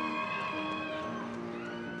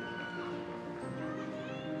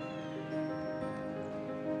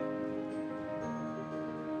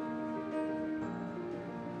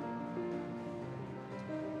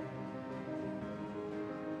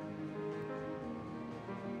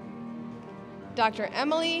 Dr.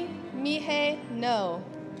 Emily Mihei No.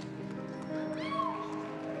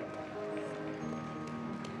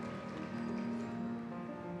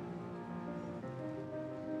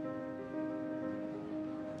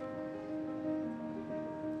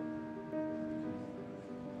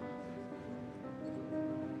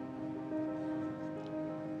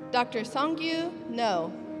 Dr. Songyu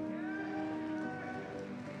No.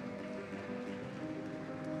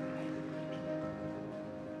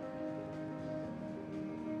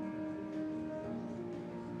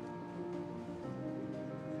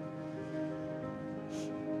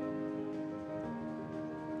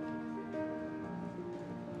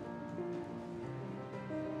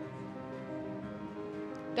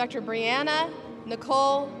 Dr. Brianna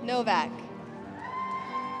Nicole Novak.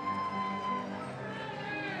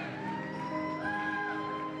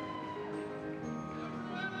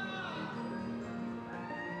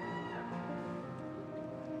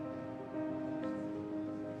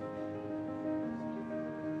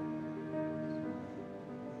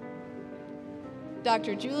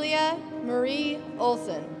 Dr. Julia Marie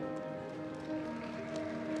Olson.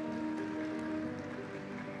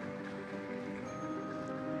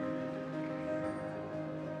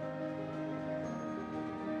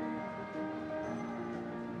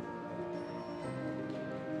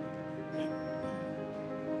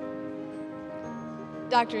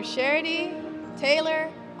 Dr. Charity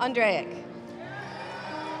Taylor Andreyek.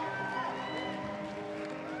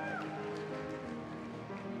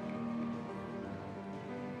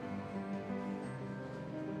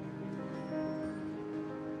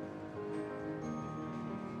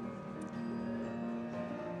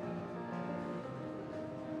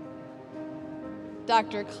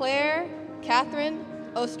 Dr. Claire Catherine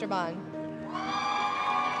Osterbahn.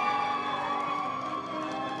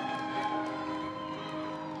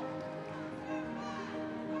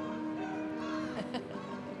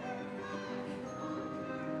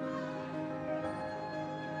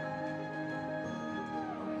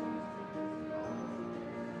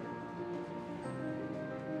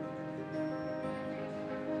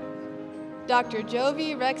 Dr.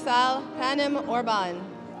 Jovi Rexal Panem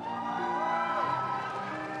Orban.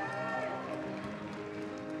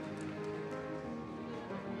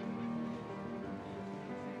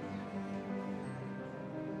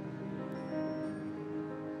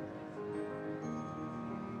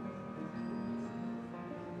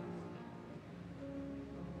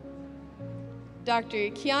 Dr.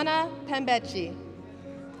 Kiana Pembecci.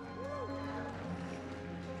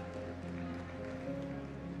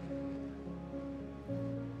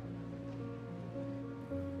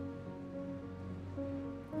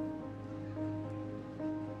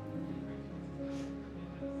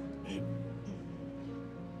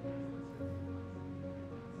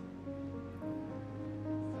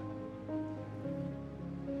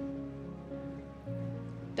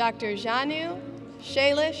 Dr. Janu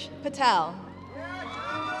Shailesh Patel.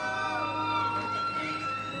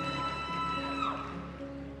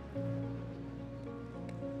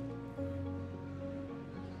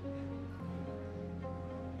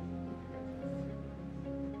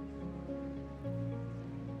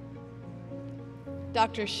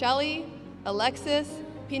 Dr. Shelley Alexis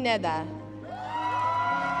Pineda.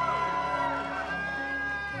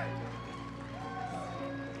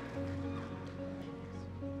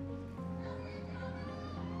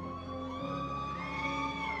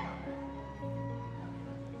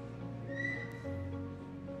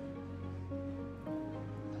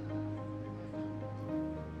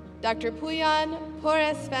 Dr. Puyan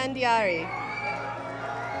Poresvandiari.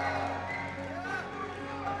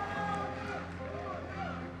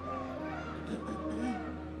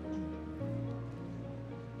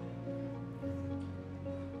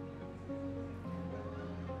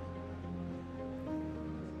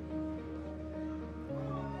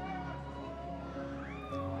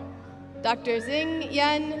 Dr. Xing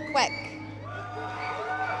Yan Kwek.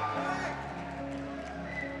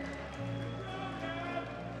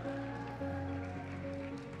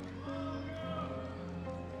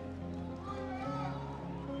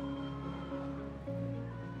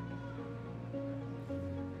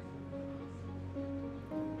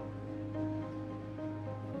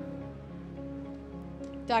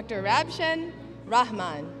 Dr. Rabshan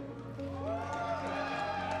Rahman.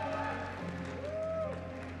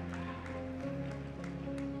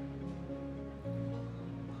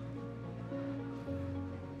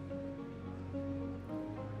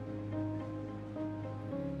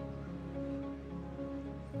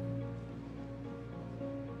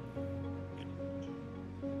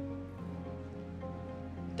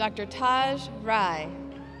 Dr. Taj Rai.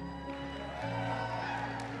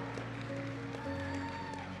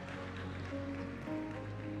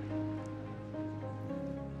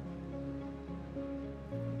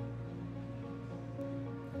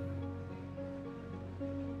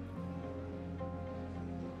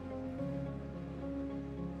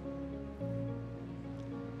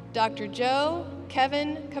 Dr. Joe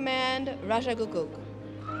Kevin Command Rajaguguk.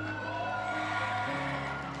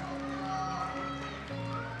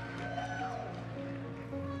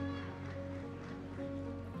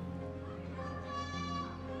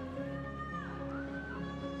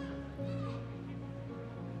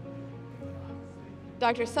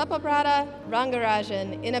 Dr. Sapabrata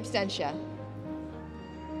Rangarajan in absentia.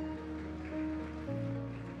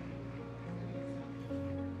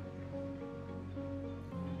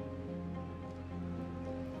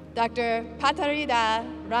 Dr. Patarida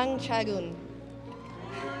Rangchagun.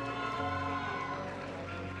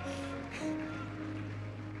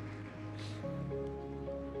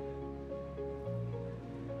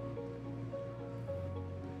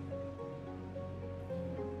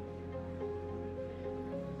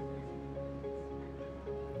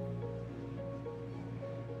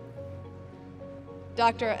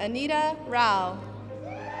 Dr. Anita Rao.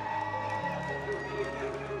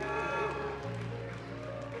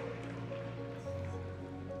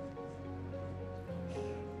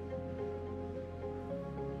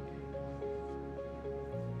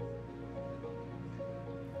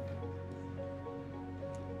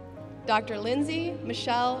 Dr. Lindsay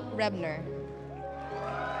Michelle Rebner.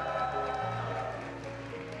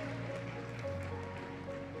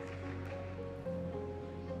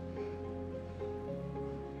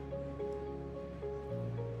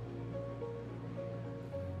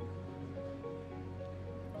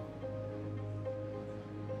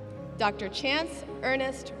 Dr. Chance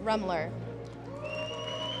Ernest Rumler.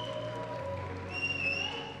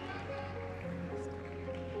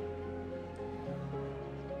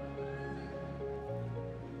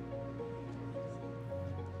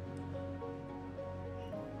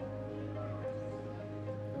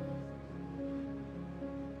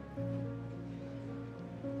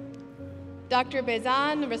 Dr.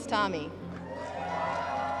 Bezan Rastami.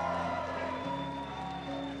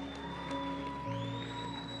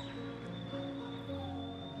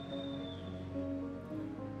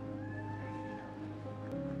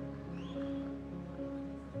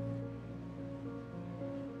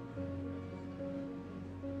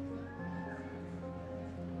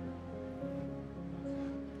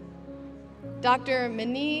 Dr.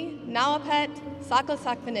 Mani Nawapet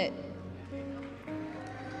Saklasakpanit.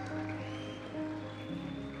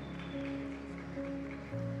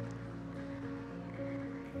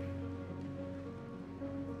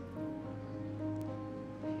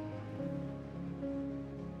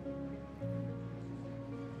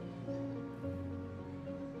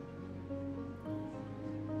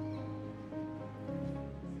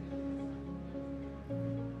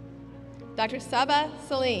 Dr. Saba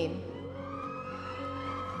Salim.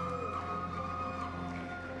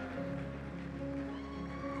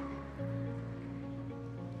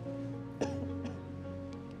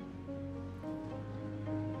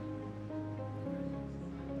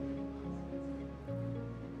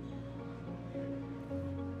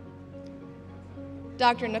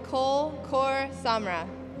 Dr. Nicole Kaur Samra.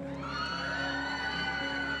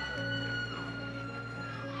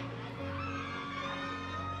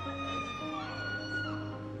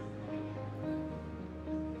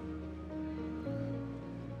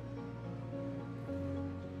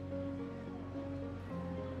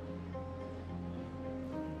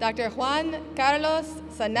 Dr. Juan Carlos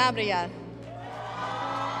Sanabria.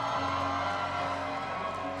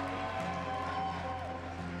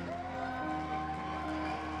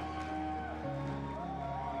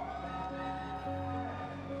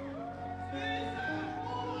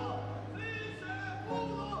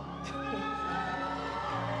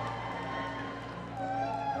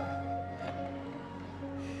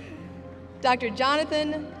 Dr.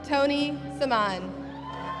 Jonathan Tony Saman.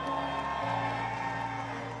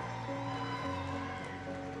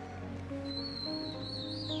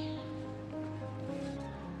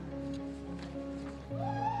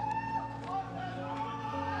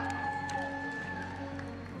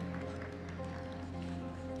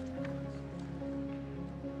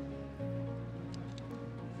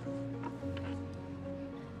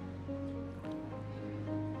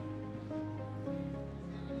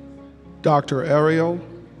 Dr. Ariel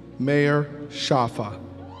Mayer Shafa.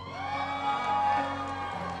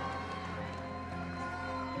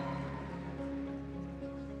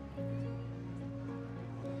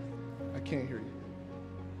 I can't hear you.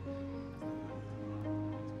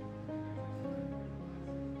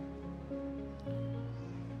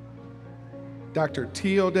 Dr.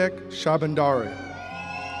 Teodek Shabandari.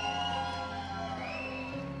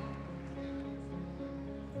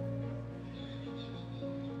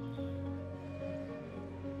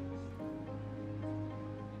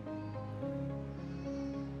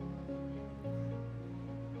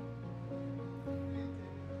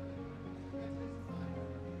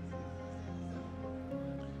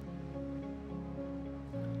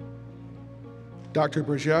 Dr.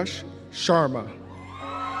 Brajesh Sharma.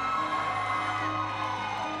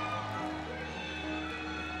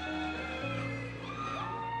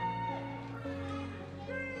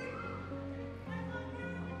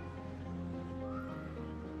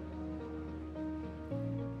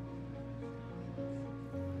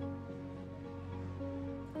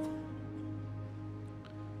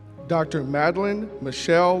 Dr. Madeline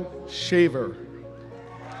Michelle Shaver.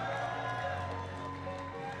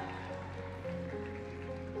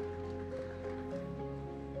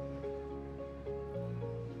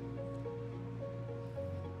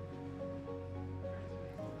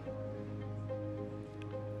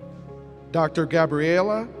 Dr.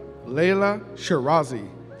 Gabriela Leila Shirazi.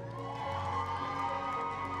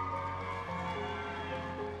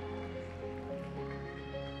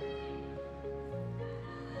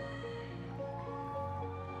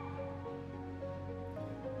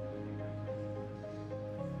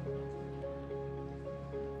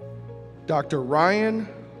 Dr. Ryan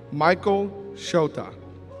Michael Shota.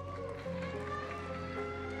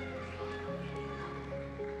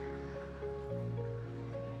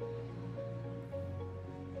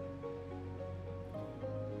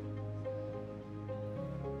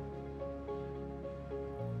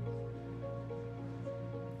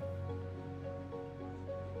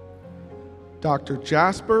 Dr.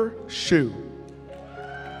 Jasper Shu.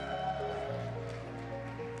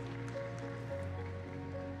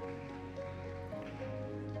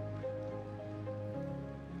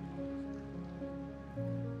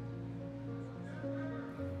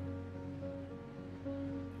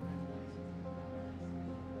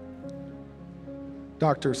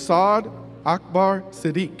 Dr. Saad Akbar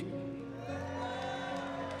Siddiq.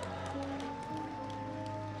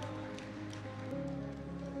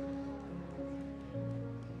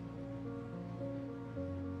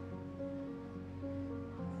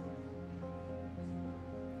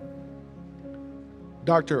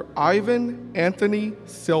 Dr. Ivan Anthony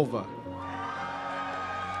Silva.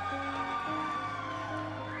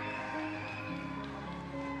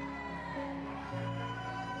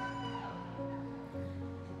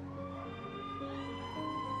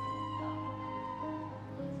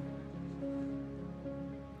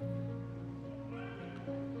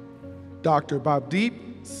 Dr.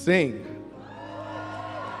 Bhavdeep Singh.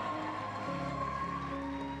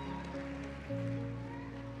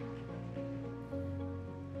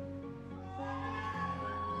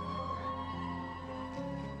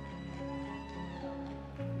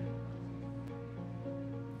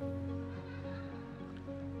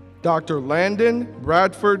 Dr. Landon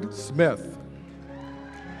Bradford Smith.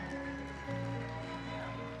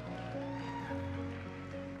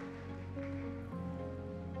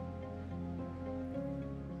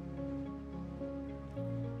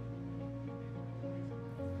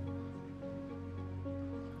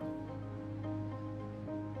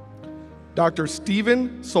 Dr.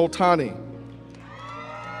 Stephen Soltani.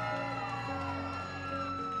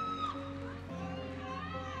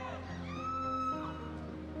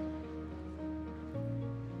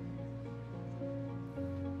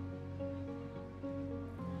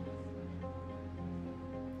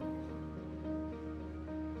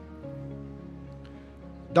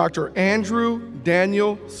 Dr. Andrew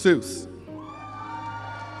Daniel Seuss.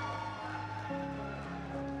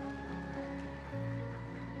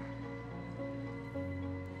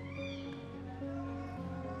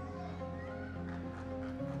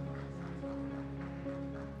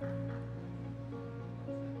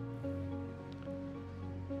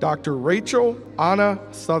 Dr. Rachel Anna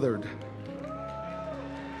Southard.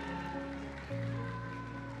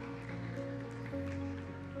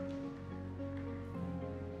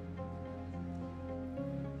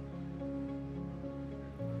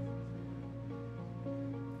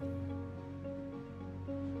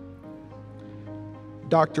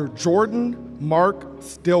 Dr. Jordan Mark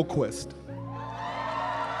Stillquist.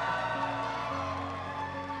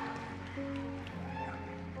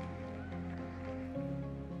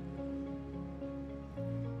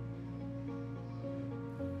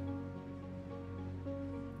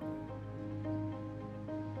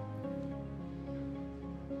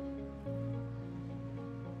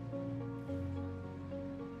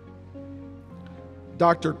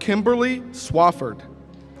 Dr. Kimberly Swafford.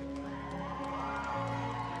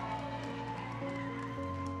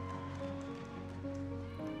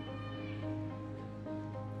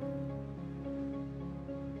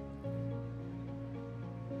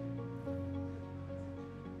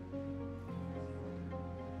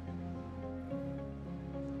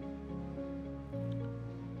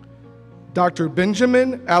 Dr.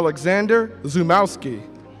 Benjamin Alexander Zumowski.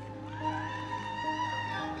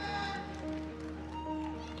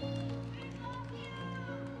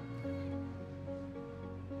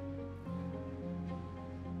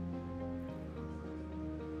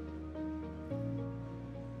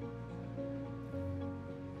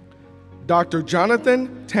 Dr.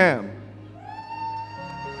 Jonathan Tam.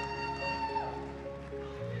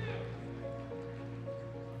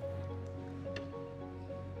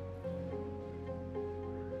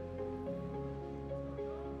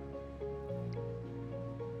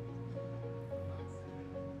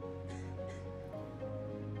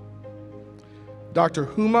 Dr.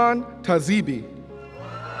 Human Tazibi.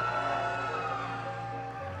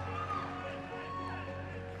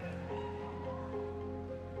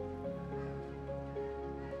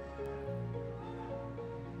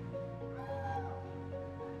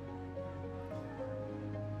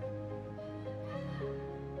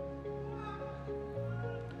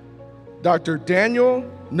 Dr. Daniel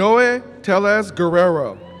Noe Teles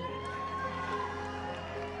Guerrero.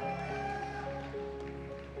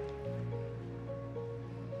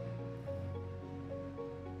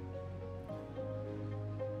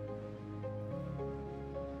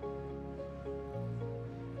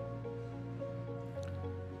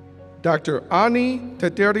 Dr. Ani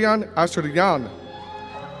Teterian Ashriyan.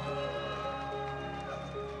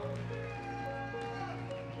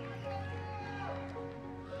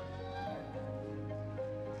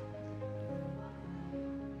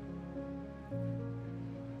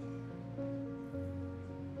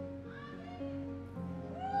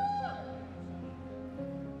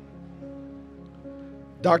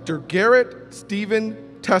 Dr. Garrett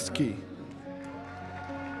Stephen Teskey.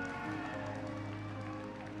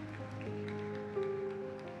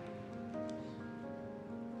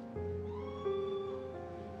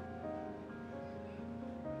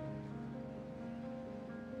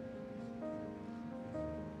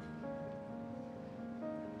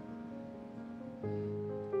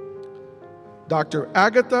 Dr.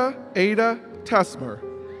 Agatha Ada Tesmer.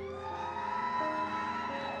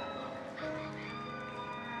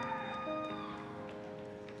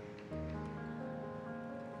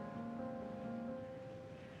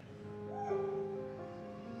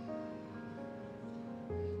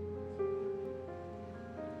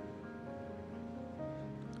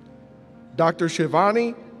 Dr.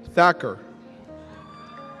 Shivani Thacker.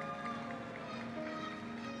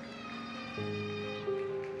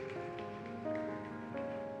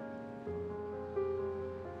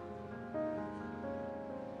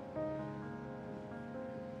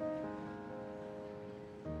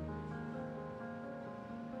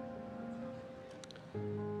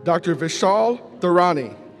 Dr. Vishal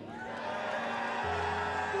Dharani.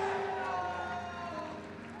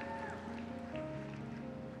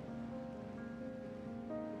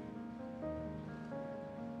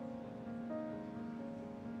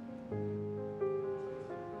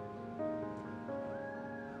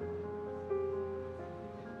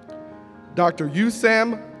 Dr.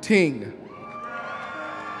 Yusam Ting.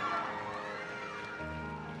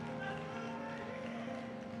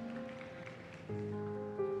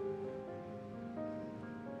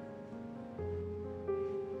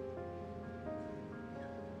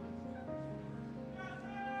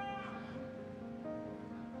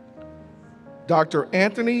 Dr.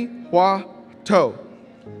 Anthony Hua To.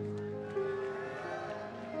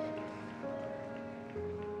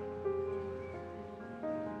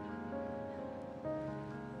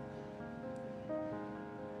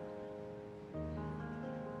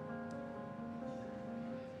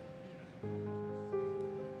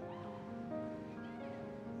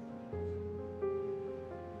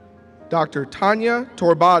 Dr. Tanya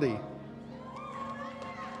Torbati.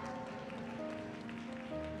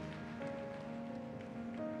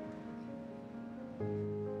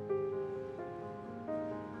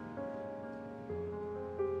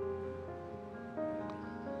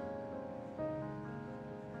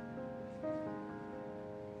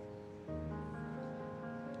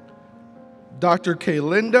 Dr.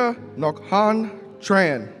 Kaylinda Nokhan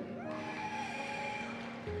Tran.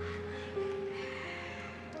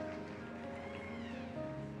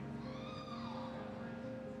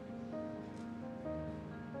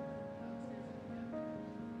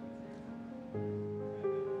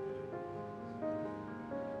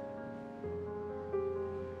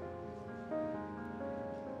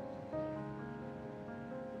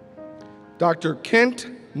 Dr. Kent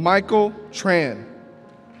Michael Tran.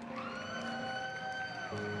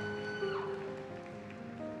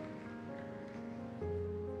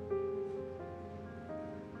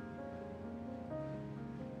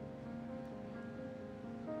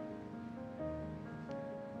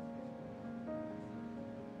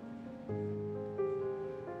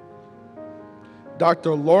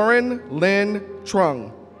 Dr. Lauren Lynn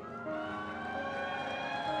Trung.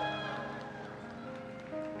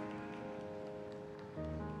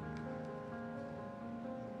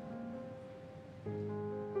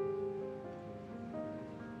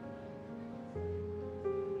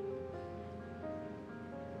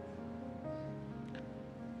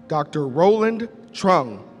 Dr. Roland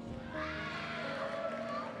Trung.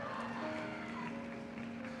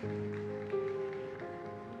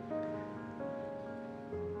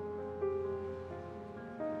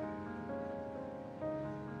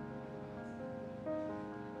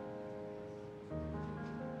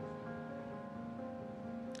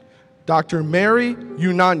 Dr. Mary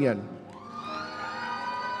Unanyan.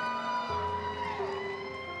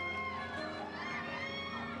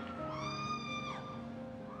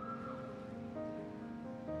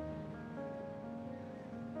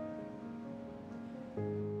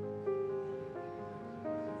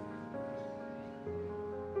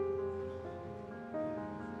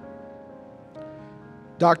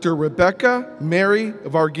 Dr. Rebecca Mary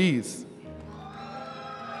Varghese.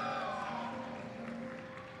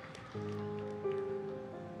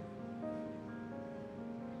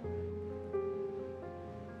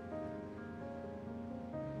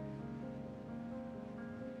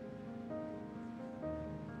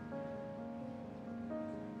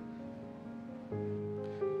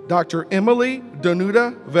 Dr. Emily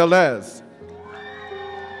Danuta Velez.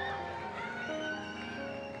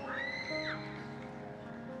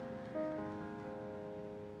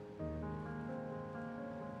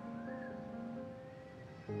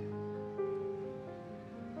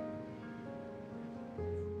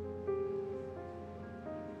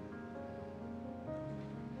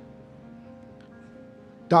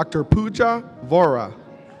 Dr. Pooja Vora.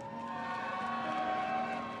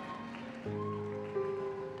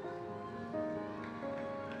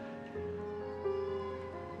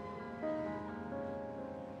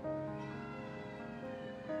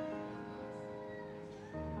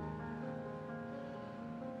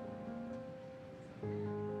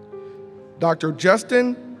 Dr.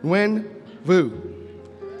 Justin Nguyen Vu.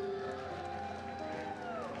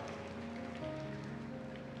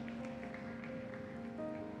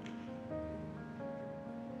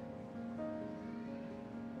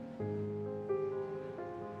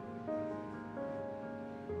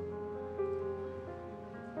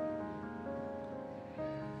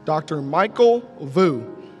 Dr. Michael Vu.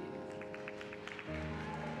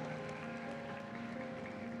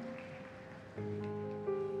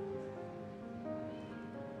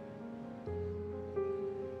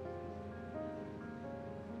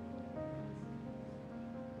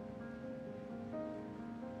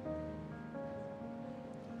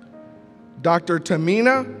 Dr.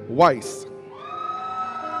 Tamina Weiss.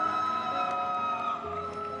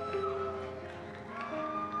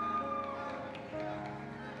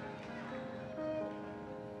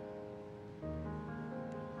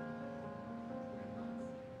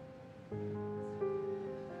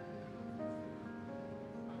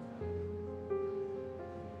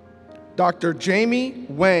 Dr. Jamie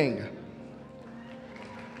Wang.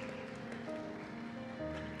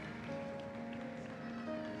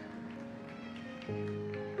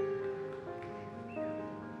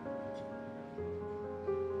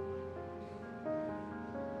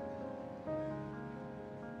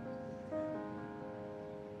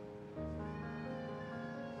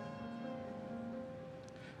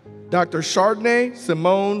 Dr. Chardonnay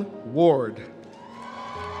Simone Ward.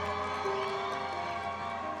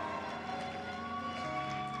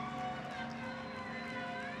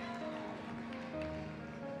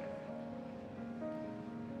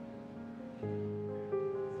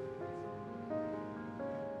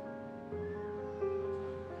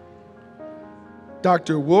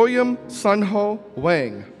 Dr. William Sunho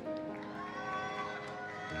Wang.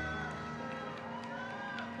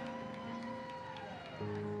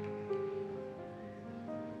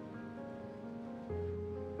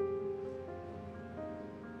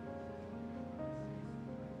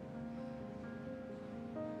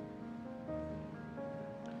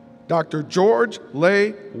 Dr. George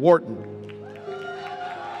Leigh Wharton.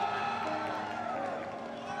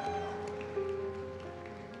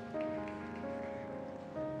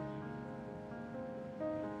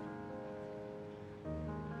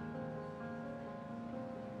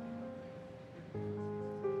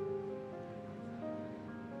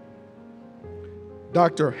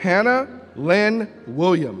 Dr. Hannah Lynn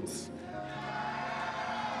Williams.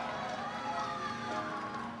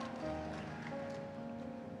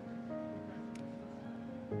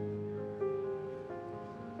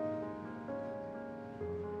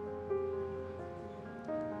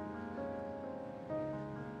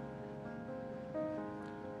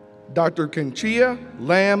 Dr. Kenchia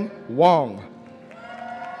Lam Wong.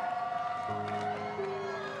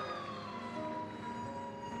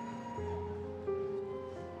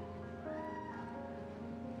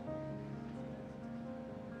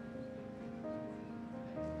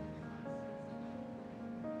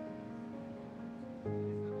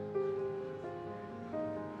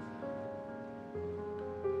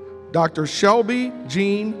 Dr. Shelby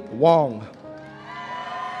Jean Wong.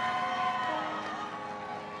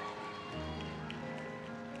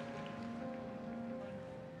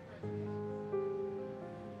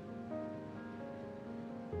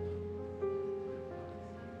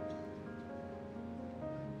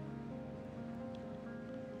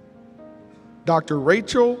 Dr.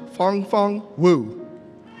 Rachel Fong Fong Wu.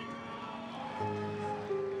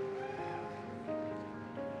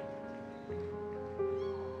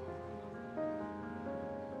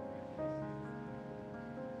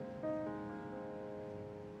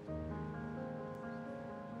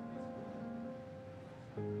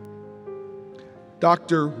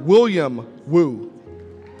 Dr. William Wu.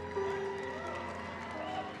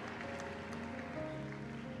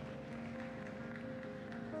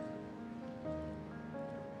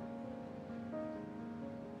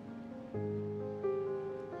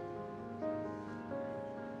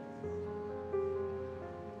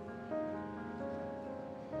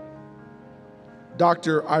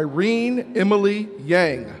 Dr. Irene Emily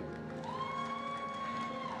Yang.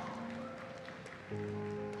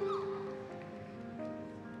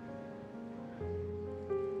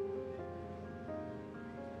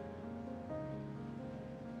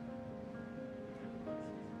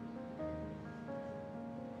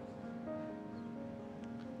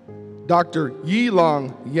 Dr.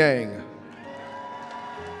 Yilong Yang.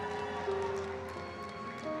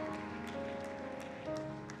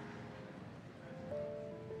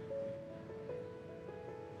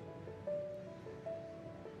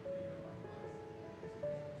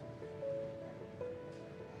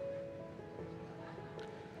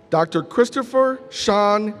 Dr. Christopher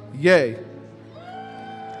Sean Ye.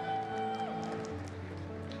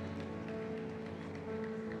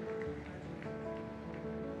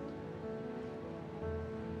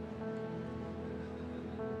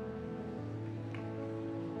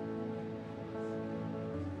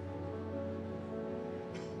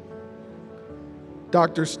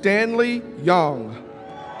 Dr. Stanley Young.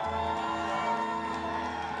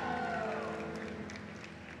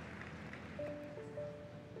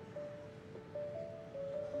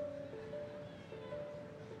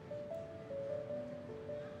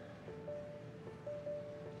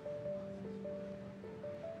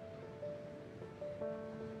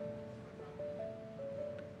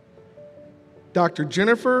 Dr.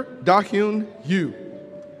 Jennifer Dahyun Yu.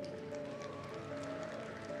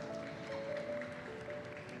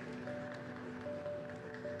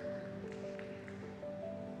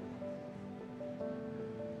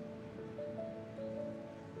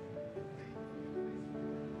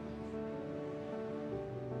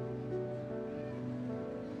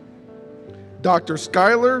 Dr.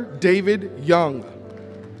 Skylar David Young.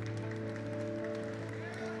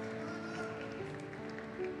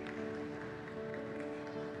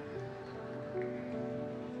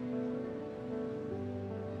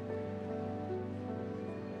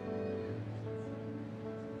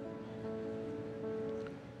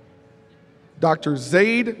 Dr.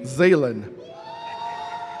 Zaid Zalen.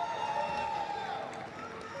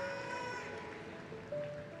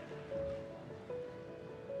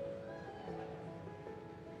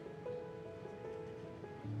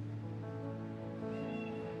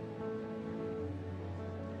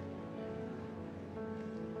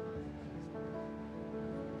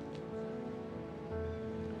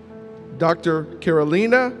 Dr.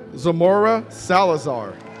 Carolina Zamora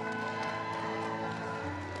Salazar.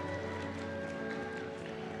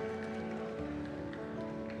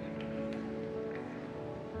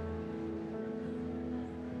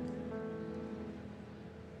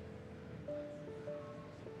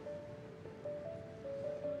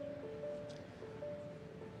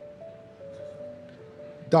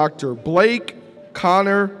 Dr. Blake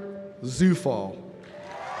Connor Zufall.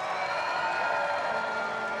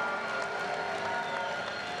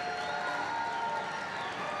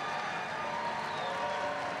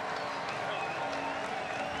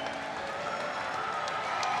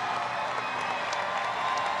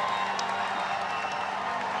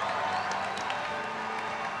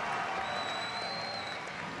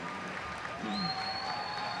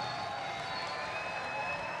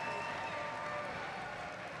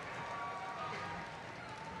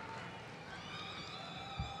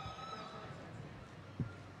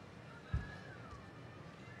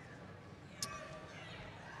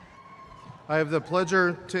 I have the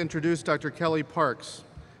pleasure to introduce Dr. Kelly Parks,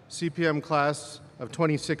 CPM class of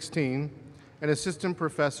 2016, and Assistant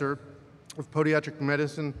Professor of Podiatric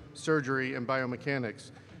Medicine, Surgery, and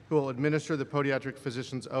Biomechanics, who will administer the Podiatric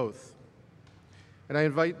Physician's Oath. And I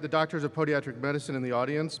invite the doctors of Podiatric Medicine in the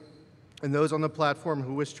audience and those on the platform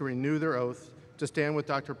who wish to renew their oath to stand with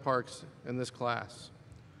Dr. Parks in this class.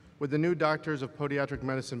 Would the new doctors of Podiatric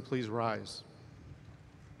Medicine please rise?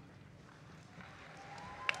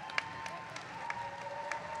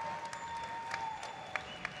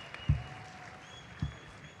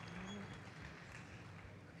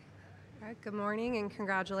 Good morning and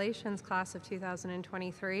congratulations, class of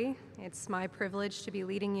 2023. It's my privilege to be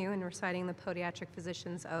leading you in reciting the Podiatric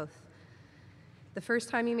Physician's Oath. The first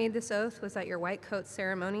time you made this oath was at your white coat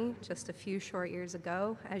ceremony just a few short years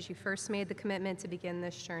ago as you first made the commitment to begin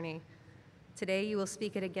this journey. Today you will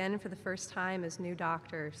speak it again for the first time as new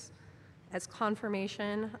doctors, as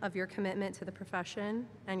confirmation of your commitment to the profession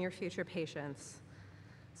and your future patients.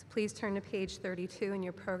 So please turn to page 32 in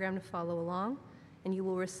your program to follow along, and you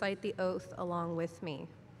will recite the oath along with me. All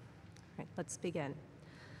right, let's begin.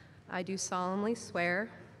 I do solemnly swear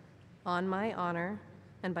on my honor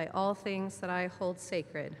and by all things that I hold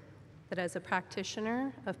sacred, that as a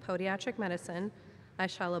practitioner of podiatric medicine, I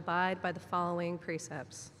shall abide by the following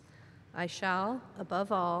precepts. I shall,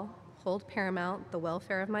 above all, hold paramount the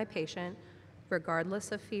welfare of my patient,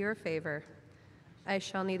 regardless of fee or favor. I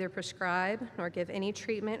shall neither prescribe nor give any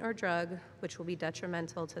treatment or drug which will be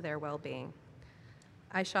detrimental to their well-being.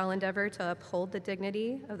 I shall endeavor to uphold the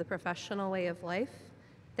dignity of the professional way of life,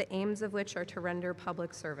 the aims of which are to render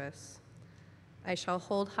public service. I shall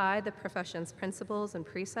hold high the profession's principles and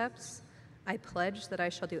precepts. I pledge that I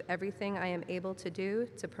shall do everything I am able to do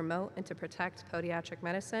to promote and to protect podiatric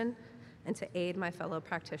medicine and to aid my fellow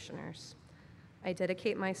practitioners. I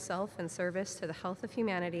dedicate myself in service to the health of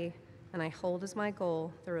humanity, and I hold as my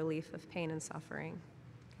goal the relief of pain and suffering.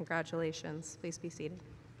 Congratulations. Please be seated.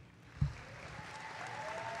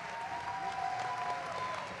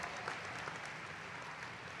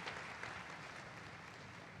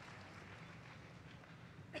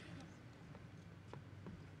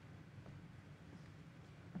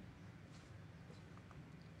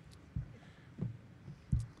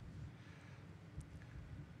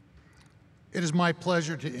 It is my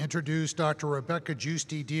pleasure to introduce Dr. Rebecca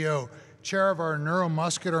Giusti, DO, Chair of our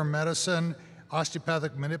Neuromuscular Medicine,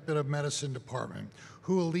 Osteopathic Manipulative Medicine Department,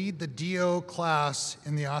 who will lead the DO class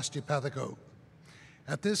in the Osteopathic Oath.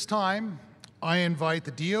 At this time, I invite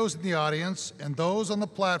the DOs in the audience and those on the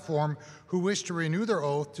platform who wish to renew their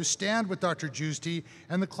oath to stand with Dr. Giusti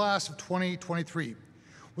and the class of 2023.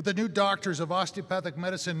 Would the new doctors of osteopathic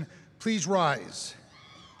medicine please rise?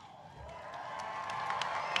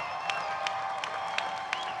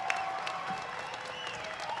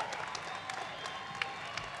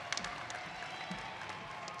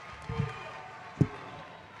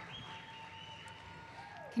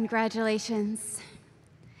 Congratulations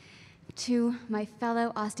to my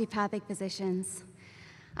fellow osteopathic physicians.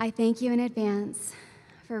 I thank you in advance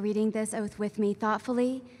for reading this oath with me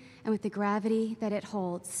thoughtfully and with the gravity that it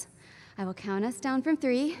holds. I will count us down from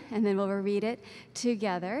 3, and then we'll read it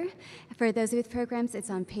together. For those with programs, it's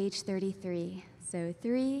on page 33. So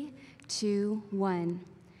 3, 2, 1.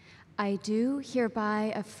 I do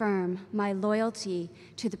hereby affirm my loyalty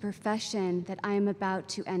to the profession that I am about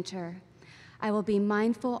to enter. I will be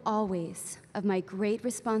mindful always of my great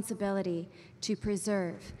responsibility to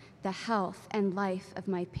preserve the health and life of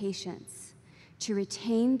my patients, to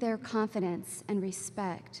retain their confidence and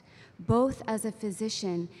respect, both as a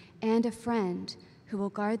physician and a friend who will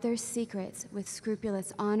guard their secrets with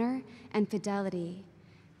scrupulous honor and fidelity,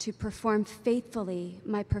 to perform faithfully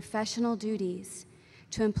my professional duties,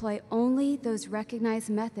 to employ only those recognized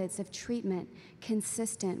methods of treatment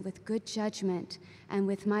consistent with good judgment and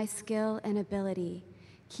with my skill and ability,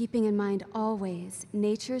 keeping in mind always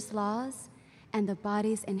nature's laws and the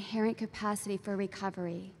body's inherent capacity for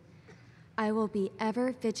recovery. I will be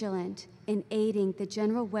ever vigilant in aiding the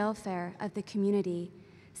general welfare of the community,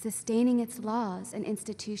 sustaining its laws and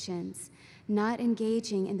institutions, not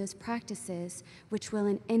engaging in those practices which will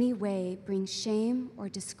in any way bring shame or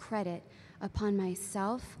discredit upon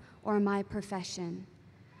myself or my profession.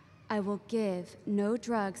 I will give no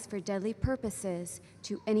drugs for deadly purposes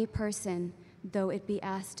to any person, though it be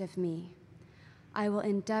asked of me. I will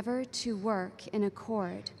endeavor to work in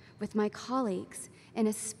accord with my colleagues in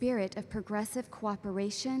a spirit of progressive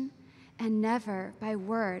cooperation and never by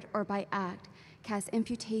word or by act cast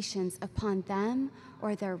imputations upon them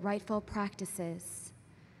or their rightful practices.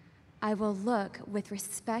 I will look with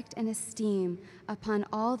respect and esteem upon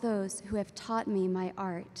all those who have taught me my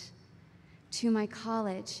art. To my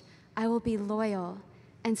college, I will be loyal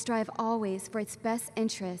and strive always for its best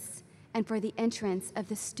interests and for the entrance of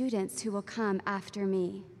the students who will come after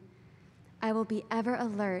me. I will be ever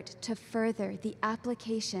alert to further the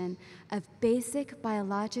application of basic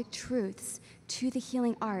biologic truths to the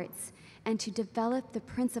healing arts and to develop the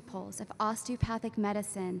principles of osteopathic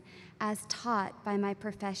medicine as taught by my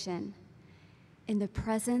profession. In the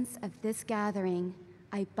presence of this gathering,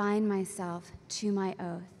 I bind myself to my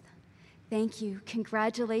oath. Thank you.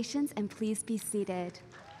 Congratulations, and please be seated.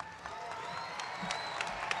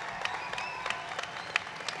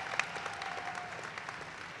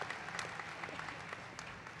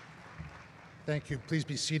 Thank you. Please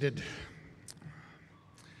be seated.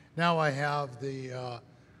 Now I have the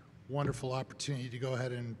wonderful opportunity to go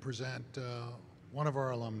ahead and present one of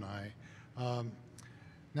our alumni.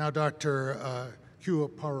 Now Dr. Kua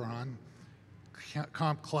Paran,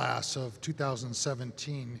 comp class of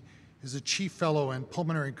 2017, is a chief fellow in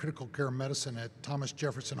pulmonary and critical care medicine at Thomas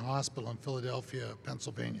Jefferson Hospital in Philadelphia,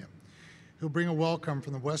 Pennsylvania. He'll bring a welcome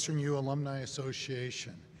from the Western U Alumni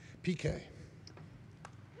Association. PK.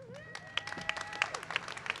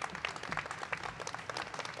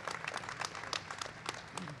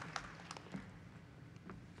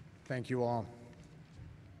 Thank you all.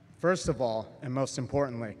 First of all, and most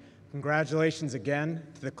importantly, congratulations again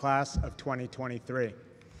to the class of 2023.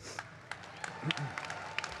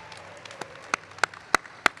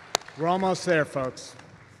 We're almost there, folks.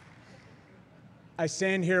 I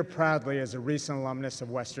stand here proudly as a recent alumnus of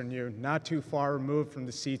Western U, not too far removed from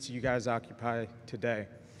the seats you guys occupy today.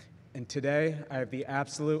 And today, I have the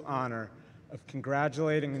absolute honor of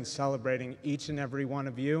congratulating and celebrating each and every one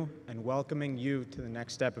of you and welcoming you to the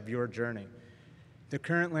next step of your journey. The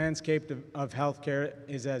current landscape of healthcare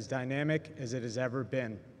is as dynamic as it has ever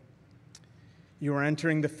been. You are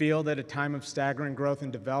entering the field at a time of staggering growth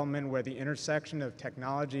and development where the intersection of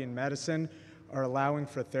technology and medicine are allowing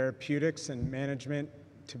for therapeutics and management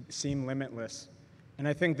to seem limitless. And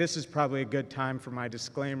I think this is probably a good time for my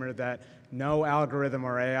disclaimer that no algorithm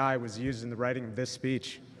or AI was used in the writing of this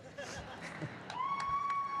speech.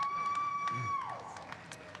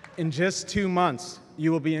 In just 2 months,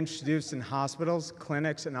 you will be introduced in hospitals,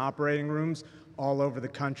 clinics, and operating rooms all over the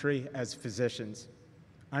country as physicians.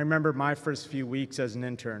 I remember my first few weeks as an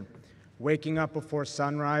intern, waking up before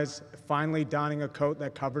sunrise, finally donning a coat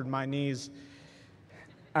that covered my knees.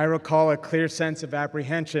 I recall a clear sense of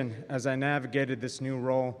apprehension as I navigated this new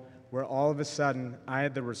role, where all of a sudden I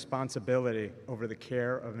had the responsibility over the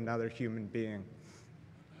care of another human being.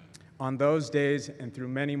 On those days, and through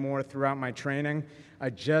many more throughout my training, I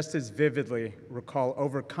just as vividly recall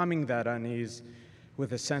overcoming that unease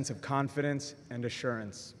with a sense of confidence and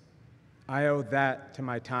assurance. I owe that to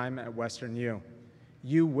my time at Western U.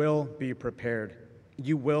 You will be prepared.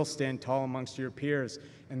 You will stand tall amongst your peers,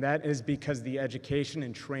 and that is because the education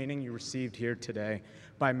and training you received here today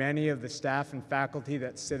by many of the staff and faculty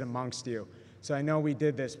that sit amongst you. So I know we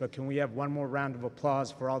did this, but can we have one more round of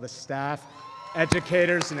applause for all the staff,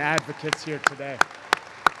 educators, and advocates here today?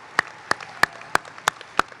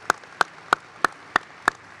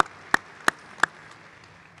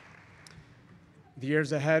 The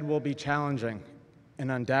years ahead will be challenging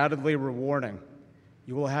and undoubtedly rewarding.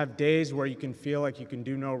 You will have days where you can feel like you can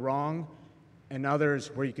do no wrong and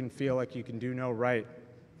others where you can feel like you can do no right.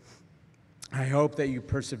 I hope that you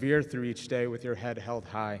persevere through each day with your head held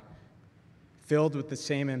high, filled with the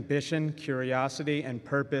same ambition, curiosity, and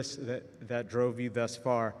purpose that drove you thus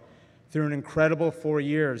far. Through an incredible 4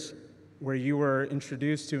 years where you were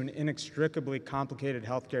introduced to an inextricably complicated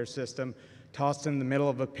healthcare system, tossed in the middle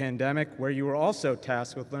of a pandemic, where you were also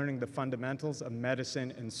tasked with learning the fundamentals of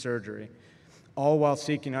medicine and surgery, all while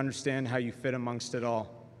seeking to understand how you fit amongst it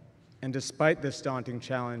all. And despite this daunting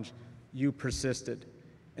challenge, you persisted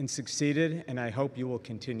and succeeded, and I hope you will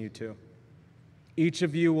continue to. Each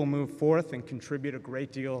of you will move forth and contribute a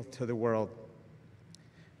great deal to the world.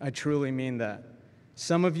 I truly mean that.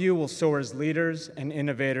 Some of you will soar as leaders and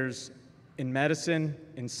innovators in medicine,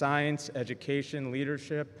 in science, education,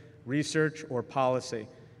 leadership, research, or policy,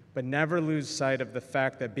 but never lose sight of the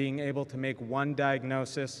fact that being able to make one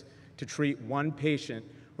diagnosis, to treat one patient,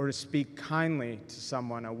 or to speak kindly to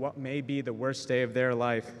someone on what may be the worst day of their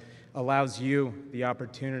life allows you the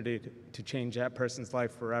opportunity to change that person's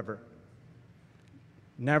life forever.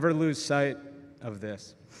 Never lose sight of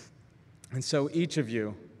this. And so each of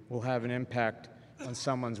you will have an impact on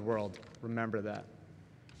someone's world. Remember that.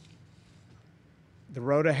 The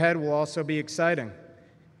road ahead will also be exciting.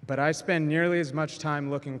 But I spend nearly as much time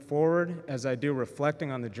looking forward as I do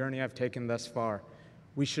reflecting on the journey I've taken thus far.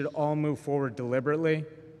 We should all move forward deliberately,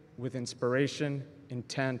 with inspiration,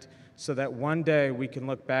 intent, so that one day we can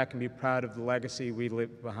look back and be proud of the legacy we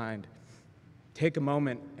leave behind. Take a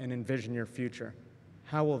moment and envision your future.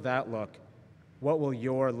 How will that look? What will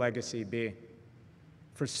your legacy be?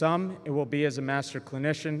 For some, it will be as a master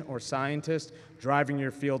clinician or scientist driving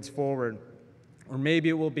your fields forward. Or maybe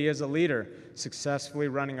it will be as a leader, successfully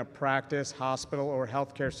running a practice, hospital, or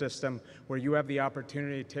healthcare system where you have the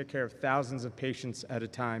opportunity to take care of thousands of patients at a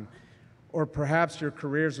time. Or perhaps your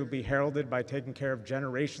careers will be heralded by taking care of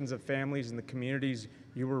generations of families in the communities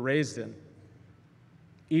you were raised in.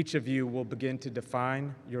 Each of you will begin to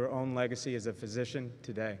define your own legacy as a physician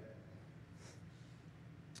today.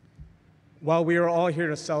 While we are all here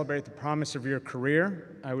to celebrate the promise of your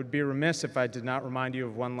career, I would be remiss if I did not remind you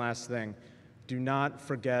of one last thing. Do not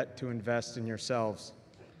forget to invest in yourselves.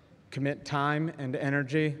 Commit time and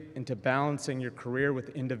energy into balancing your career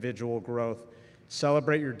with individual growth.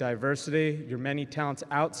 Celebrate your diversity, your many talents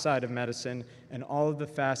outside of medicine, and all of the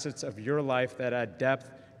facets of your life that add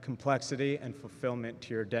depth, complexity, and fulfillment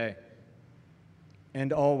to your day.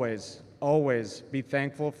 And always, always be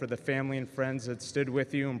thankful for the family and friends that stood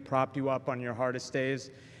with you and propped you up on your hardest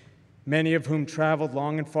days, many of whom traveled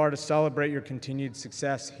long and far to celebrate your continued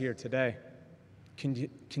success here today.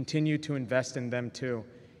 Continue to invest in them too,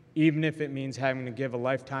 even if it means having to give a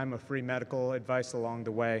lifetime of free medical advice along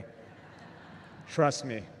the way. Trust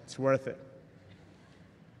me, it's worth it.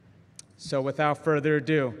 So without further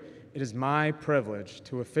ado, it is my privilege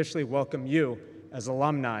to officially welcome you as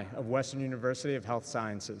alumni of Western University of Health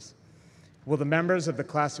Sciences. Will the members of the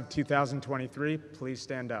class of 2023 please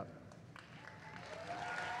stand up?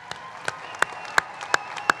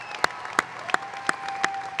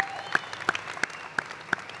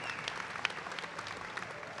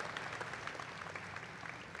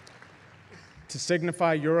 To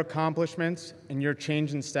signify your accomplishments and your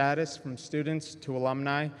change in status from students to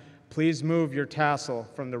alumni, please move your tassel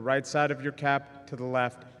from the right side of your cap to the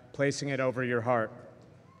left, placing it over your heart.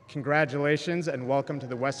 Congratulations and welcome to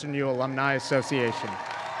the Western U Alumni Association.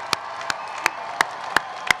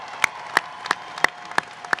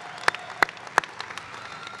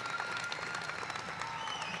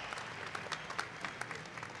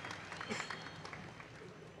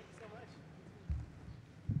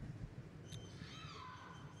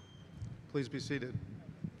 Please be seated.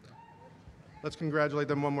 Let's congratulate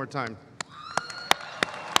them one more time.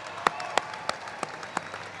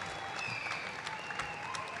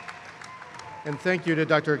 And thank you to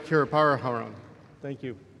Dr. Kiraparaharan. Thank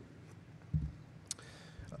you.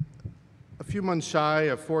 A few months shy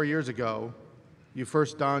of 4 years ago, you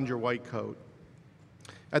first donned your white coat.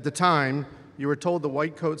 At the time, you were told the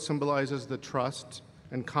white coat symbolizes the trust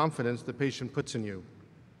and confidence the patient puts in you,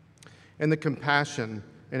 and the compassion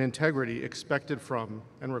and integrity expected from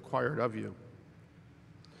and required of you.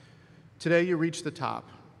 Today, you reach the top.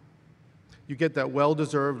 You get that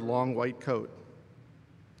well-deserved long white coat.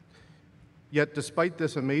 Yet, despite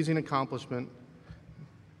this amazing accomplishment,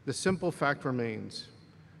 the simple fact remains: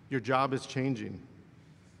 your job is changing.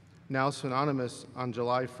 Now synonymous on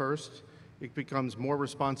July 1st, it becomes more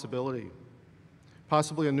responsibility,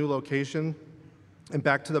 possibly a new location, and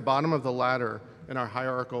back to the bottom of the ladder in our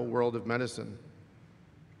hierarchical world of medicine.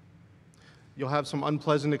 You'll have some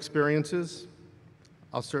unpleasant experiences.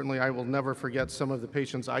 I will never forget some of the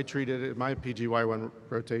patients I treated in my PGY1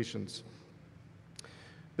 rotations.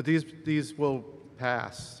 But these will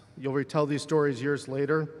pass. You'll retell these stories years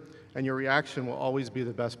later, and your reaction will always be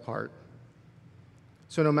the best part.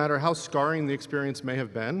 So no matter how scarring the experience may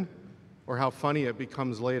have been, or how funny it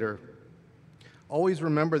becomes later, always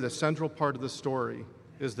remember the central part of the story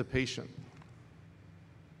is the patient.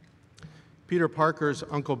 Peter Parker's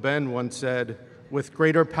Uncle Ben once said, "With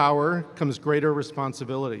greater power comes greater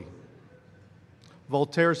responsibility."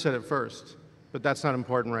 Voltaire said it first, but that's not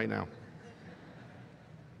important right now.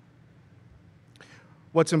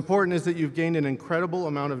 What's important is that you've gained an incredible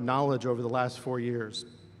amount of knowledge over the last 4 years,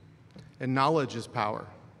 and knowledge is power.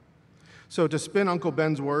 So to spin Uncle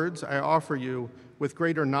Ben's words, I offer you, with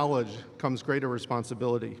greater knowledge comes greater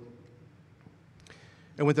responsibility.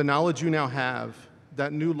 And with the knowledge you now have,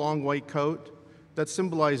 that new long white coat, that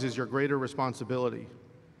symbolizes your greater responsibility.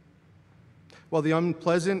 While the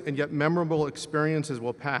unpleasant and yet memorable experiences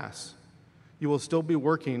will pass, you will still be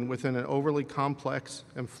working within an overly complex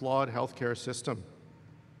and flawed healthcare system.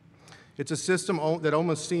 It's a system that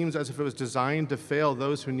almost seems as if it was designed to fail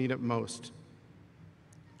those who need it most.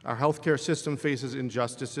 Our healthcare system faces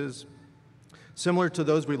injustices similar to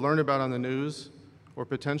those we learn about on the news or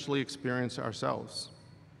potentially experience ourselves.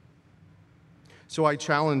 So I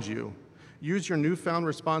challenge you, use your newfound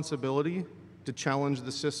responsibility to challenge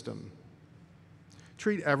the system.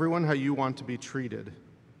 Treat everyone how you want to be treated.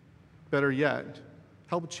 Better yet,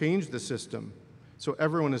 help change the system so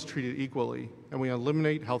everyone is treated equally and we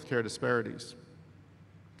eliminate healthcare disparities.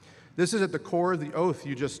 This is at the core of the oath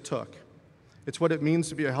you just took. It's what it means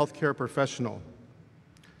to be a healthcare professional,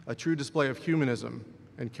 a true display of humanism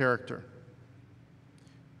and character.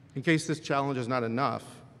 In case this challenge is not enough,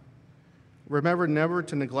 remember never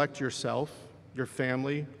to neglect yourself, your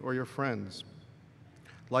family, or your friends.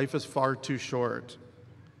 Life is far too short,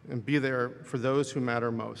 and be there for those who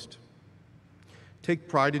matter most. Take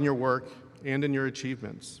pride in your work and in your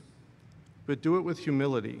achievements, but do it with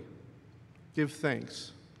humility. Give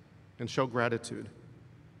thanks and show gratitude.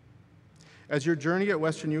 As your journey at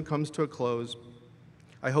Western U comes to a close,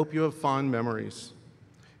 I hope you have fond memories.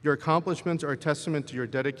 Your accomplishments are a testament to your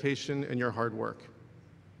dedication and your hard work.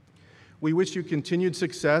 We wish you continued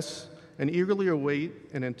success and eagerly await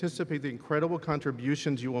and anticipate the incredible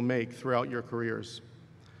contributions you will make throughout your careers.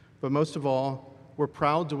 But most of all, we're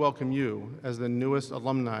proud to welcome you as the newest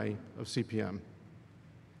alumni of CPM.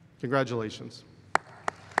 Congratulations.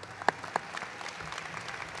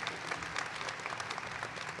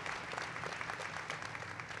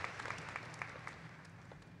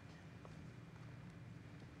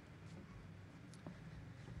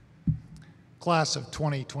 Class of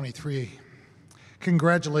 2023,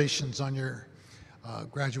 congratulations on your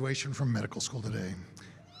graduation from medical school today.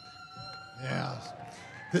 Yeah.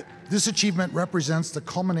 This achievement represents the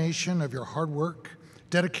culmination of your hard work,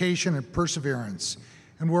 dedication, and perseverance,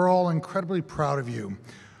 and we're all incredibly proud of you.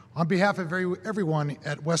 On behalf of everyone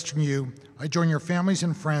at Western U, I join your families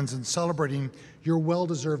and friends in celebrating your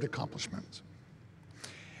well-deserved accomplishments.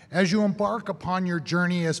 As you embark upon your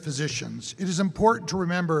journey as physicians, it is important to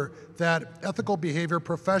remember that ethical behavior,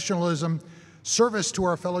 professionalism, Service to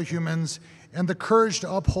our fellow humans and the courage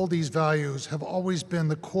to uphold these values have always been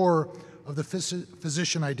the core of the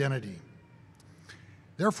physician identity.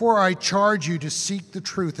 Therefore, I charge you to seek the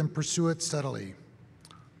truth and pursue it steadily.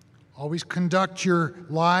 Always conduct your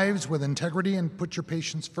lives with integrity and put your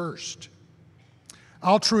patients first.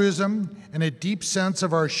 Altruism and a deep sense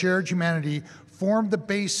of our shared humanity form the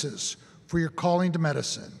basis for your calling to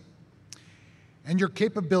medicine. And your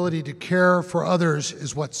capability to care for others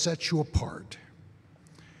is what sets you apart.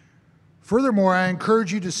 Furthermore, I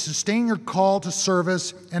encourage you to sustain your call to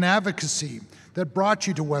service and advocacy that brought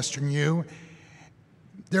you to Western U.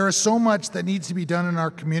 There is so much that needs to be done in our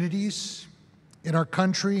communities, in our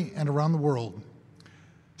country, and around the world.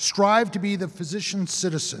 Strive to be the physician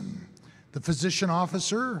citizen, the physician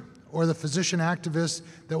officer, or the physician activist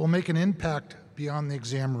that will make an impact beyond the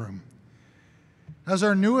exam room. As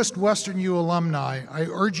our newest Western U alumni, I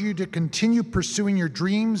urge you to continue pursuing your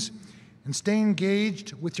dreams and stay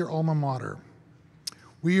engaged with your alma mater.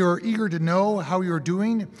 We are eager to know how you are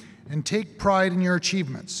doing and take pride in your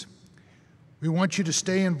achievements. We want you to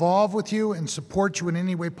stay involved with you and support you in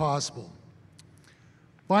any way possible.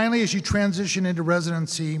 Finally, as you transition into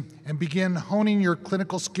residency and begin honing your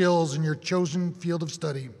clinical skills in your chosen field of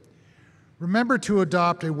study, remember to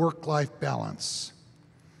adopt a work-life balance.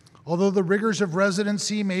 Although the rigors of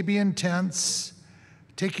residency may be intense,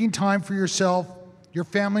 taking time for yourself, your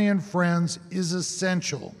family, and friends is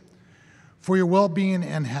essential for your well-being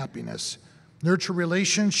and happiness. Nurture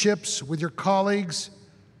relationships with your colleagues.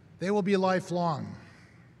 They will be lifelong.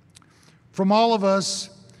 From all of us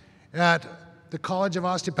at the College of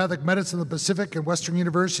Osteopathic Medicine of the Pacific and Western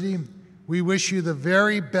University, we wish you the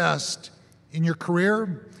very best in your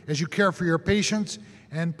career as you care for your patients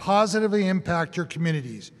and positively impact your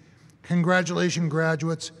communities. Congratulations,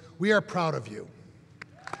 graduates. We are proud of you.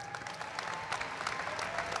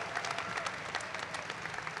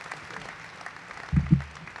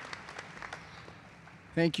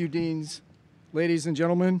 Thank you, Deans. Ladies and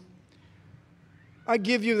gentlemen, I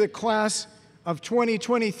give you the class of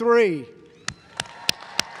 2023.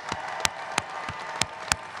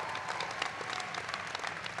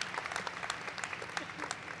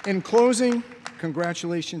 In closing,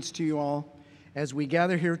 congratulations to you all as we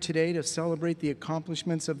gather here today to celebrate the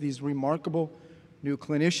accomplishments of these remarkable new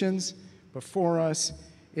clinicians before us.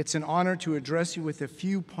 It's an honor to address you with a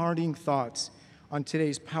few parting thoughts on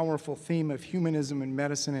today's powerful theme of humanism in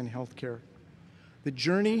medicine and healthcare. The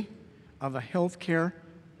journey of a healthcare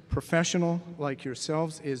professional like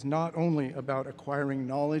yourselves is not only about acquiring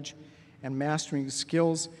knowledge and mastering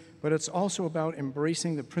skills, but it's also about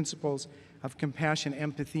embracing the principles of compassion,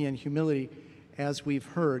 empathy, and humility, as we've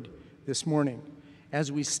heard this morning.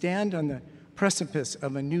 As we stand on the precipice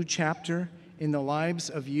of a new chapter in the lives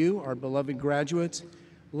of you, our beloved graduates,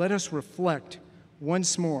 let us reflect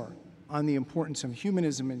once more on the importance of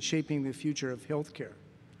humanism in shaping the future of healthcare.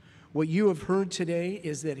 What you have heard today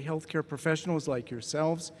is that healthcare professionals like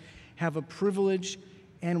yourselves have a privilege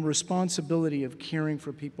and responsibility of caring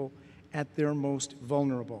for people at their most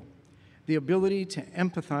vulnerable. The ability to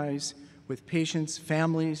empathize with patients,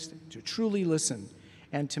 families, to truly listen,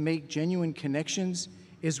 and to make genuine connections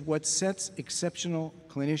is what sets exceptional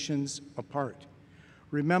clinicians apart.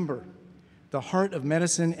 Remember, the heart of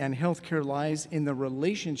medicine and healthcare lies in the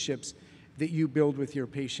relationships that you build with your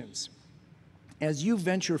patients. As you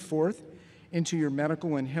venture forth into your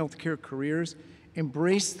medical and healthcare careers,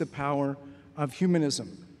 embrace the power of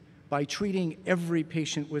humanism by treating every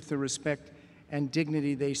patient with the respect and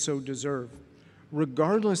dignity they so deserve.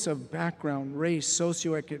 Regardless of background, race,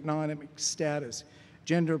 socioeconomic status,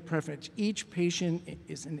 gender preference, each patient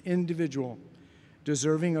is an individual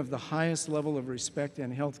deserving of the highest level of respect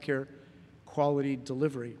and healthcare quality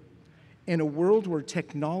delivery. In a world where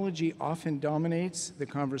technology often dominates the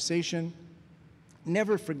conversation,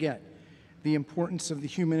 never forget the importance of the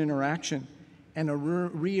human interaction and a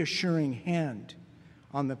reassuring hand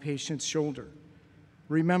on the patient's shoulder.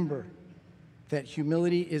 Remember that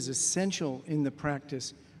humility is essential in the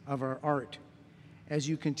practice of our art. As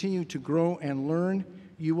you continue to grow and learn,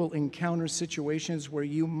 you will encounter situations where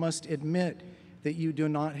you must admit that you do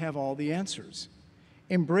not have all the answers.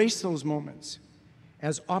 Embrace those moments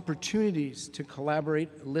as opportunities to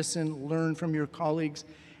collaborate, listen, learn from your colleagues,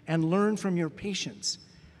 and learn from your patients.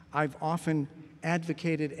 I've often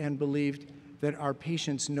advocated and believed that our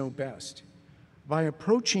patients know best. By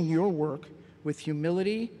approaching your work with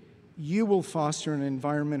humility, you will foster an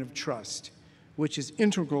environment of trust, which is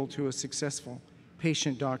integral to a successful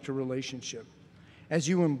patient-doctor relationship. As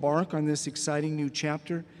you embark on this exciting new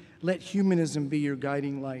chapter, let humanism be your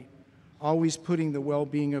guiding light, always putting the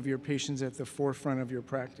well-being of your patients at the forefront of your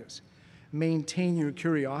practice. Maintain your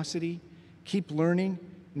curiosity, keep learning,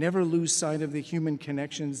 never lose sight of the human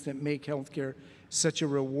connections that make healthcare such a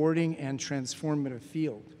rewarding and transformative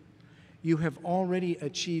field. You have already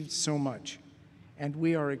achieved so much, and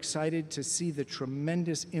we are excited to see the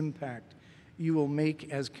tremendous impact you will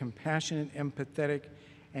make as compassionate, empathetic,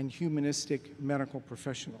 and humanistic medical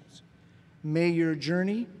professionals. May your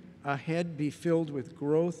journey ahead be filled with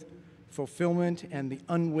growth, fulfillment, and the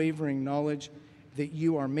unwavering knowledge that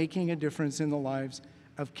you are making a difference in the lives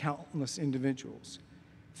of countless individuals.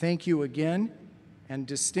 Thank you again, and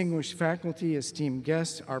distinguished faculty, esteemed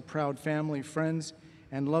guests, our proud family, friends,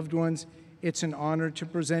 and loved ones, it's an honor to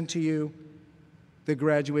present to you the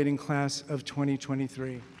graduating class of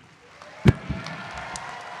 2023.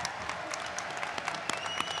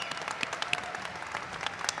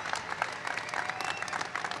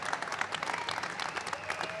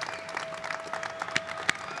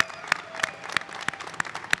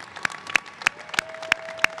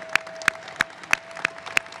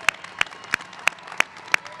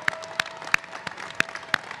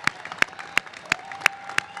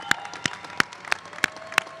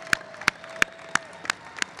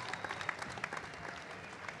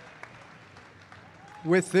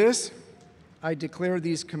 With this, I declare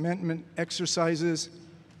these commencement exercises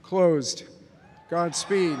closed.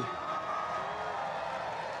 Godspeed.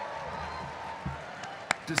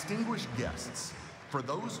 Distinguished guests, for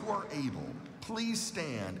those who are able, please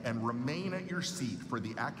stand and remain at your seat for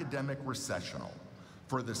the academic recessional.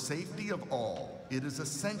 For the safety of all, it is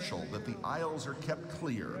essential that the aisles are kept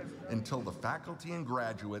clear until the faculty and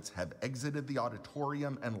graduates have exited the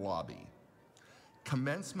auditorium and lobby.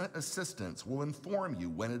 Commencement assistants will inform you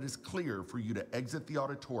when it is clear for you to exit the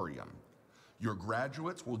auditorium. Your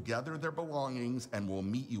graduates will gather their belongings and will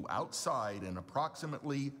meet you outside in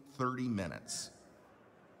approximately 30 minutes.